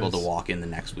want to be able to Always. walk in the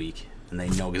next week and they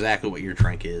know exactly what your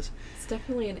drink is. It's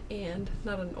definitely an and,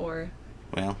 not an or.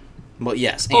 Well,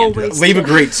 yes, and Always leave a tip.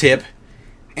 great tip,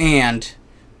 and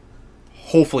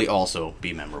hopefully also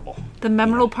be memorable. The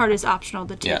memorable part is optional.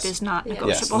 The tip Yes. is not Yes. Yes,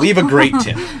 negotiable. leave a great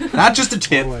tip, not just a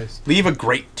tip. Always. Leave a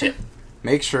great tip.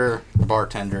 Make sure the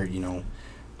bartender,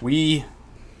 we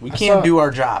I can't saw- do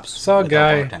our jobs. Saw a without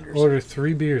guy bartenders. order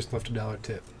 3 beers, left $1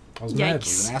 tip. I was mad.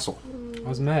 He's an asshole. I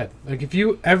was mad. Like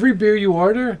every beer you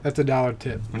order, that's $1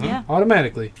 tip. Yeah.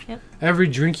 Automatically. Yep. Every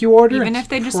drink you order, Even it's if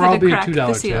they just had to probably crack a the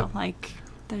 $2 seal, tip. like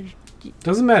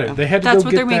Doesn't matter. They had to that's go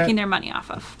what get they're that. making their money off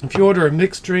of. If you order a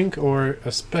mixed drink or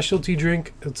a specialty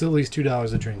drink, it's at least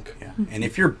 $2 a drink. Yeah. And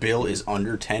if your bill is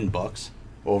under $10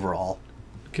 overall,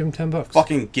 Give them $10.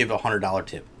 fucking give a $100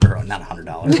 tip. Or not $100.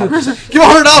 100%. Give a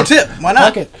 $100 tip. Why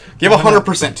not? Fuck it. Give a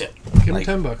 100% tip. Give them Like-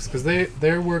 $10 because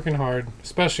they're working hard,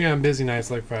 especially on busy nights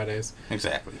like Fridays.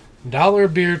 Exactly.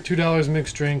 $1 beer, $2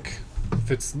 mixed drink.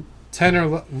 If it's 10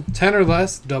 or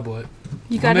less, double it.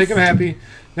 You I'll got make them happy.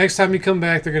 Next time you come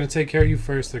back, they're gonna take care of you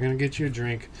first. They're gonna get you a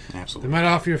drink. They Absolutely. might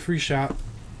offer you a free shot.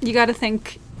 You got to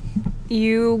think.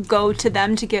 You go to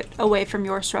them to get away from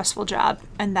your stressful job,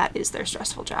 and that is their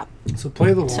stressful job. So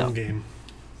play the long So- game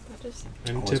That just,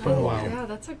 and Always tip play them the well. long game. yeah,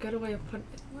 that's a good way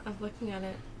of looking at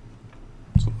it.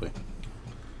 Absolutely.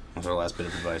 That's our last bit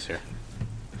of advice here.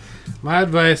 My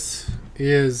advice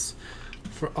is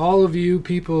for all of you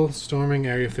people storming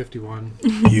Area 51,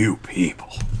 You people.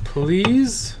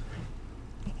 please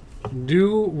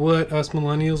do what us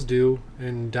millennials do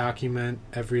and document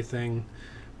everything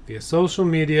via social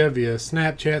media, via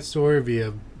Snapchat story,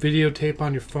 via videotape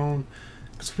on your phone.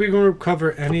 Because if we're going to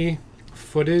recover any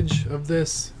footage of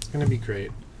this, it's going to be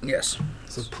great. Yes.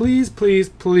 So please, please,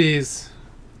 please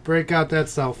break out that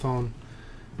cell phone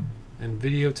and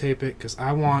videotape it because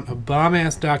I want a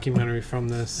bomb-ass documentary from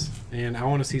this and I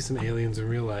want to see some aliens in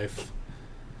real life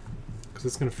because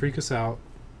it's going to freak us out.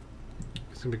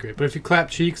 It's going to be great. But if you clap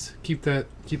cheeks, keep that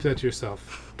to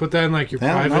yourself. Put that in like your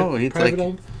Yeah, private. no, it's private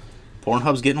like-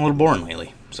 Pornhub's getting a little boring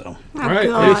lately, so. Oh, Right.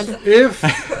 God.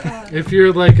 If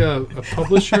you're like a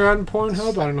publisher on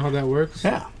Pornhub, I don't know how that works.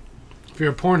 Yeah. If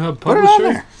you're a Pornhub Put it on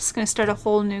publisher, there. It's going to start a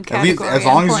whole new At least category. as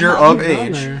long on as you're Pornhub. of put it on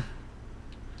age. there.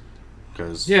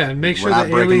 Because Yeah, and make sure we're not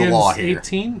the breaking the alien's law here.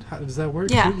 18. How does that work?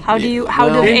 Yeah. too? How do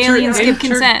Well, do aliens give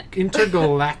consent?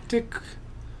 Intergalactic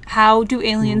How do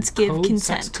aliens give code,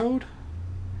 consent? Sex code?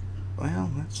 Well,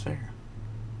 that's fair.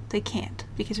 They can't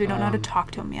because we don't know how to Um,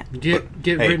 talk to them yet. Get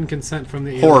Hey, written consent from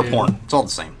the Horror alien. porn. It's all the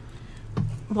same.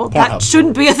 Well, Pornhub. that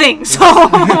shouldn't be a thing. So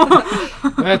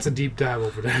That's a deep dive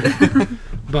over there.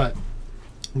 But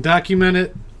document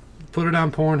it, put it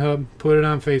on Pornhub, put it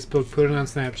on Facebook, put it on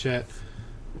Snapchat.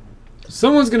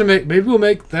 Someone's gonna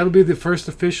that'll be the first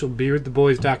official Beer with the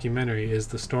Boys documentary is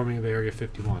the storming of Area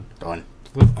 51. Done.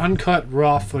 With uncut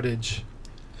raw footage.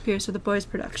 Beers with the Boys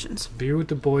Productions. Beer with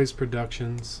the Boys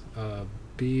Productions,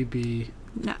 BB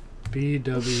No.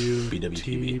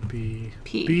 BWTB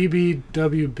P.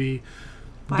 BBWB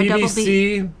Why double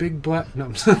BBC Big Black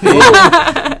no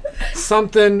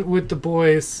something with the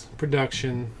Boys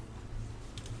production.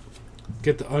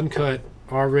 Get the uncut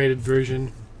R-rated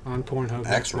version on Pornhub.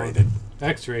 next month. X-rated.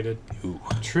 X-rated. Ooh.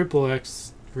 Triple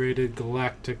X rated.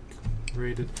 Galactic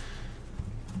rated.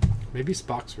 Maybe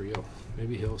Spock's real.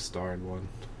 Maybe he'll star in one.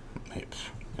 Maybe.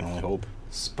 Can only hope.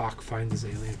 Spock finds his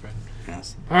alien friend.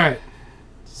 Yes. All right.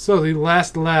 So the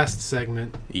last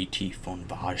segment. E.T.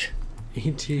 Fonvage.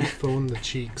 E.T. phone the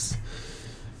cheeks.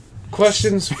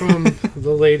 Questions from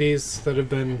the ladies that have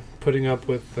been putting up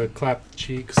with the clapped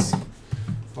cheeks,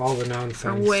 all the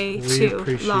nonsense. way we too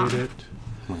appreciate long. it.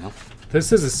 Well,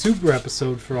 This is a super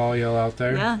episode for all y'all out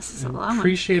there. Yeah, this is a And long one.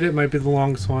 appreciate it. Might be the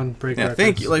longest one. Break yeah, records.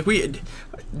 thank you. Like,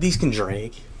 these can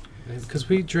drag. Because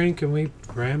we drink and we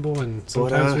ramble, and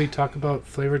sometimes we talk about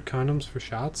flavored condoms for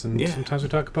shots, and Yeah. sometimes we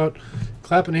talk about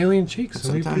clapping alien cheeks. And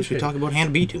Sometimes we appreciate talk it. about Hannah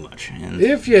B too much. And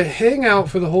If you hang out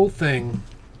for the whole thing,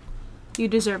 You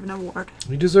deserve an award.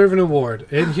 You deserve an award.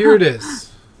 And here it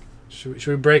is. Should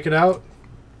we break it out?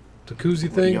 The koozie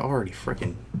thing? You already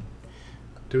freaking...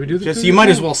 Do we do the koozie You might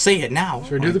thing? as well say it now.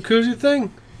 Should we do the koozie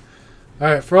thing? All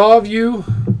right, for all of you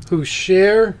who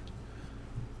share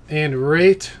and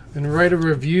rate and write a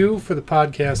review for the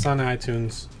podcast on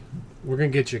iTunes, we're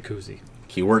going to get you a koozie.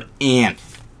 Keyword and.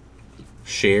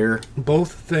 Share.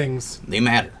 Both things. They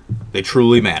matter. They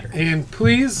truly matter. And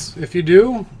please, if you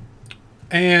do,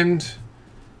 and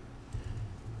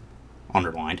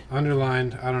Underlined.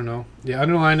 underlined, I don't know. Yeah,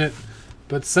 underline it.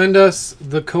 But send us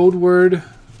the code word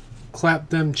clap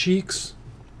them cheeks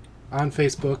on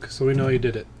Facebook so we know you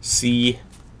did it. CTC.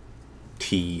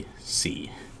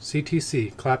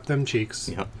 CTC, clap them cheeks.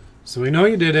 Yep. So we know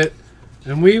you did it.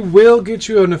 And we will get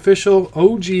you an official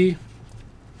OG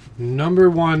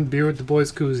 #1 Beer with the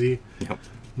Boys koozie. Yep.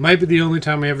 Might be the only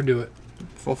time we ever do it.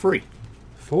 For free.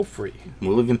 For free.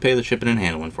 We'll even pay the shipping and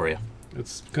handling for you.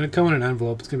 It's going to come in an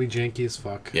envelope. It's going to be janky as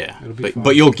fuck. Yeah. It'll be fun.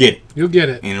 But you'll get it. You'll get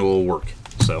it. And it will work.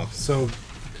 So So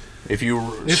if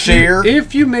you if share,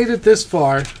 if you made it this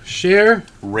far, share,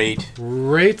 rate.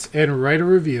 and write a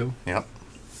review. Yep.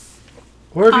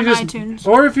 Or if On you just iTunes.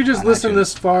 or if you just On listen iTunes.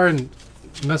 this far and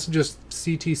message us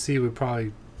CTC, would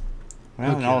probably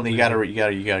Well, Okay, no, you maybe. gotta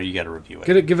review it.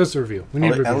 get it. Give us a review. We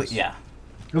need At reviews. yeah.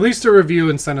 At least a review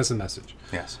and send us a message.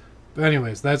 Yes. But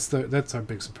anyways, that's our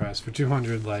big surprise for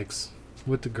 200 likes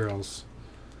with the girls.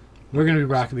 We're gonna be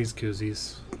rocking these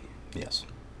koozies. Yes.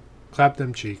 Clap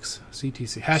them cheeks.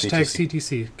 CTC. Hashtag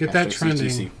CTC. Get that Hashtag trending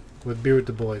CTC. with Beer with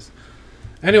the Boys.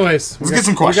 Anyways, Let's get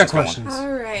some questions We got going. questions.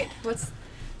 All right.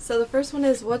 So the first one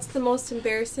is, what's the most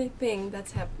embarrassing thing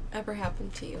that's ever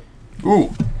happened to you?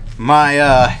 Ooh, my I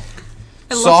love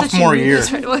that you sophomore knew year.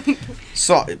 this right away.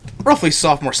 Roughly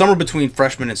sophomore, somewhere between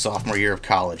freshman and sophomore year of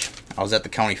college. I was at the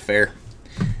county fair,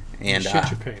 and Shit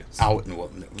your pants.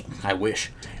 I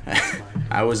wish.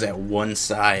 I was at one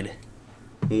side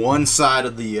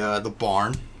of the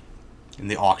barn, in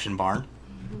the auction barn.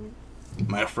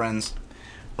 My friends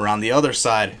were on the other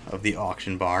side of the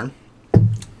auction barn.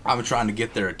 I'm trying to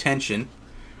get their attention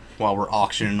while we're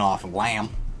auctioning off a lamb.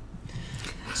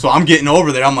 So I'm getting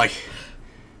over there. I'm like,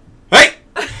 hey!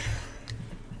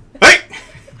 Hey!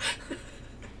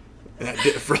 And I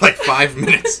did it for like 5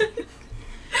 minutes.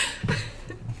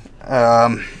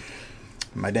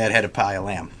 My dad had to buy a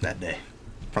lamb that day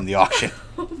from the auction.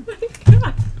 Oh my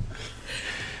god.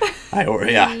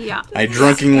 Yeah. I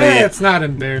drunkenly It's not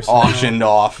embarrassing. auctioned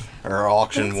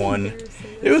auctioned That's one.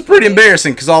 embarrassing. It was pretty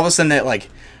embarrassing because all of a sudden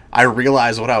I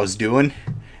realized what I was doing,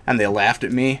 and they laughed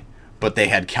at me, but they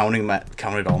had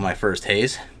counted all my first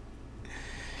hays.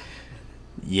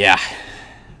 Yeah.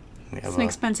 It's an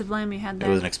expensive lamb you had It there.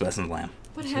 was an expensive lamb.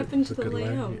 What happened to It's a the good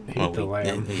lamb. lamb? You ate the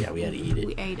lamb. Yeah, we had to eat it.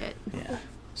 We ate it. Yeah.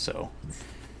 So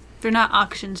They're not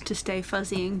auctions to stay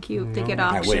fuzzy and cute. They get No,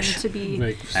 I auctioned wish. to be.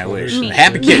 Make I wish. sweaters.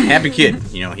 Happy kid.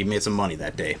 You know, he made some money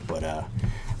that day, but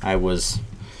I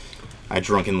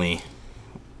drunkenly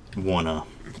won a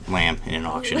lamb in an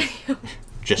auction,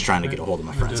 just trying to get a hold of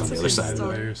my friends on the other That's side.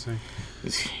 embarrassing.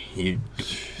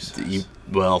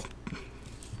 Well.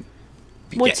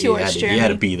 What's you yours, had to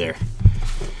Jeremy? be there.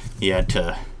 You had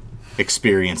to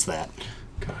experience that.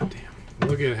 God damn.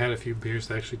 Look, I had a few beers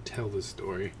to actually tell this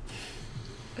story.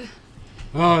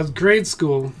 Oh, it was grade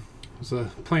school. I was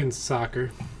playing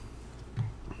soccer.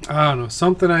 I don't know.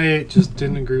 Something I ate just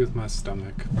didn't agree with my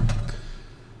stomach.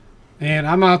 And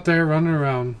I'm out there running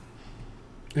around.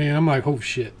 And I'm like, oh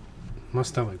shit. My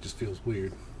stomach just feels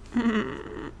weird.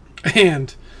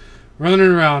 And running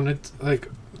around, it's like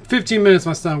 15 minutes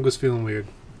my stomach was feeling weird.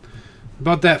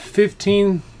 About that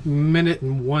 15 minute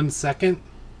and 1 second,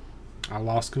 I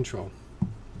lost control.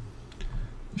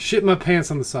 Shit my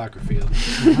pants on the soccer field.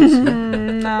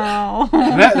 No.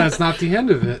 That's not the end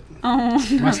of it.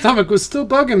 My stomach was still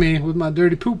bugging me with my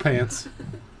dirty poo pants.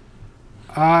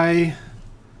 I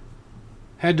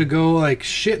had to go like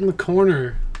shit in the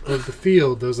corner of the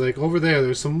field. There was like over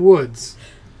there's some woods.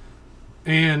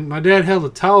 And my dad held a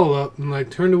towel up and like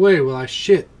turned away while I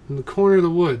shit in the corner of the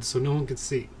woods so no one could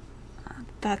see.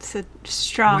 That's a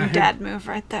strong dad move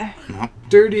right there.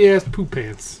 Dirty ass poo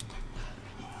pants.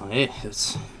 Hey,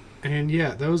 it's And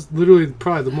yeah, that was literally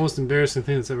probably the most embarrassing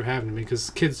thing that's ever happened to me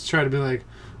because kids try to be like,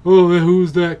 oh,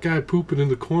 who's that guy pooping in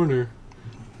the corner?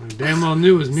 I damn well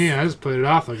knew it was me. I just played it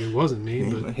off like it wasn't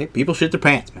me. But, hey, people shit their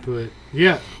pants, man. but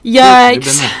yeah, They've been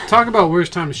Yikes. there. talk about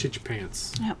worst time to shit your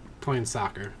pants. Yep. Playing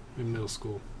soccer in middle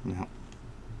school. Yeah.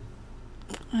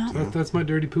 So that's my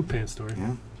dirty poop pants story.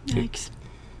 Yeah. Yikes.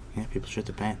 Yeah, people shit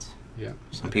their pants. Yeah.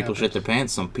 Some people shit their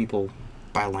pants. Some people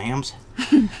buy lambs.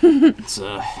 It's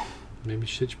maybe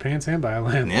shit your pants and buy a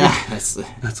lamp. Yeah, That's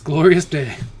a glorious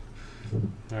day.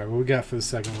 All right, what we got for the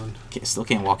second one? still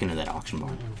can't walk into that auction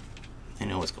barn. I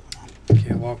know what's going on.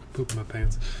 Can't walk, poop in my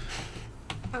pants.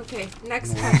 Okay, I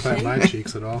next don't want to question. my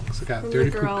cheeks at all because I got From dirty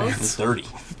the poop girls. pants. It's dirty.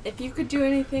 If you could do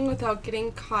anything without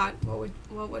getting caught,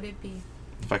 what would it be?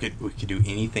 If we could do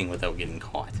anything without getting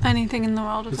caught. Anything in the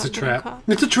world It's without a getting trap. caught.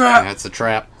 It's a trap. That's a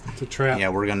trap. It's a trap. Yeah,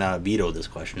 we're gonna veto this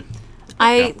question.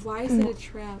 Why is it a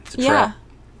trap? It's a Yeah. trap.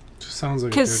 Just sounds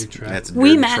like a 'Cause dirty trap. That's a We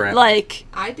dirty meant trap. like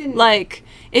I didn't.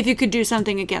 if you could do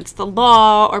something against the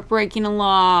law or breaking a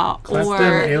law Clap them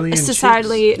or alien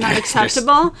societally not Yes.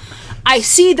 acceptable. I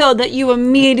see though that you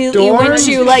immediately Dorm? went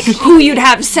to like who you'd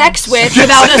have sex with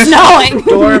without us knowing.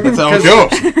 Dorm, That's how it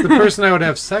because goes. the person I would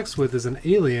have sex with is an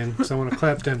alien, because I want to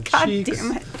clap them God cheeks.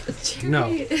 damn it. No.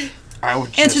 I would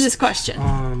just Answer this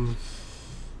question.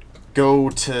 go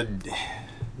to.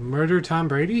 Murder Tom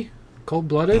Brady?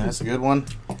 Cold-blooded? That's a good one.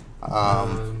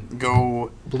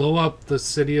 Go. Blow up the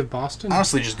city of Boston?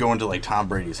 Honestly, just go into like Tom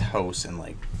Brady's house and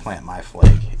like plant my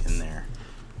flag in there.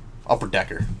 Upper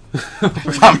decker.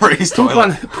 Tom Brady's Poop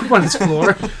toilet. on his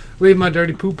floor. Leave my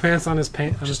dirty poop pants on his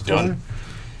Just floor.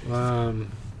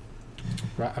 done.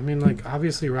 I mean, like,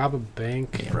 obviously rob a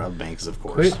bank. Yeah, Rob Banks, of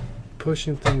course. Quit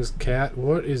pushing things, cat.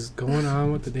 What is going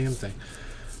on with the damn thing?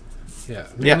 Yeah.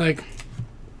 I mean, Yeah. like,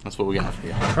 That's what we got for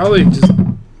you. probably just...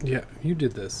 Yeah, you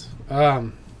did this.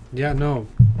 Yeah, no.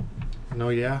 No,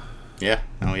 yeah. Yeah.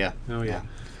 Oh yeah. No, yeah.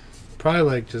 Probably,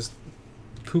 like, just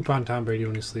poop on Tom Brady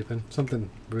when he's sleeping. Something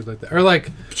weird like that. Or,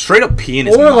 like... Straight up pee in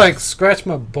his Or, mouth. like, scratch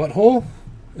my butthole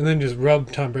and then just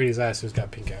rub Tom Brady's ass who's got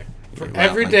pink eye. For Wow,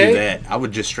 every I'd do day, that. I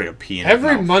would just straight up pee in his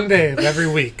every mouth. Monday of every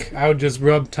week, I would just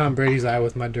rub Tom Brady's eye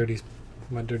with my dirty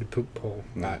poop hole,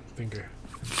 not finger.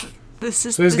 This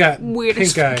is So he's the got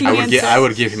weirdest pink eye. fucking I answer.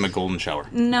 would give him a golden shower.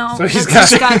 No, So he's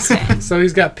that's got- disgusting. So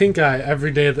he's got pink eye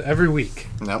every day, every week.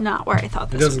 Nope. Not where I thought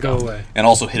It this doesn't would go go. away. And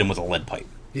also hit him with a lead pipe.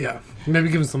 Yeah, maybe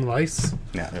give him some lice.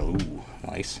 Yeah. Ooh,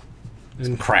 nice.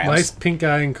 And crabs. Lice, pink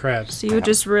eye, and crabs. So you would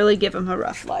just really give him a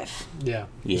rough life. Yeah.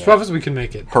 Yeah. As rough as we can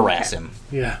make it. Harass him.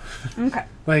 Yeah. Okay.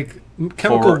 Like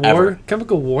chemical Forever.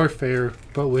 chemical warfare,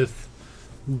 but with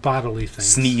bodily things.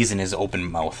 Sneeze in his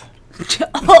open mouth.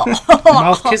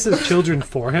 Mouth kisses children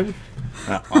for him.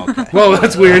 Okay. Whoa,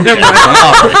 that's weird. Never mind.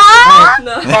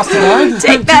 Cross the line.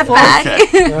 Take that back.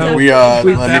 Okay. We Bleep let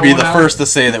me that be one the out. first to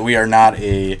say that we are not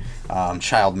a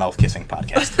child mouth kissing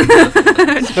podcast.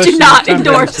 Especially not Tom Brady's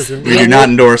endorse. children. We do not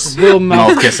endorse We'll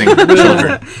mouth kissing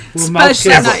children. We'll mouth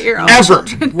Especially kiss. not your own. Ever.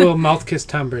 We'll mouth kiss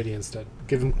Tom Brady instead.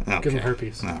 Give him Okay.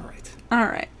 herpes. All right. All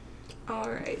right. All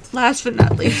right. Last but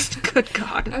not least, good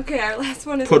God. Okay, our last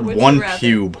one is Put a would you one rather.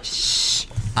 pube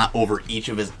over each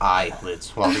of his eyelids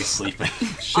while he's sleeping.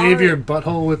 Shave your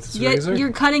butthole with his Yet razor.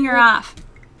 you're cutting her off.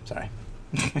 Sorry.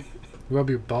 Rub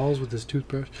your balls with his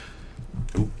toothbrush.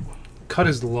 Ooh. Cut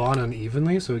his lawn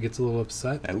unevenly so he gets a little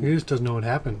upset. Ooh. He just doesn't know what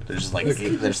happened. There's just like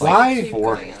Why?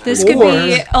 four. This could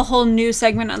be Or- a whole new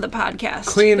segment of the podcast.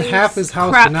 Clean half his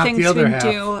house, Crap but not things the other we half.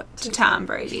 do to Tom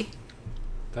Brady.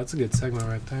 That's a good segment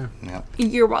right there. Yeah.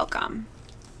 You're welcome.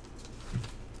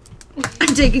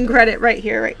 I'm taking credit right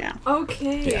here, right now.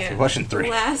 Okay. Yeah. Question 3.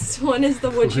 Last one is the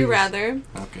would you Please. rather,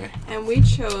 Okay. and we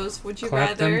chose would you Clap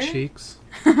rather. them cheeks.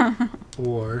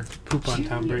 Or poop on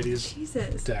Tom Brady's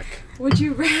Jesus. deck. Would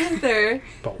you rather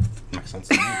Both. Makes sense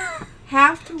to me.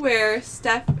 have to wear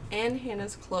Steph and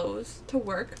Hannah's clothes to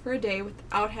work for a day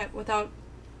without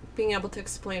being able to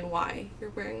explain why you're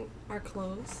wearing our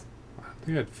clothes, I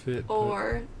think I'd fit. but-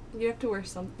 or you have to wear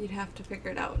some? You'd have to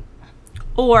figure it out.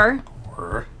 Or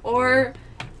Or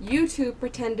you two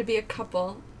pretend to be a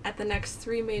couple at the next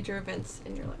 3 major events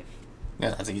in your life.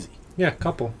 Yeah, that's easy. Yeah,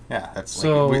 couple. Yeah, that's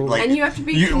So- like And you have to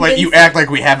be you convincing. act like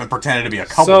we haven't pretended to be a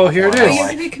couple. So here it before. is. You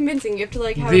have to be convincing. You have to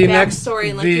like have The a next- backstory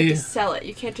and like you the- have to sell it.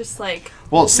 You can't just like.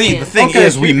 Well, see, the thing Okay,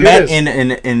 is, we here it met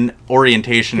is. in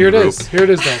orientation Here it group. is. Here it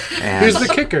is, though. And- Here's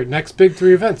the kicker. Next big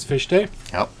 3 events. Fish Day,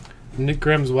 Yep, Nick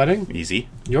Graham's wedding, easy.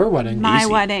 your wedding. my Easy.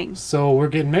 wedding. So we're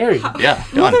getting married. Yeah,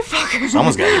 done.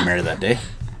 Someone's got to get married that day.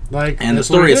 Like, And the that's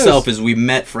what story it itself is we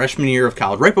met freshman year of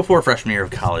college, right before freshman year of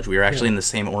college. We were actually Yeah. in the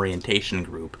same orientation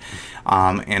group,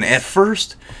 and at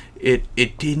first, it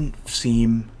didn't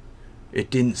seem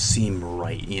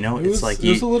right. You know, It it's was, like it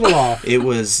was a little off. it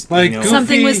was Like, you know, goofy-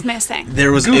 Something was missing.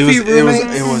 there was goofy it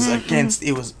roommates. was against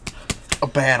it was a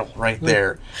battle right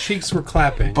there. Cheeks were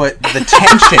clapping. But the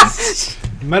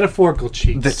tension, Metaphorical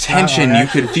cheeks. the tension, Not you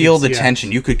could actual feel cheeks, the yeah.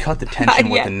 tension. You could cut the tension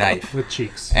with Yeah. a knife. With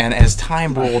cheeks. And as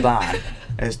time rolled on,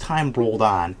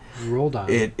 Rolled on.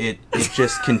 it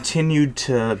just continued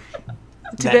to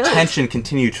that build. tension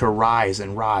continued to rise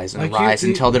and rise and Like rise you-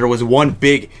 until there was one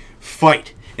big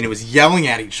fight. and it was yelling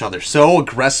at each other so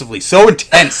aggressively, so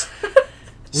intense,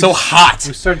 so hot.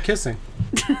 We started kissing.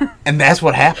 And that's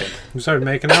what happened. We started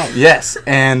making out. Yes,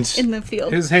 and In the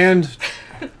field. His hand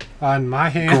on my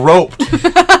hand. groped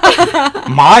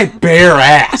my bare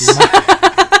ass.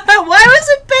 Why was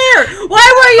it bare?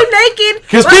 Why were you naked?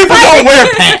 Because people don't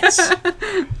wear pants.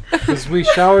 Because we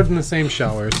showered in the same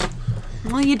showers.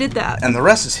 Well, you did that. And the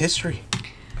rest is history.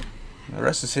 The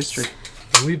rest is history.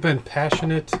 We've been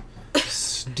passionate,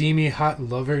 steamy, hot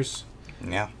lovers.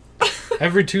 Yeah.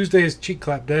 Every Tuesday is cheek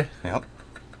clap day. Yep.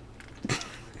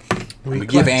 We We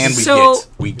give clap. and we So, get.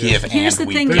 We give here's and the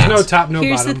we thing, get. There's no top, no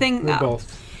Here's bottom. the thing, We're though.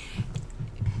 both.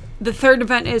 The third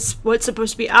event is what's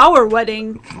supposed to be our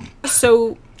wedding.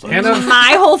 So Hannah,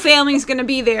 my whole family's going to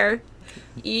be there.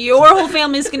 Your whole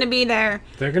family's going to be there.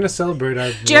 they're going to celebrate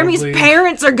our Jeremy's lovely-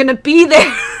 parents are going to be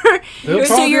there. They'll So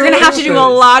probably you're going to have to do a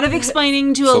also- lot of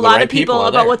explaining to So a the lot right of people people are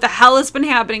about there. what the hell has been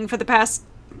happening for the past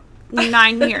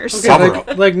 9 years. Okay, Cover like,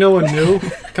 up. like no one knew.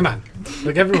 Come on.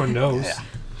 Like everyone knows. Yeah.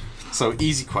 So,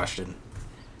 easy question.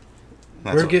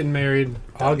 That's We're what- getting married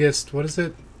August, what is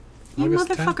it? You August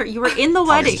motherfucker, you were in the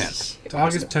wedding. August 10th. It's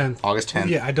August 10th. August 10th.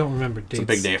 Yeah, I don't remember dates. a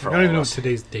big day for I don't all even of know us. what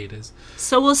today's date is.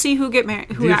 So we'll see who get married.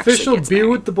 Who The actually official gets Beer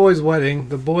married. with the Boys wedding,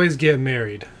 the boys get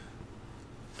married.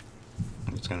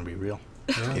 It's going to be real.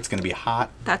 Yeah. It's going to be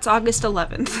hot. That's August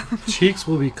 11th. Cheeks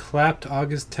will be clapped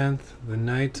August 10th, the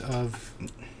night of...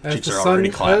 Cheeks are already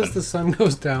clapping. As the sun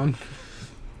goes down,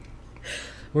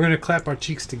 we're going to clap our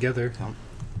cheeks together. Yep.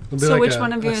 It'll be So like which a-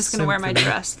 one of you a is going to wear my symphony.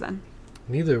 dress then?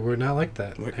 Neither. We're not like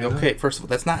that. Hannah. Okay, first of all,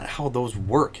 that's not how those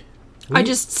work.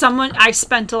 I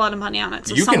spent a lot of money on it,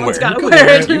 so You can someone's wear it. got to You can wear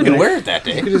wear it. it. You can wear it that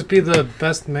You day. could just be the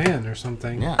best man or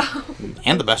something. Yeah.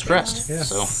 And the best dressed. Yeah.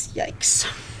 So, Yikes.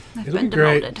 I've It'll been be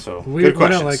great. demoted. so We're good not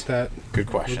questions. like that. Good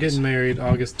We're questions. getting married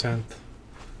August 10th.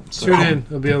 So, Tune in.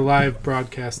 It'll be a live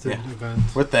broadcasted Yeah.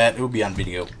 event. With that, it will be on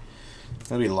video.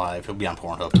 It'll be live. It'll be on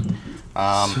Pornhub.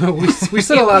 we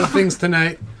said a lot of things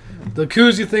tonight. The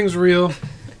koozie thing's real.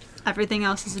 Everything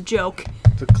else is a joke.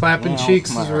 The clapping Well, cheeks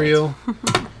is alright. real.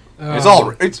 It's all.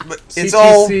 It's CTC,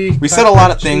 all. We said a lot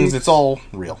of clap things. cheeks. It's all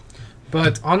real.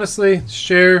 But honestly,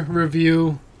 share,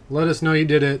 review, let us know you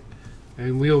did it,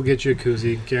 and we'll get you a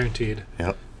koozie, guaranteed.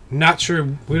 Yep. Not sure.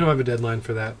 We don't have a deadline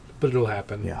for that, but it'll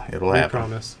happen. Yeah, it'll we happen.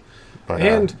 promise. But,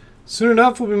 And soon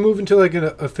enough, we'll be moving to like an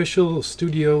official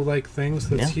studio-like things.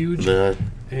 That's yeah, huge. The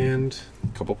And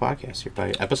couple podcasts here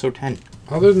by episode 10.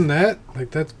 other than that, like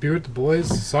that's Beer with the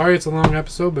Boys. Sorry, it's a long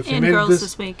episode, but if you And made girls it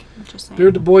this week. I'm just saying. Beer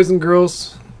with the Boys and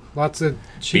girls, lots of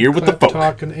cheap Beer with the clap folk.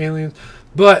 talk and aliens.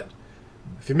 But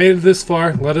if you made it this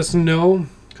far, let us know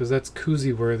because that's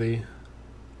koozie worthy.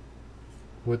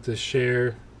 With the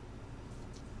share,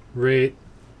 rate,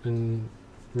 and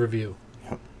review.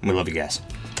 Yep. We love you guys.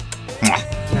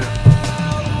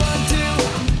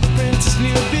 Princess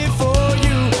knew before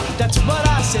you. That's what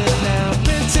I said now.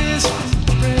 Princess,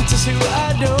 princess who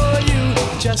adore you.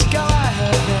 Just go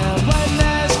ahead now. One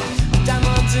has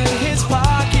diamonds in his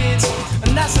pockets,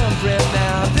 and that's some bread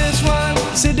now. This one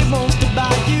said it won't